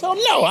 Tell him,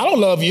 no, I don't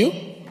love you.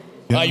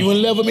 Yeah. Are you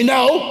in love with me?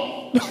 No.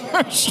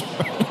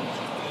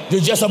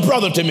 You're just a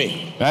brother to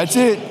me. That's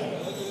it.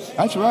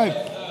 That's right.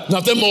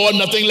 Nothing more,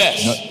 nothing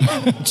less.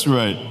 That's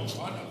right.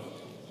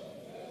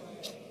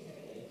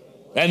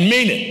 And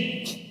mean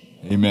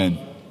it. Amen.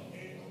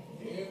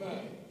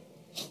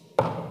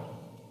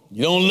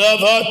 You don't love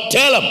her?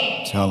 Tell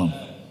him. Tell him.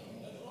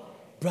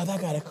 Brother, I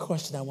got a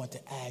question I want to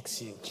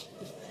ask you.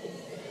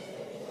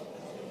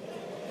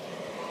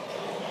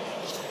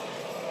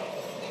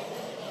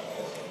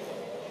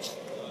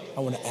 I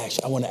want to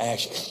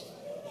ask you.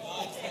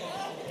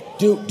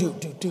 Do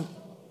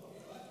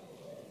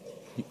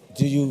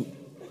you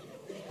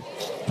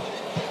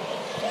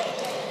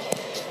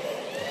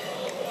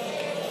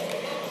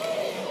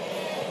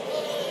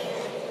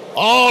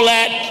all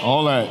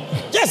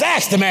that? Just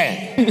ask the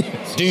man.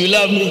 Do you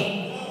love me?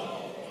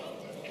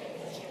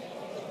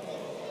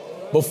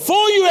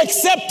 Before you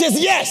accept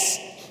his yes,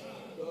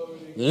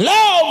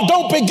 love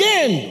don't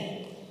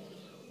begin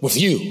with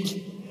you.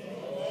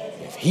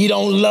 If he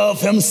don't love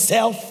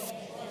himself,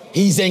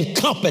 he's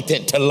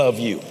incompetent to love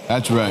you.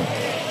 That's right.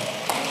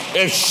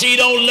 If she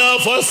don't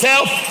love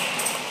herself,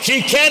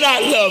 she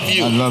cannot love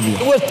you. I love you.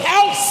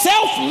 Without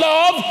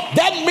self-love,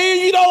 that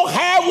means you don't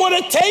have what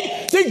it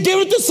takes to give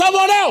it to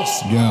someone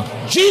else.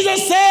 Yeah.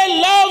 Jesus said,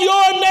 love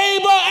your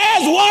neighbor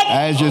as what?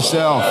 As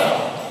yourself.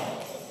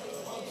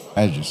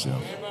 As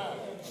yourself.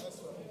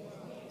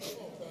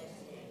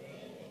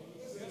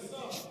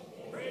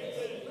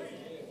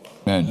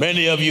 Man.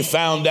 Many of you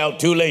found out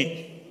too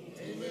late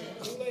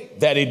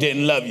that he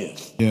didn't love you.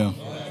 Yeah.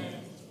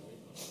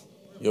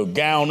 Your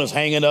gown is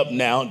hanging up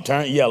now,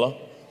 turned yellow.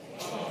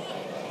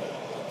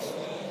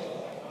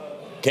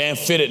 Can't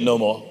fit it no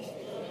more.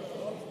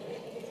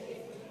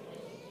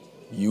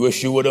 You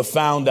wish you would have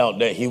found out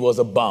that he was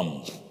a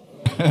bum.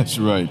 That's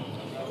right.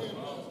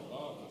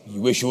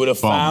 You wish you would have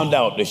found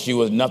out that she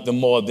was nothing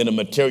more than a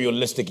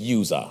materialistic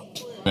user.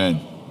 Man.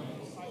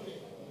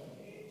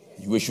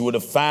 You wish you would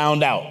have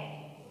found out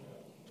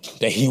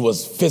that he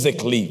was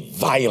physically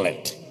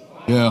violent.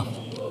 Yeah.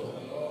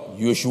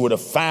 You wish you would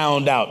have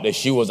found out that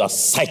she was a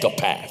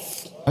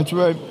psychopath. That's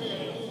right.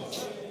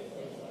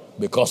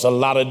 Because a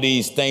lot of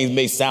these things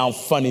may sound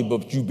funny,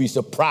 but you'd be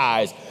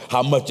surprised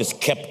how much is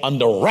kept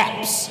under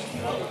wraps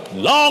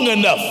long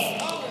enough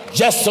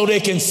just so they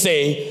can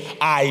say,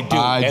 I do.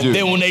 And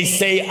then when they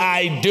say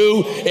I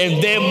do,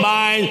 in their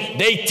mind,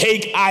 they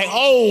take I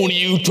own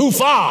you too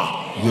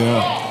far.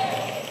 Yeah.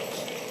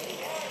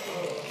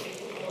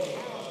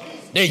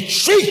 They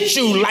treat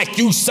you like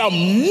you some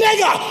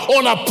nigger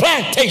on a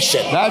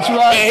plantation. That's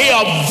right. And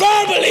he'll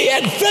verbally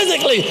and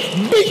physically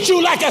beat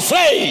you like a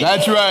slave.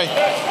 That's right.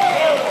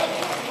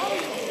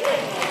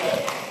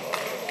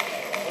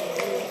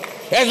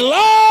 As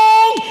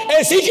long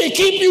as he can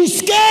keep you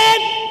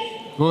scared,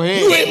 go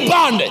ahead. You in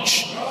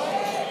bondage.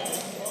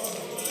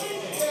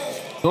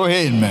 Go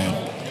ahead, man.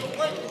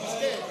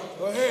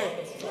 Go ahead.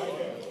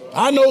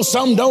 I know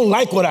some don't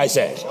like what I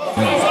said.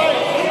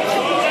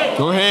 Yeah.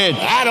 Go ahead.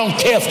 I don't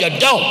care if you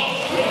don't.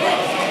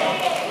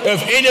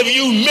 If any of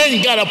you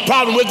men got a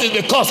problem with it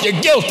because you're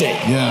guilty.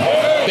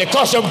 Yeah.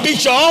 Because you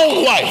beat your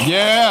own wife.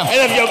 Yeah.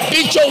 And if you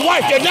beat your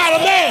wife, you're not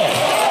a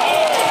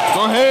man.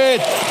 Go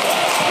ahead.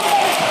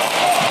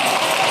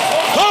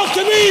 Talk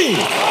to me.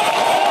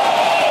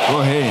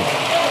 Go ahead.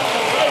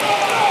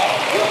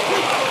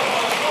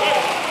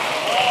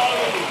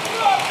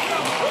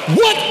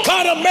 What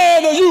kind of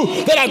man are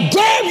you that'll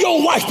grab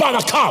your wife by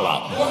the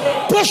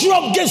collar, push her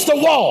up against the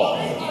wall,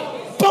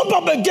 bump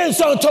up against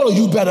her and tell her,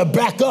 you better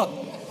back up.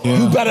 Yeah.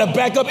 You better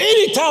back up.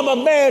 Anytime a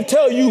man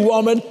tell you,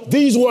 woman,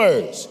 these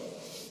words,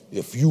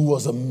 if you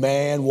was a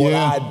man, what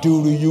I'd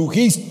do to you,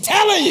 he's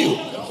telling you.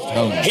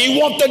 He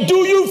wants to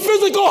do you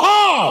physical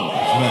harm.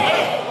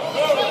 Yeah.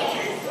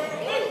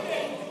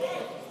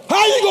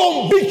 How you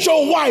gonna beat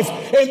your wife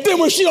and then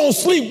when she don't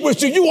sleep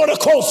with you, you want to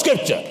quote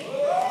scripture?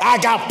 I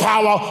got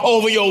power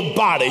over your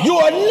body. You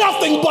are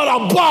nothing but a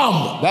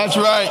bum. That's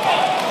right.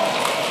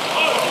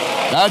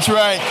 That's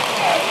right.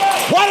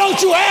 Why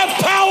don't you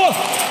have power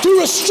to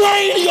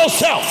restrain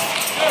yourself?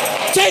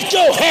 Take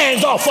your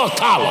hands off her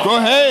collar. Go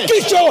ahead.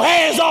 Get your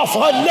hands off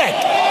her neck.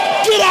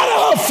 Get out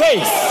of her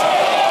face.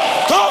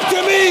 Talk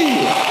to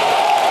me.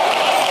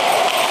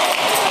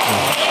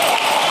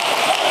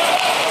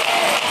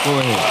 Go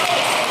ahead.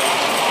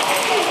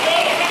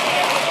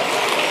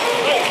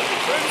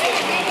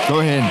 Go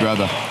ahead,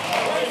 brother.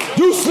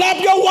 You slap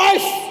your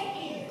wife.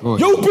 Go ahead.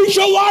 You beat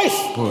your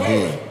wife. Go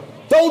ahead.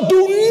 Don't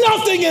do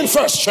nothing in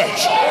First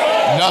Church.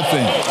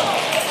 Nothing.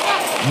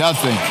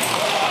 Nothing.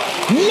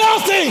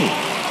 Nothing.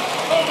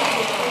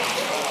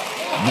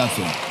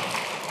 Nothing.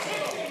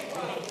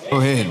 Go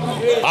ahead,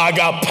 man. I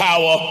got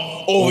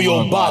power over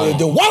your body.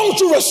 Why don't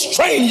you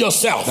restrain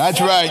yourself?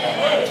 That's right.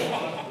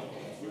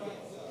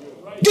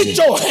 Get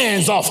your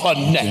hands off her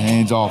neck. Your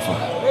hands off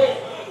her.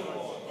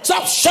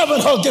 Stop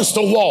shoving her against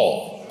the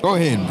wall. Go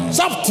ahead, man.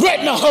 Stop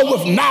threatening her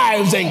with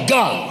knives and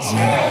guns.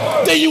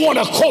 Then you want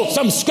to quote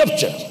some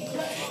scripture.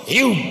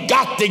 You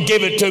got to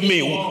give it to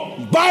me.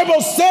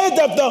 Bible says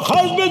that the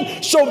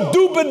husband shall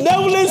do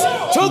benevolence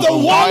to the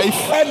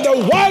wife and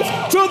the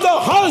wife to the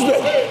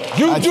husband.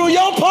 You do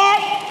your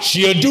part,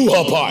 she'll do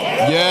her part.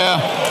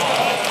 Yeah.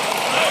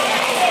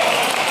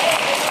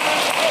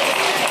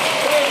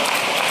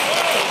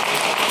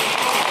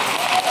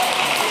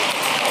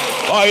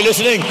 Are you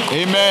listening?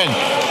 Amen.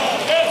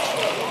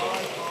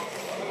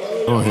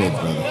 Go ahead,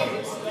 brother.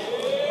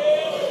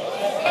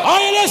 Are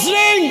you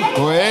listening?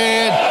 Go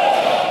ahead.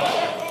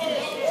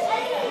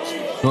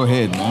 Go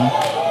ahead, man.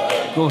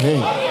 Go ahead.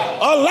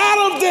 A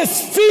lot of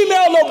this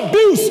female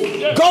abuse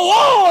go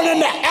on in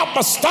the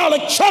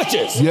apostolic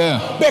churches. Yeah.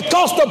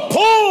 Because the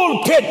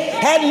pulpit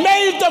had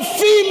made the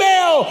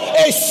female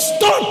a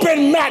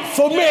stomping mat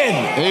for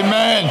men.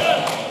 Amen.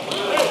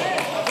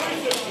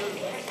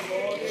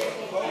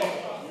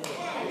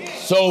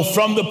 So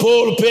from the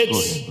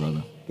pulpits,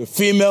 the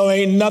female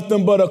ain't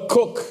nothing but a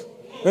cook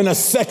and a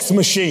sex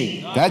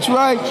machine. That's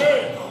right.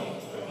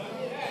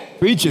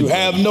 Preach it. You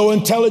have no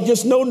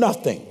intelligence, no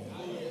nothing.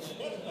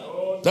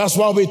 That's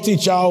why we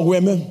teach our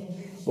women,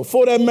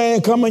 before that man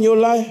come in your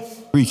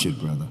life, preach it,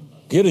 brother.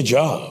 Get a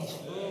job.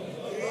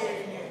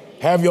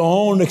 Have your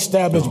own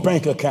established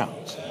bank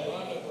account.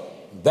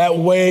 That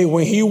way,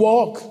 when he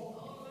walk,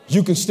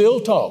 you can still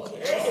talk.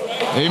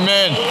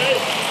 Amen.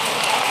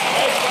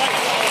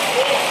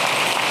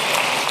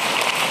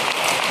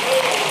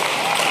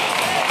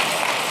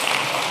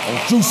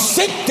 Don't you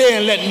sit there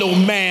and let no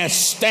man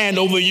stand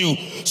over you,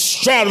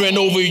 straddling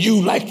over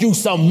you like you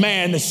some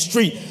man in the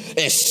street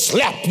and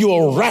slap you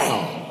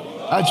around.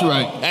 That's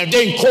right. And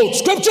then quote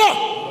scripture.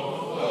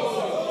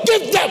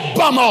 Get that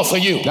bum off of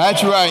you.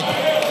 That's right.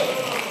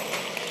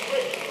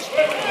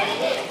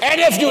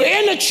 And if you're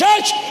in the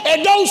church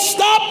and don't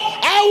stop,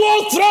 I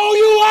will throw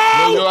you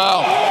out. Throw you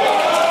out.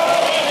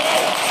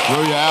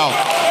 Throw you out.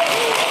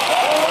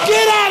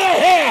 Get out of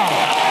here.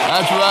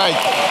 That's right.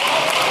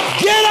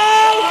 Get out.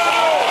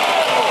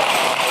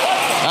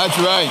 That's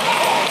right.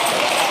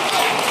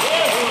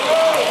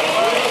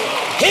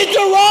 Hit the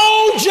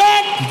road,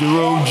 Jack. Hit the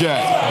road,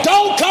 Jack.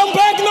 Don't come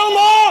back no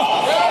more.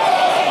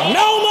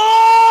 No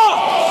more.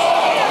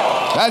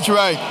 That's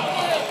right.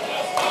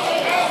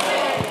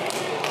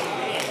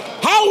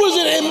 How is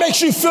it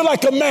makes you feel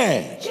like a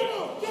man?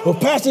 Well,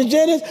 Pastor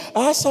Jennings,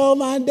 I saw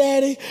my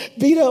daddy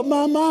beat up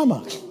my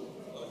mama.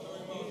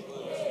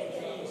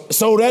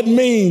 So that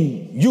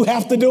means you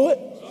have to do it?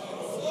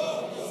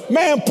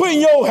 Man,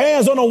 putting your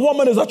hands on a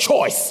woman is a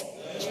choice.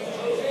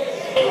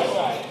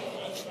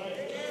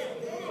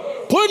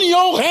 Putting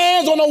your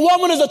hands on a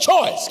woman is a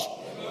choice.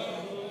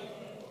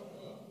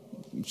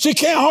 She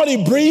can't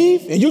hardly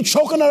breathe and you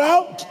choking her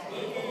out.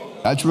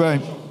 That's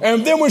right.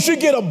 And then when she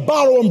get a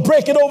bottle and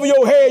break it over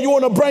your head, you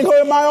want to bring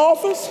her in my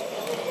office?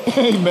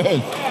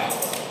 Amen.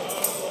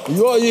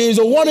 You're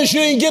the one that she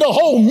didn't get a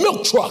whole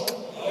milk truck.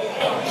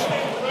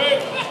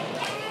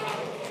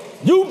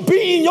 You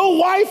beating your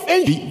wife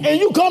and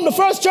you come to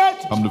First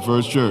Church? Come to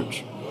First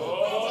Church.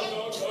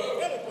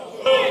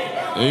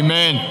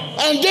 Amen.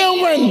 And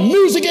then when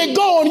music get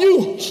going,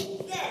 you...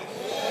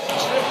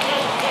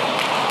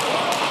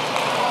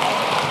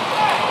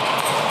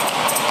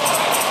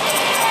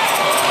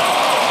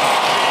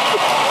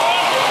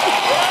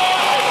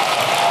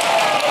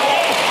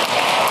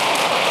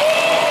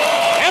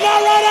 Am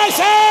I right, I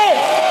say?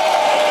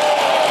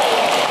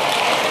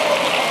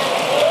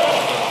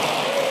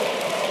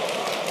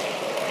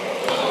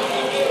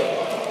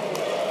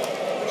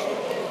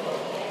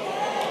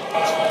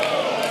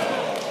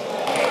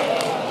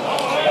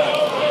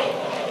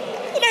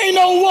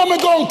 No woman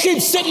gonna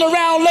keep sitting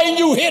around letting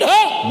you hit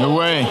her. No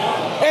way.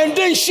 And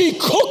then she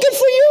cooking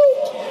for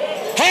you?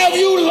 Have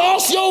you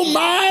lost your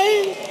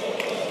mind?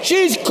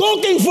 She's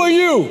cooking for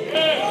you.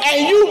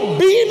 And you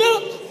beating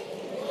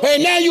her?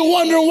 And now you're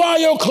wondering why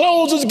your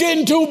clothes is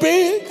getting too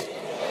big?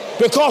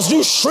 Because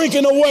you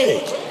shrinking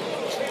away.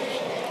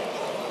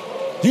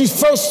 You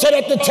first sat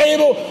at the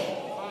table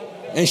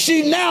and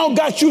she now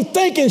got you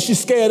thinking she's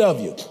scared of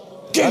you.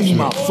 Give me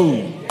my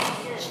food.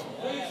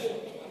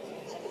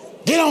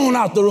 Get on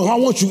out the room. I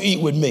want you to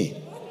eat with me.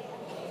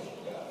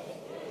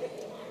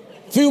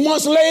 A few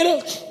months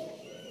later,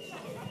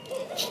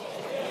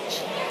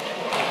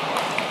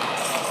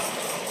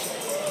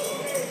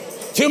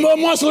 few more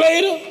months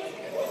later,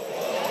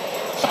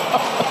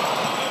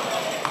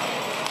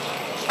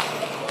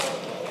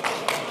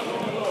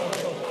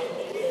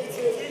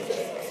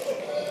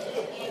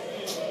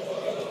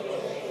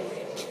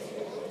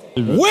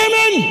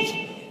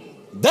 women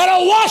that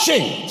are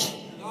washing.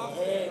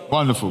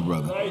 Wonderful,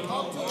 brother.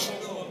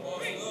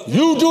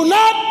 You do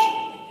not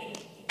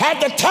have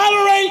to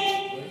tolerate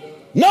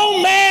no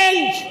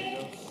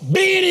man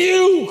beating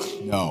you.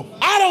 No.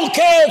 I don't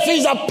care if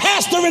he's a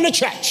pastor in the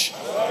church.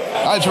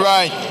 That's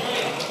right.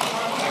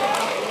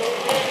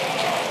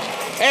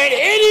 And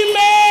any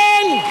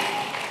man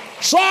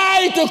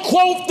try to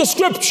quote the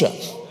scripture,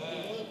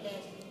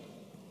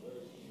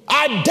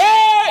 I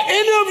dare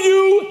any of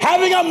you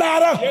having a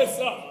matter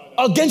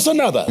against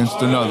another.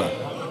 Against another.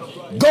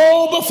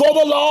 Go before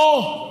the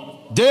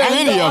law. Dare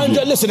any of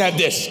you. Listen at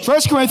this.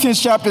 1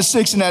 Corinthians chapter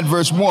 6 and at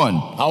verse 1.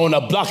 I want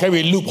to block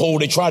every loophole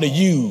they try to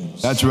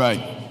use. That's right.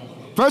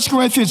 1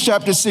 Corinthians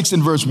chapter 6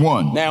 and verse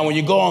 1. Now, when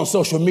you go on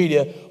social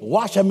media,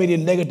 watch how many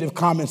negative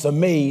comments are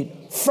made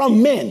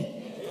from men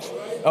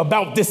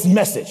about this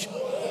message,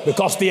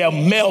 because they are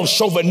male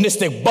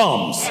chauvinistic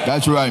bums.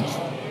 That's right.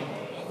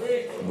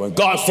 When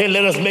God said,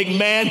 let us make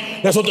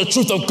man, that's what the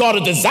truth of God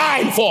is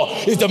designed for,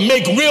 is to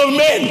make real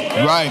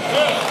men. Right.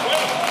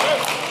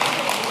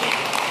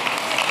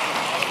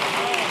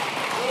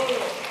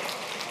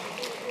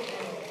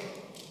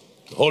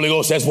 The Holy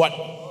Ghost says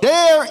what?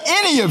 Dare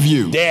any of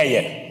you. Dare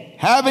you.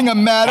 Having a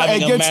matter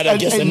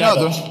against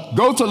another,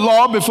 go to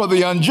law before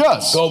the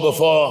unjust. Go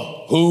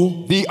before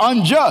who? The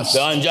unjust.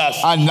 The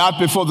unjust. And not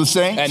before the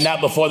saints. And not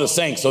before the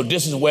saints. So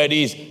this is where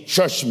these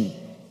church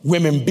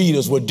women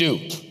beaters would do.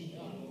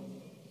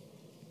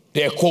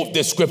 They'll quote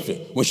this scripture.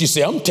 When she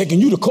say, I'm taking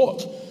you to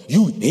court.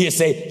 He'll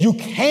say, you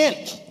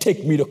can't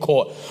take me to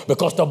court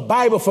because the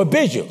Bible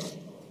forbids you.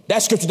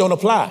 That scripture don't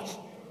apply.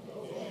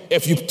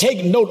 If you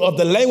take note of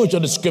the language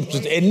of the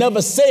scriptures, it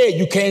never said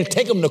you can't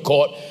take them to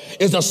court.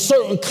 It's a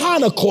certain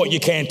kind of court you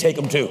can't take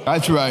them to.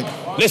 That's right.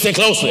 Listen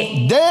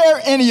closely.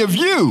 Dare any of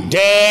you.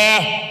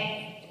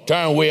 Dare.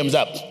 Turn Williams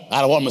up.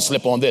 I don't want him to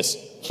slip on this.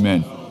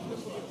 Amen.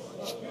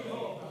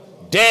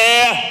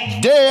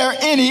 Dare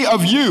any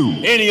of you.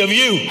 Any of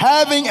you.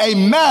 Having a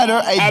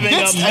matter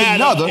against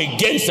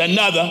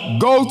another.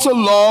 Go to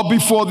law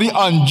before the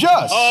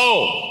unjust.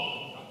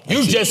 Oh,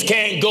 you just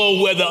can't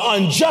go where the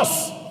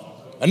unjust.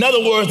 In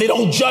other words, they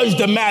don't judge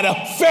the matter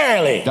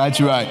fairly.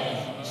 That's right.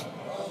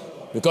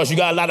 Because you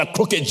got a lot of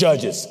crooked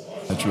judges.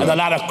 That's right. And a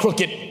lot of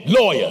crooked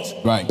lawyers.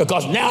 Right.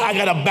 Because now I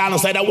got to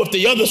balance that out with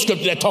the other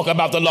scripture that talk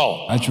about the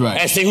law. That's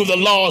right. And see who the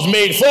law is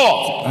made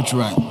for. That's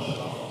right.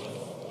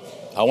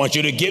 I want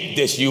you to get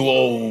this, you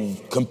old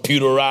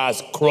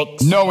computerized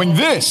crooks. Knowing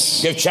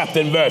this. Give chapter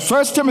and verse.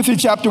 1 Timothy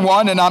chapter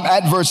 1, and I'm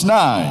at verse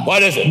 9.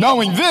 What is it?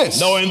 Knowing this.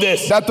 Knowing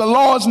this. That the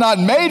law is not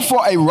made for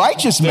a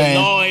righteous man.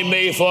 The law ain't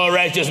made for a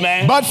righteous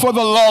man. But for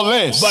the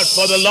lawless. But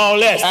for the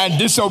lawless. And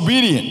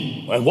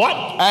disobedient. And what?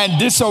 And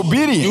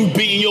disobedient. You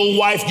beating your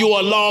wife, you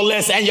are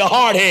lawless and you're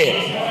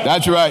hardhead.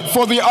 That's right.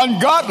 For the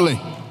ungodly.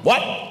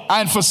 What?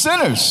 And for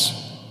sinners.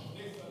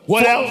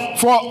 What else?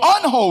 For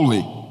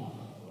unholy.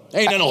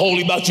 Ain't nothing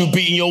holy about you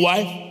beating your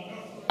wife.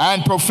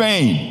 And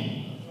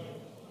profane.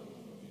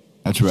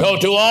 That's right. So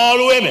to all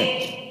the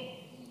women,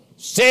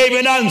 saved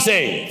and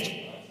unsaved.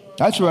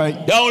 That's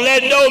right. Don't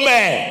let no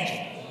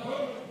man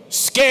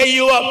scare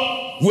you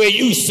up where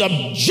you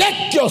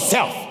subject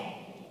yourself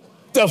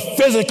to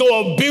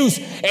physical abuse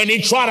and he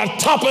try to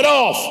top it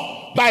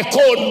off by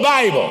quoting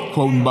Bible.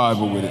 Quoting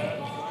Bible with it.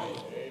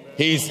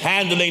 He's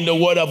handling the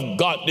word of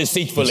God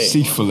deceitfully.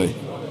 Deceitfully.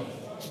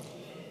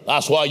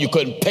 That's why you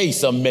couldn't pay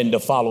some men to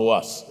follow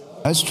us.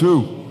 That's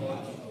true.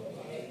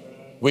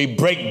 We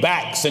break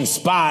backs and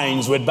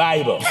spines with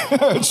Bible.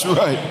 That's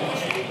right.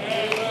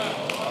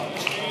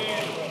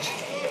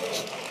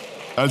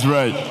 That's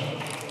right.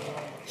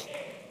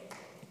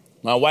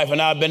 My wife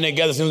and I have been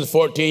together since we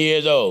were 14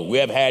 years old. We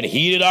have had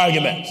heated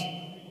arguments,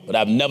 but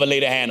I've never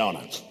laid a hand on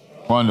her.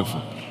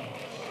 Wonderful.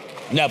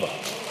 Never.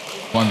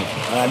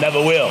 Wonderful. And I never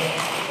will.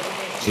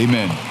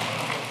 Amen.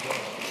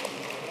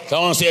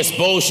 Someone said,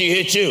 suppose she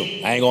hit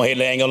you. I ain't gonna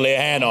lay a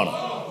hand on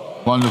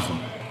her. Wonderful.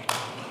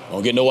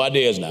 Don't get no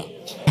ideas now.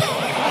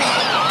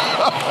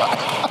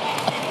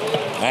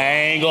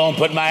 I ain't gonna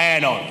put my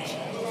hand on her.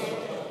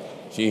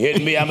 She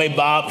hit me, I may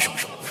bob.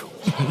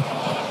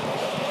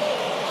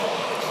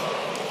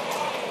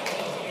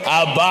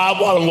 I bob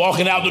while I'm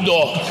walking out the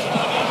door.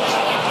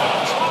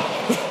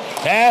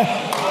 Huh?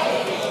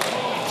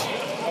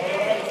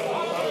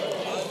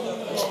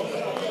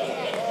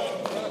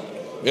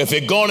 If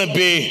it's gonna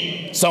be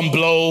some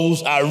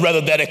blows, I'd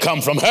rather that it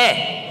come from her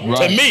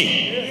to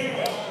me.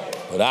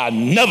 But I'll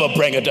never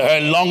bring it to her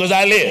as long as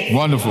I live.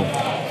 Wonderful.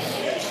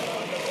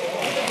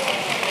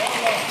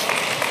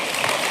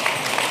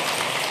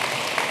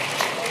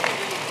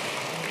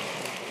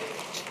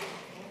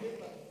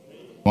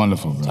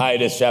 Wonderful, brother.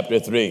 Titus chapter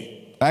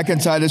 3. Back in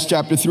Titus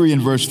chapter 3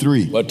 and verse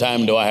 3. What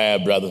time do I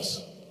have,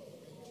 brothers?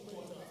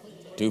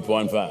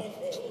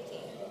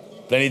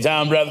 2.5. Plenty of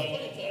time, brother?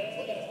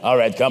 All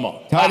right, come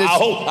on.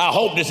 I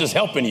hope this is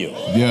helping you.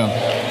 Yeah.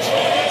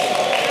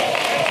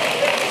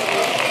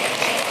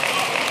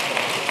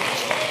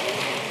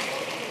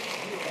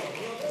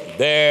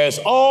 There's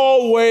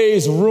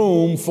always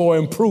room for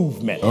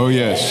improvement. Oh,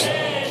 yes.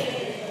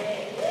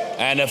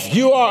 And if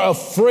you are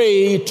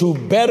afraid to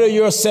better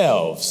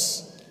yourselves,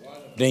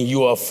 then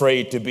you are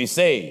afraid to be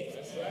saved.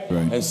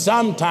 Right. And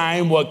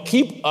sometimes what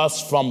keeps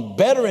us from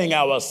bettering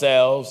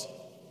ourselves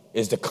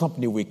is the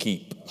company we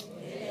keep.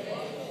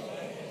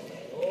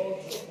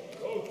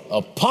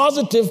 A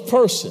positive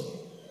person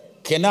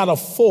cannot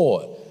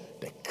afford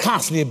to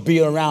constantly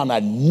be around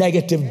a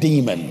negative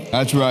demon.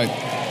 That's right.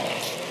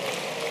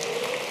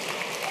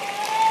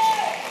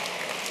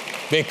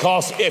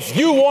 Because if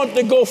you want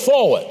to go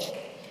forward,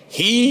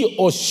 he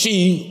or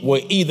she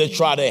will either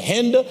try to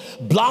hinder,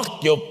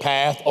 block your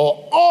path,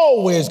 or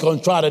always going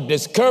to try to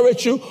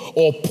discourage you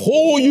or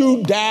pull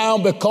you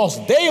down,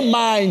 because their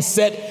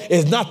mindset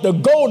is not to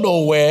go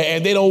nowhere,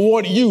 and they don't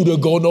want you to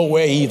go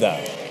nowhere either.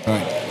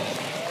 Right.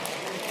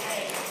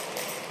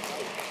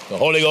 The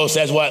Holy Ghost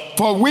says what?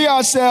 For we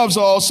ourselves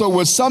also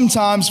were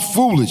sometimes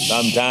foolish.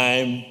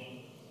 Sometimes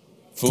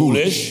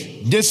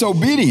foolish.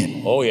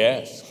 Disobedient. Oh,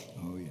 yes.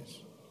 Oh, yes.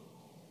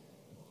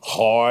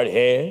 Hard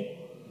head.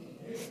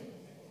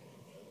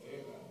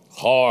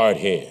 Hard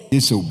head.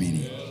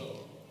 Disobedient.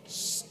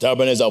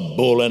 Stubborn as a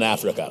bull in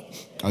Africa.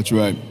 That's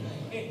right.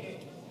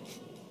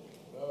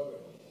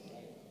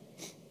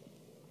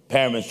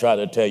 Parents try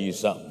to tell you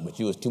something, but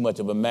you was too much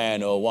of a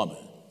man or a woman.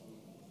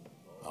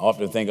 I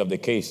often think of the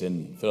case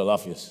in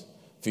Philadelphia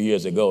a few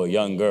years ago, a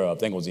young girl, I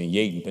think it was in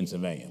Yaden,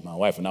 Pennsylvania. My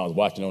wife and I was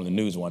watching on the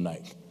news one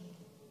night.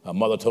 Her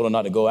mother told her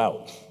not to go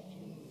out.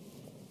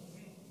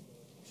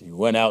 She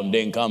went out and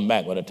didn't come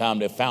back. By the time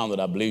they found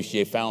her, I believe she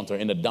had found her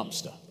in a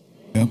dumpster.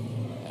 Yep.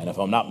 And if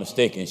I'm not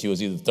mistaken, she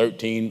was either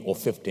 13 or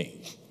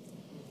 15.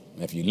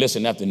 And if you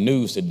listen at the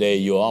news today,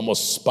 you'll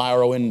almost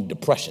spiral in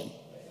depression.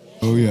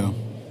 Oh, yeah.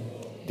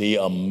 The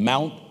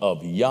amount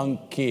of young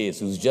kids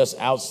who's just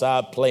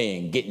outside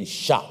playing, getting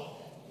shot.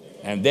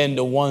 And then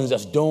the ones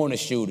that's doing the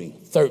shooting,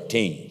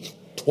 13,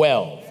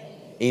 12,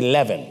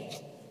 11.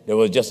 There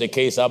was just a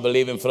case, I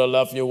believe, in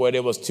Philadelphia where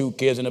there was 2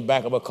 kids in the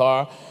back of a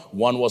car.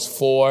 One was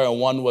 4 and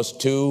one was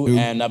 2.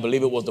 And I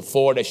believe it was the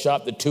 4 that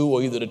shot the 2,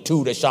 or either the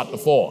 2 that shot the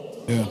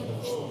 4. Yeah.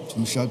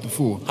 2 shot the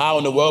 4. How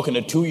in the world can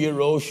a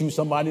 2-year-old shoot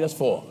somebody that's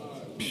 4?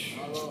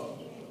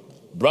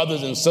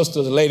 Brothers and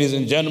sisters, ladies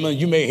and gentlemen,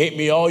 you may hate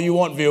me all you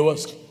want,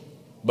 viewers,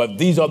 but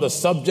these are the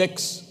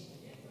subjects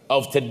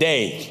of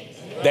today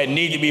that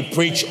need to be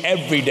preached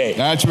every day.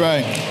 That's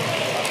right.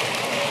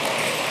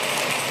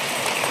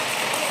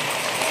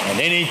 And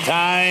any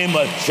time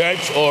a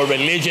church or a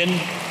religion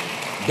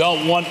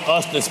don't want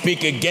us to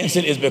speak against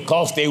it, is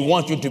because they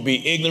want you to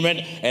be ignorant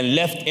and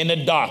left in the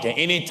dark. And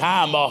any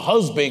time a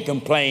husband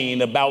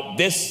complains about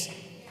this,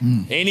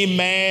 any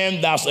man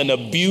that's an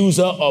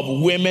abuser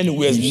of women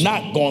who is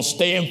not going to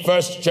stay in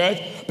First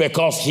Church,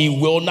 because he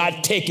will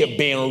not take it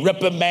being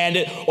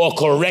reprimanded or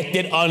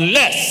corrected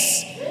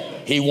unless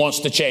he wants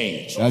to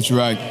change. That's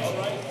right.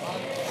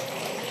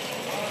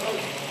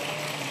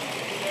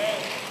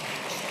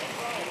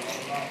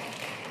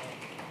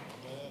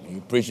 You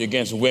preach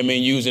against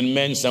women using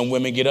men, some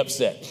women get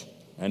upset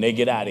and they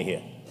get out of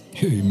here.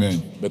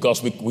 Amen.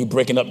 Because we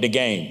breaking up the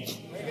game.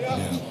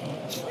 Yeah.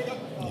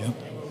 Yep.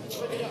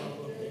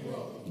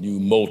 You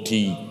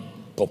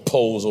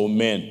multi-proposal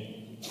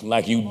men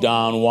like you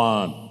Don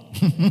Juan.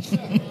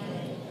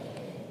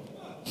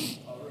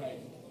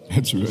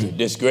 That's right. It's a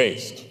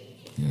disgrace.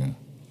 Yeah.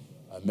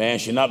 A man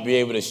should not be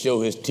able to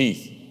show his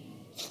teeth.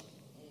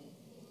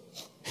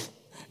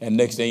 And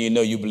next thing you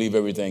know, you believe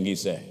everything he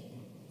said.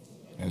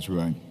 That's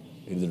right.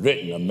 It is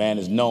written, a man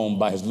is known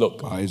by his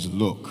look. By his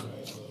look.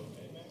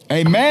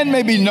 A man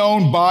may be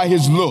known by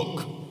his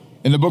look.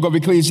 In the book of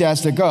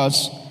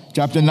Ecclesiasticus,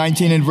 chapter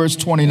 19 and verse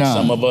 29.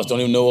 Some of us don't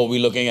even know what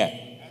we're looking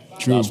at.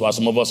 True. That's why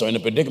some of us are in the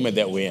predicament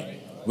that we're in.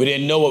 We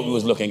didn't know what we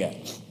was looking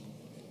at.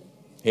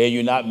 Here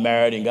you're not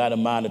married and got a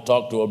mind to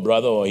talk to a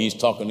brother, or he's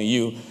talking to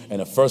you, and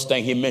the first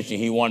thing he mentioned,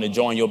 he wanted to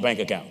join your bank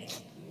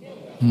account.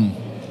 I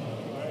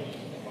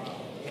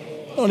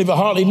don't even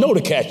hardly know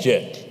the cat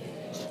yet.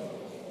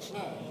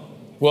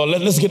 Well,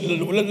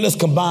 let's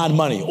combine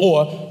money.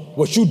 Or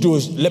what you do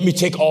is let me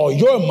take all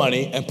your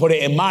money and put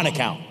it in mine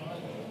account.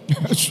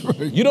 That's right.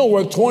 You don't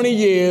work 20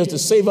 years to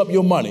save up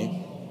your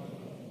money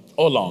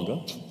or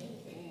longer.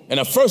 And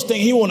the first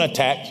thing he want to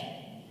attack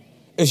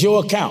is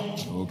your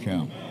account. Your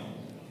account.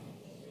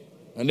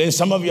 And then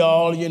some of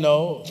y'all, you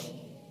know,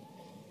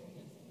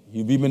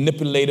 you be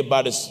manipulated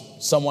by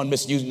someone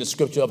misusing the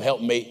scripture of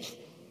helpmate.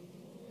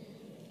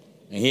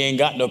 And he ain't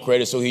got no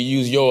credit, so he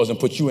use yours and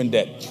put you in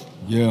debt.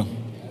 Yeah.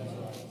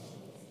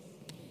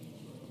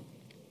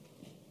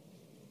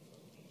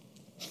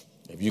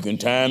 If you can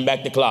turn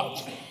back the clock,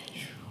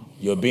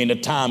 you'll be in a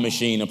time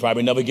machine and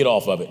probably never get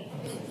off of it.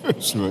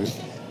 That's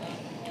right.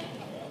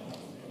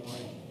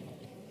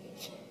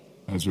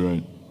 That's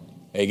right.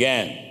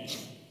 Again,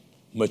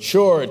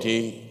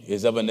 maturity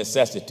is of a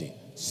necessity.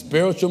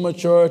 Spiritual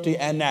maturity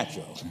and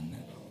natural.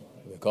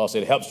 Because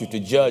it helps you to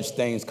judge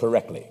things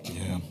correctly.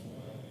 Yeah.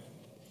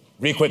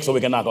 Real quick so we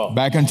can knock off.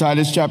 Back in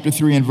Titus chapter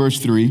 3 and verse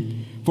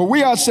 3. For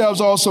we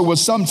ourselves also were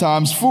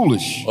sometimes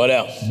foolish. What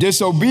else?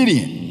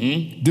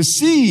 Disobedient.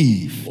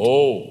 Deceive.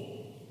 Oh,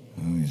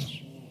 yes.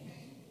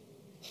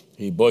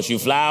 He bought you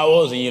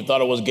flowers and you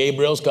thought it was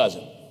Gabriel's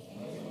cousin.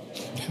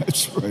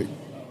 That's right.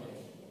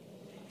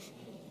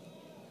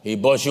 He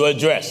bought you a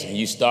dress and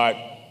you start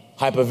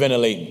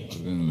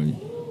hyperventilating.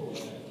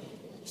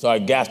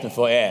 Start gasping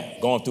for air,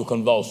 going through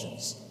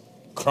convulsions,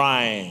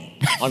 crying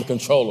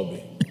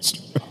uncontrollably.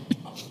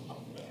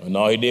 And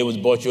all he did was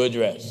bought you a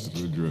dress.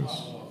 Your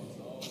dress.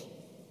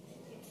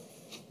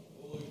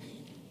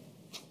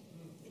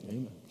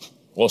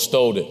 Or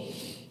stole it.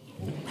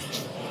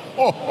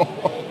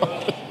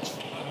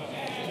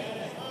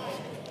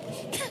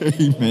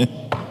 Amen.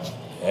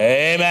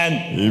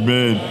 Amen.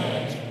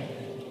 Amen.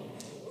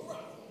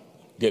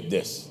 Get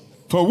this.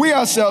 For we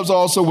ourselves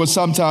also were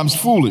sometimes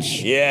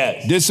foolish,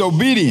 Yes.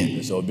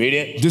 disobedient,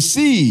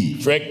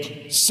 deceived,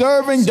 tricked,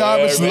 serving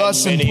divers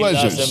lusts and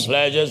pleasures,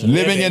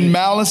 living in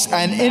malice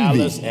and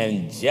envy,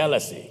 and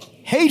jealousy,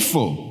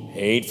 hateful,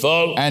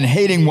 and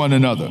hating one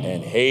another.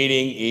 and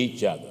hating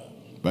each other.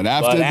 But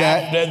after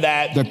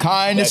that, the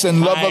kindness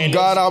and love of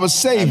God our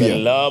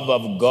Savior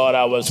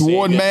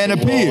toward man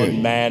appeared,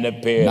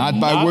 not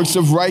by works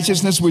of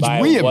righteousness which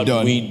we have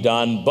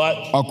done,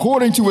 but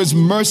according to his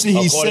mercy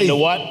he saved. To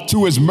what?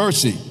 To his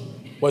mercy.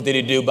 What did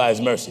he do by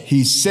his mercy?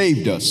 He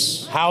saved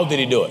us. How did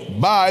he do it?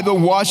 By the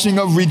washing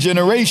of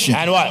regeneration.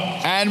 And what?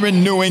 And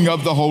renewing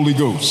of the Holy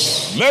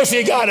Ghost.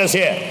 Mercy got us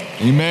here.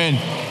 Amen.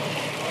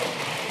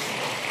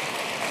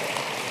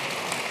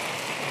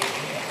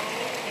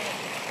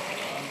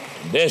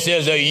 This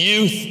is a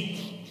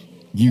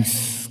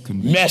youth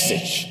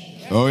message.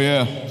 Oh,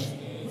 yeah.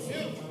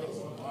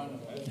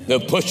 To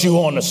put you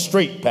on a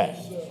straight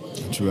path.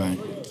 That's right.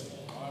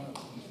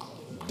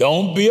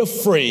 Don't be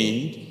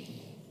afraid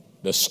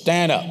to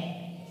stand up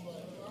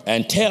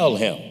and tell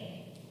him,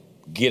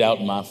 get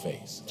out my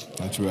face.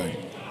 That's right.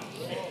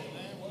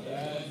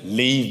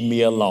 Leave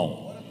me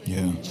alone.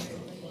 Yeah.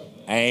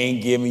 I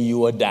ain't giving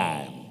you a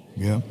dime.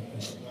 Yeah.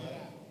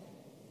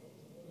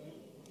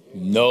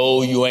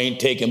 No, you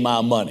ain't taking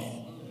my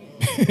money.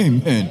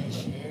 Amen.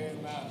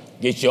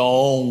 Get your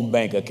own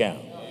bank account.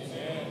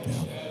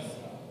 Yeah.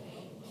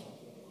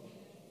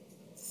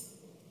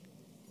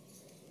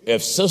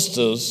 If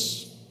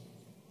sisters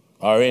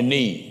are in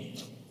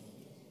need,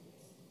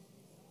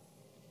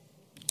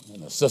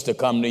 and a sister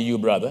come to you,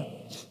 brother,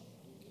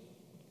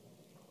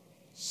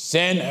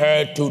 send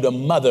her to the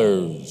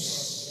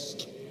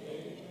mothers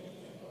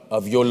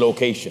of your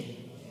location.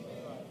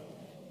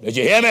 Did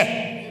you hear me?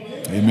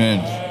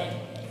 Amen.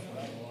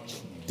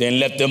 Then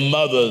let the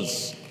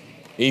mothers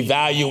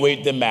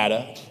evaluate the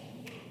matter.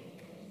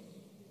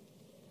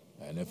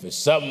 And if it's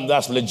something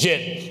that's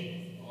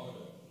legit,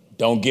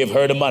 don't give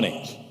her the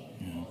money.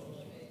 Yeah.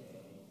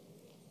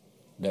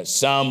 Let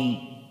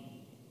some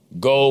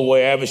go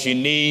wherever she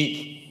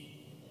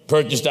need,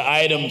 purchase the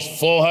items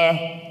for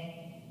her,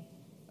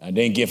 and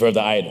then give her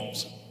the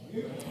items.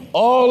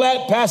 All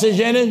that, Pastor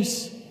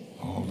Jennings,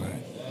 all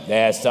that.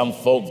 There's some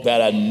folks that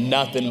are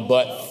nothing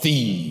but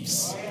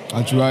thieves.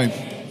 That's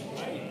right.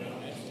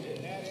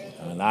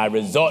 And I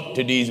resort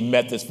to these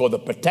methods for the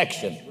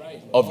protection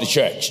of the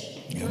church.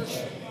 Yeah.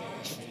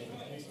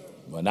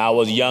 When I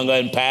was younger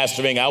and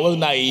pastoring, I was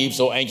naive,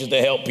 so anxious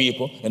to help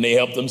people, and they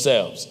helped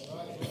themselves.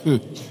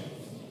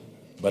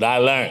 But I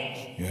learned.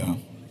 Yeah.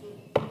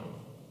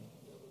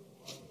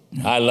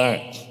 I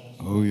learned.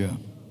 Oh, yeah.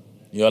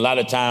 You know, a lot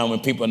of time when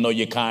people know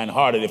you're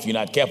kind-hearted, if you're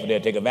not careful, they'll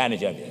take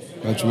advantage of you.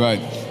 That's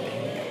right.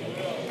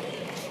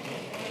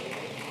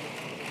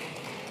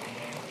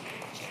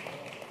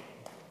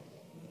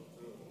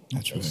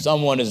 That's right. If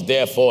someone is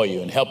there for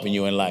you and helping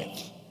you in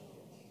life,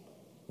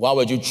 why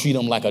would you treat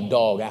them like a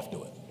dog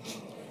afterward?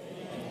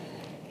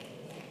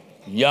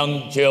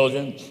 Young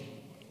children,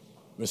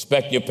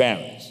 respect your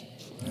parents.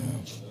 Yeah.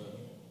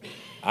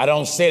 I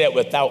don't say that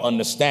without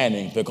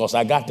understanding, because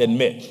I got to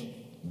admit,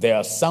 there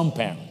are some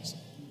parents,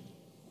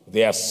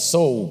 they are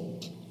so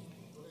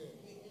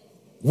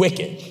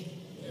wicked.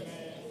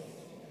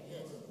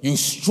 You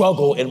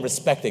struggle in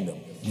respecting them.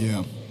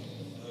 Yeah.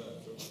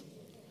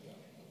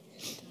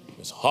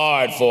 It's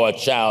hard for a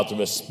child to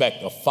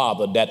respect a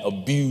father that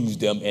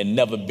abused them and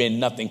never been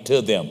nothing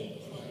to them.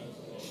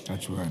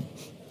 That's right.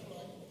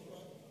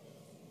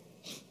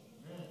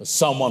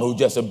 Someone who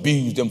just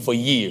abused them for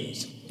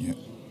years. Yeah.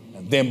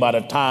 And then by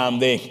the time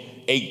they're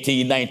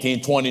 18,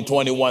 19, 20,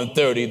 21,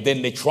 30,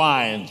 then they're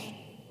trying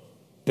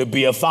to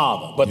be a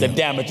father, but the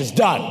damage is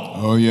done.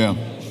 Oh, yeah.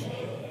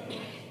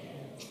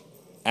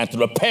 And to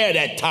repair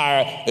that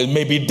tire, it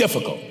may be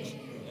difficult.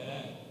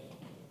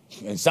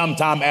 And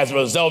sometimes as a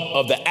result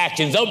of the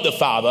actions of the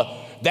father,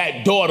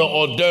 that daughter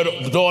or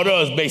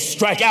daughters may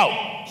strike out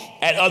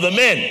at other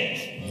men.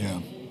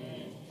 Yeah.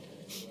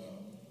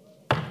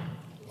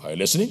 Are you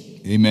listening?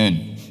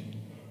 Amen.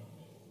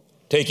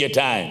 Take your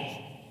time.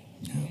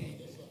 Yeah.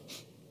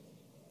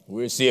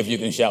 We'll see if you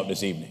can shout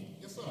this evening.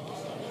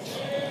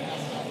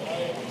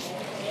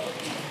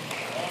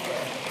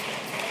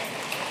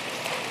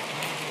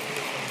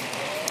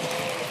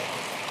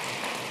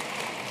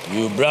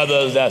 You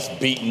brothers that's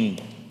beating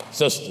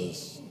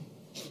sisters,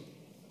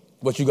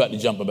 what you got to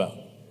jump about?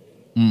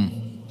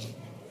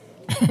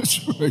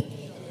 That's right.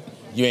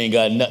 You ain't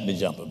got nothing to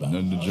jump about.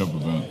 Nothing to jump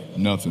about.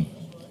 Nothing.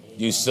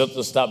 You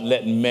sisters, stop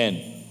letting men,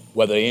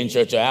 whether they're in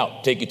church or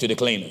out, take you to the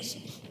cleaners.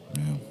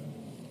 Yeah.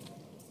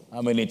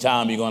 How many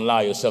times are you going to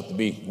allow yourself to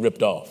be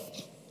ripped off,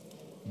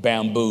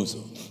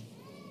 bamboozled?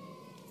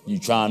 You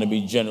trying to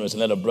be generous and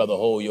let a brother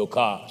hold your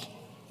card.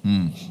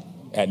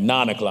 at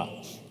 9 o'clock.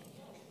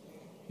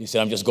 He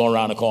said, I'm just going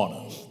around the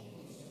corner.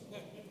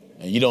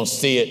 And you don't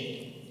see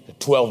it at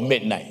 12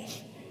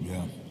 midnight.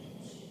 Yeah.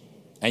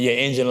 And your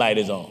engine light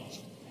is on.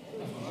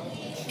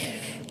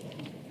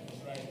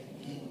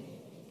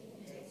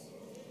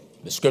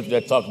 The scripture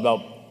that talks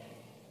about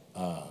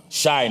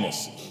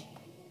shyness.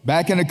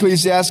 Back in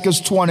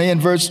Ecclesiastes 20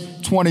 and verse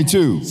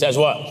 22. Says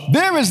what?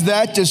 There is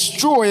that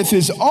destroyeth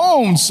his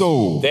own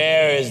soul.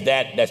 There is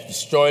that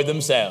destroy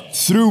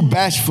themselves. Through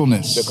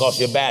bashfulness. Because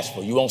you're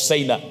bashful. You won't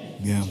say nothing.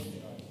 Yeah.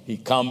 He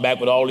come back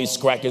with all these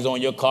scratches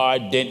on your car,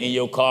 dent in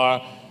your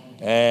car,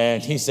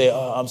 and he say,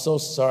 oh, I'm so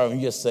sorry.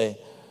 And you just say,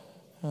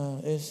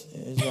 it's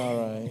all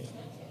right.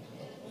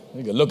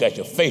 You can look at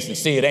your face and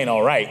see it ain't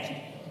all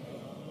right.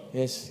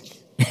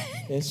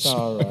 It's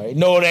all right.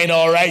 No, it ain't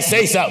all right.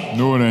 Say something.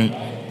 No, it ain't.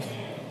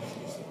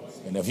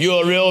 And if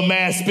you're a real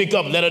man, speak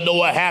up, let her know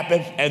what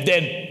happened, and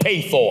then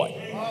pay for it.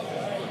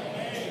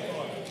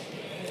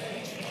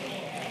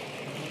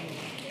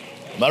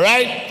 Am I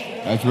right?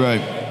 That's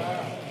right.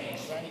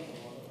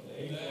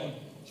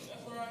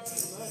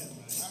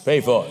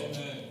 Pay for it.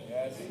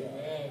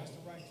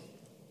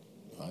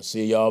 I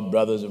see y'all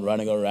brothers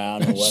running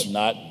around and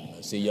whatnot.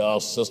 I see y'all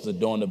sisters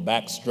doing the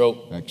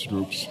backstroke.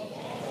 Backstrokes.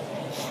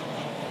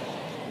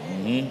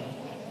 Mm-hmm.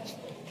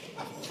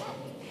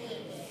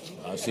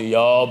 I see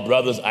y'all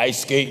brothers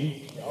ice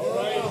skating. All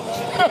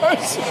right.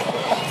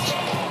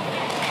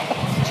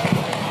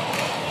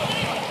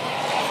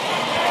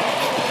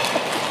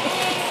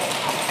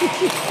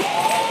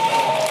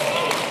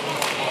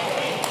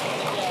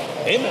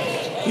 Amen.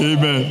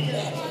 Amen.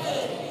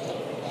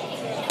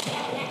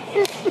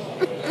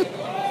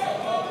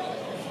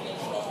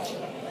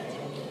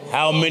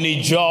 How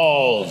many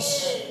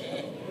jaws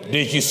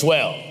did you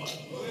swell?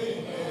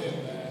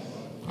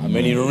 How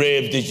many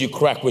ribs did you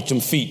crack with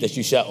your feet that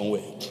you shouting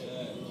with?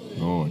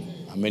 Lord.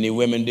 How many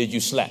women did you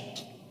slap?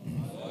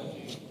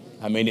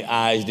 How many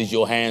eyes did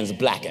your hands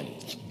blacken?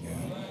 Yeah.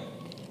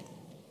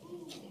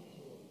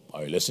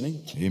 Are you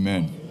listening?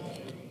 Amen.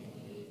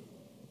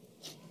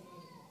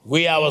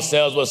 We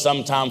ourselves were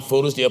sometimes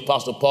foolish. The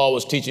Apostle Paul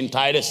was teaching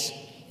Titus.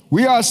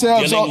 We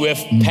ourselves dealing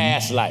with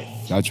past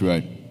life. That's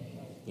right.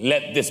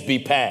 Let this be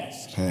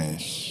past.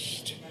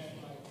 Past.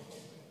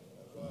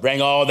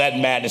 Bring all that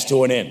madness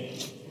to an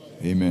end.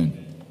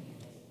 Amen.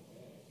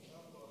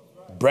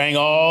 Bring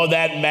all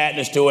that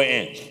madness to an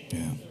end.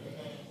 Yeah.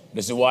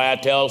 This is why I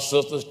tell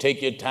sisters,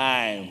 take your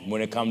time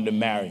when it comes to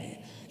marrying.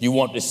 You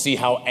want to see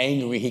how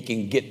angry he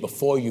can get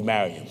before you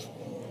marry him.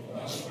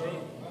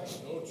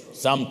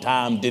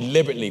 Sometimes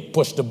deliberately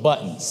push the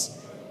buttons.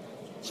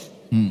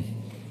 And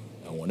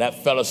when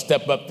that fella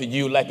step up to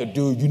you like a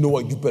dude, you know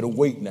what? You better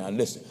wait now.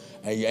 Listen,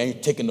 and you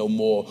ain't taking no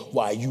more.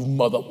 Why, you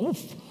mother?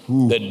 Oof.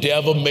 The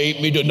devil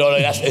made me do. No,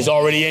 it's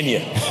already in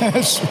you.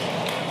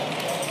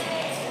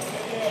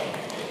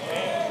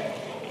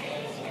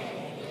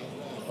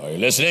 Are you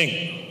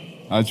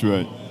listening? That's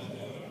right.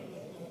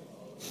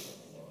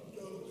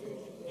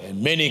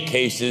 In many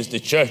cases, the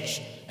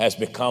church has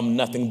become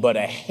nothing but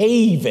a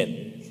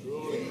haven.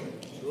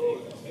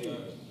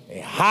 They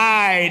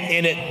hide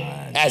in it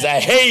as a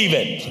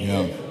haven.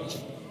 Yeah.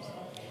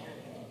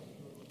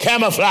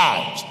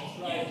 Camouflage.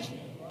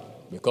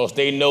 Because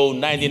they know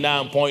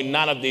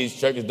 99.9 of these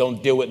churches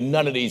don't deal with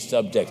none of these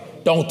subjects.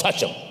 Don't touch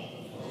them.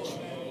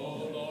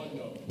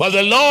 But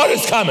the Lord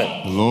is coming.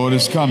 The Lord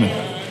is coming.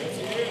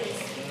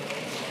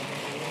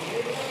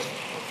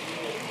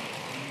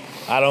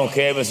 I don't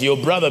care if it's your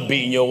brother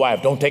beating your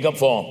wife. Don't take up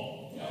for him.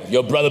 If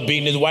your brother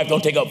beating his wife,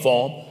 don't take up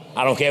for him.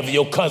 I don't care if it's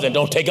your cousin.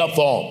 Don't take up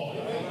for him.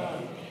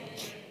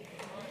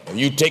 If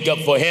you take up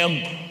for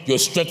him, you're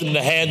strengthening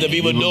the hands of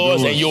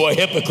evildoers, and you're a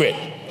hypocrite.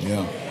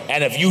 Yeah.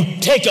 And if you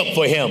take up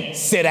for him,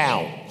 sit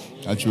down.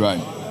 That's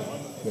right.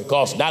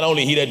 Because not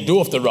only he that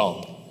doeth the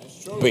wrong,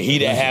 but he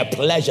that have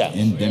pleasure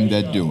in them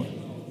that do it.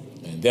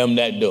 In them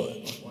that do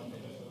it.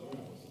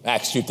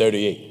 Acts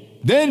 2:38.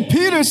 Then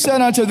Peter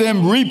said unto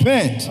them,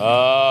 repent.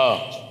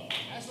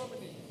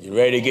 You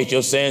ready to get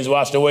your sins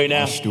washed away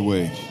now? Washed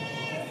away.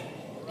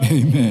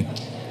 Amen.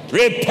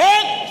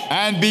 Repent.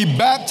 And be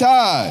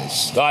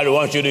baptized. God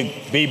wants you to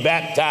be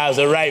baptized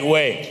the right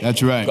way.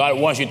 That's right. God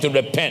wants you to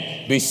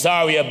repent. Be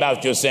sorry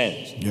about your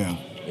sins. Yeah.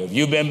 If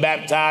you've been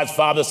baptized,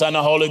 Father, Son,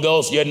 and Holy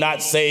Ghost, you're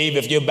not saved.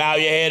 If you bow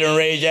your head and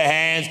raise your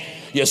hands,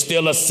 you're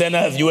still a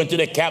sinner. If you went to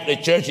the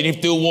Catholic Church and he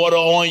threw water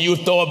on you,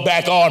 throw it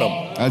back on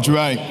him. That's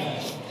right.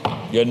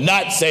 You're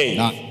not saved.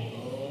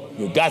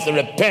 You got to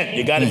repent.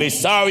 You got to be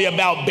sorry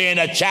about being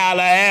a child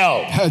of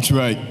hell. That's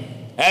right.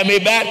 And be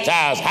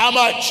baptized. How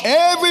much?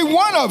 Every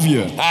one of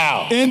you.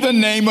 How? In the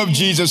name of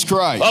Jesus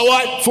Christ. For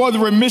what? For the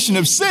remission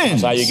of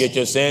sins. That's how you get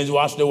your sins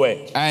washed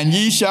away. And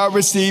ye shall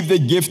receive the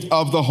gift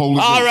of the Holy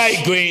Ghost. All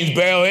right,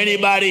 Greensboro.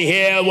 Anybody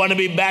here want to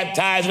be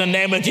baptized in the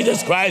name of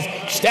Jesus Christ?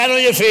 Stand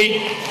on your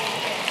feet.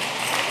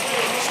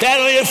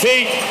 Stand on your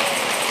feet.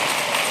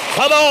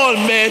 Come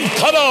on, men.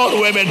 Come on,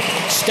 women.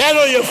 Stand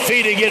on your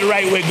feet and get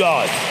right with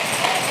God.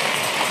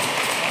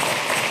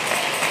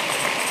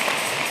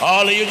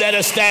 All of you that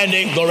are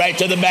standing, go right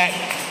to the back.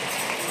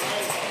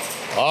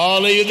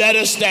 All of you that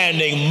are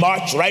standing,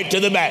 march right to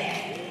the back.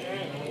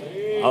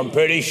 I'm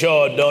pretty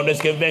sure during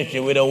this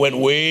convention we done went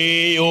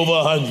way over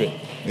 100.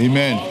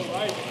 Amen.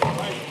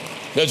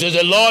 This is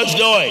the Lord's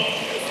doing.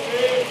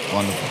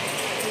 Wonderful.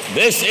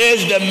 This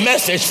is the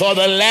message for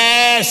the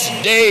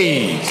last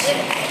days.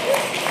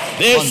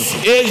 This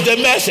is the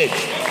message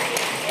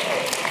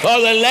for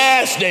the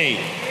last days.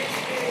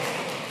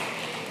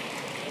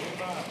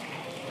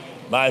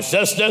 My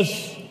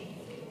sisters,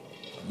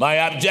 my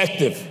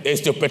objective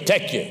is to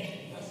protect you.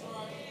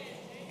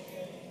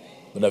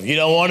 But if you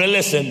don't want to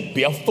listen,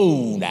 be a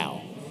fool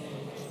now.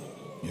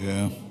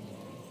 Yeah.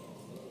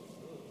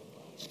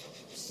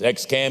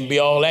 Sex can't be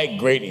all that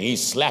great, and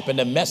he's slapping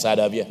the mess out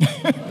of you.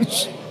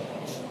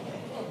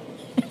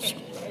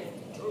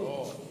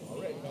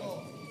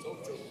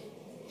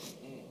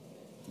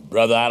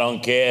 Brother, I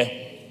don't care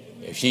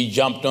if she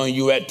jumped on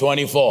you at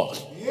 24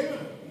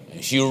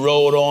 and she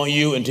rolled on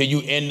you until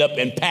you end up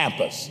in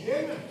Pampers.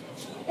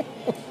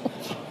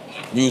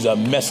 You's a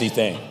messy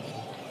thing.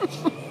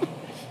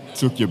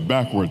 Took you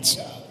backwards.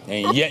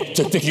 And yet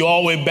took you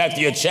all the way back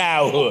to your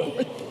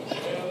childhood.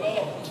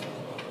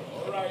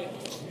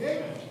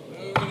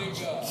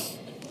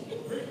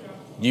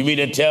 You mean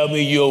to tell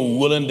me you're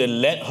willing to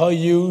let her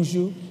use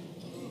you?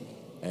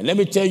 And let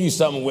me tell you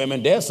something,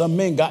 women, there's some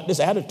men got this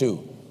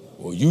attitude.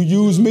 Well, you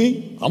use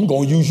me, I'm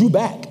going to use you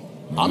back.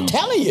 I'm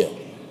telling you.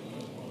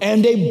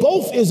 And they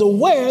both is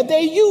aware they're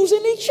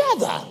using each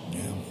other.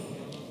 Yeah.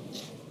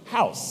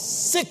 How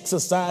sick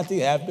society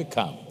has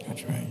become.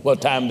 That's right.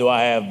 What time do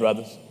I have,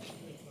 brothers?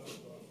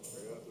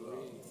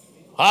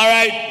 All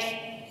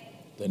right.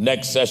 The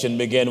next session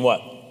begin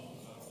what?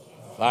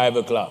 5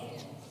 o'clock.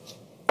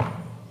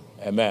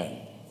 Amen.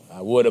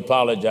 I would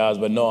apologize,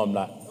 but no, I'm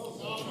not.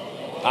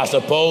 I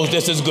suppose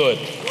this is good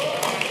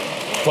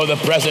for the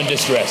present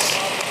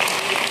distress.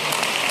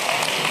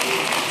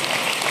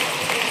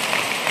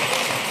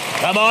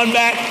 Come on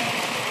back.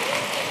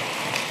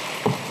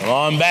 Come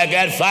on back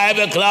at 5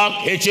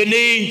 o'clock. Hit your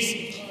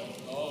knees.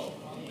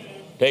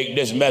 Take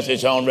this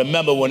message home.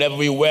 Remember, whenever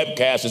we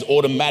webcast, it's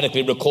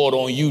automatically recorded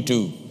on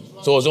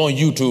YouTube. So it's on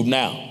YouTube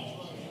now.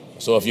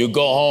 So if you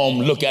go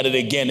home, look at it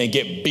again and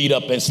get beat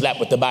up and slapped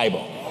with the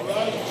Bible.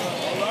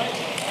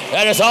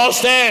 Let us all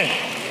stand.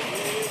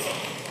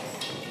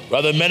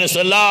 Brother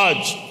Minister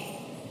Lodge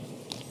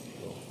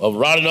of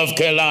Raleigh, North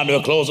Carolina,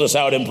 will close us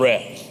out in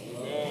prayer.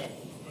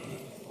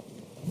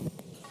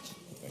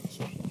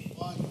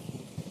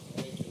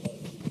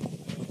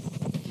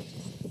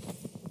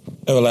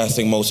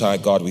 Everlasting Most High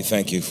God, we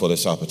thank you for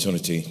this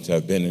opportunity to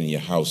have been in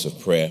your house of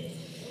prayer,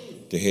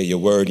 to hear your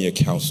word and your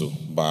counsel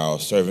by our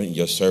servant,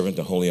 your servant,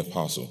 the Holy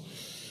Apostle.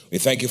 We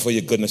thank you for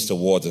your goodness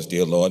towards us,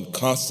 dear Lord,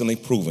 constantly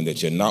proving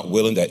that you're not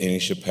willing that any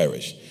should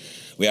perish.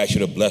 We ask you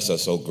to bless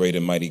us, O great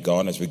and mighty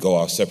God, as we go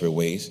our separate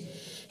ways.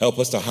 Help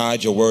us to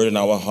hide your word in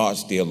our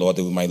hearts, dear Lord,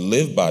 that we might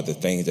live by the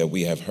things that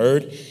we have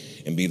heard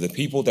and be the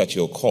people that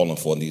you're calling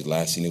for in these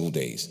last and evil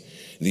days.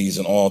 These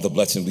and all the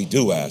blessings we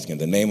do ask in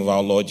the name of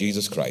our Lord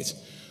Jesus Christ.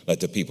 Let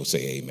the people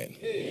say amen.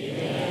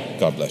 Amen.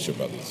 God bless you,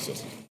 brothers and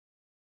sisters.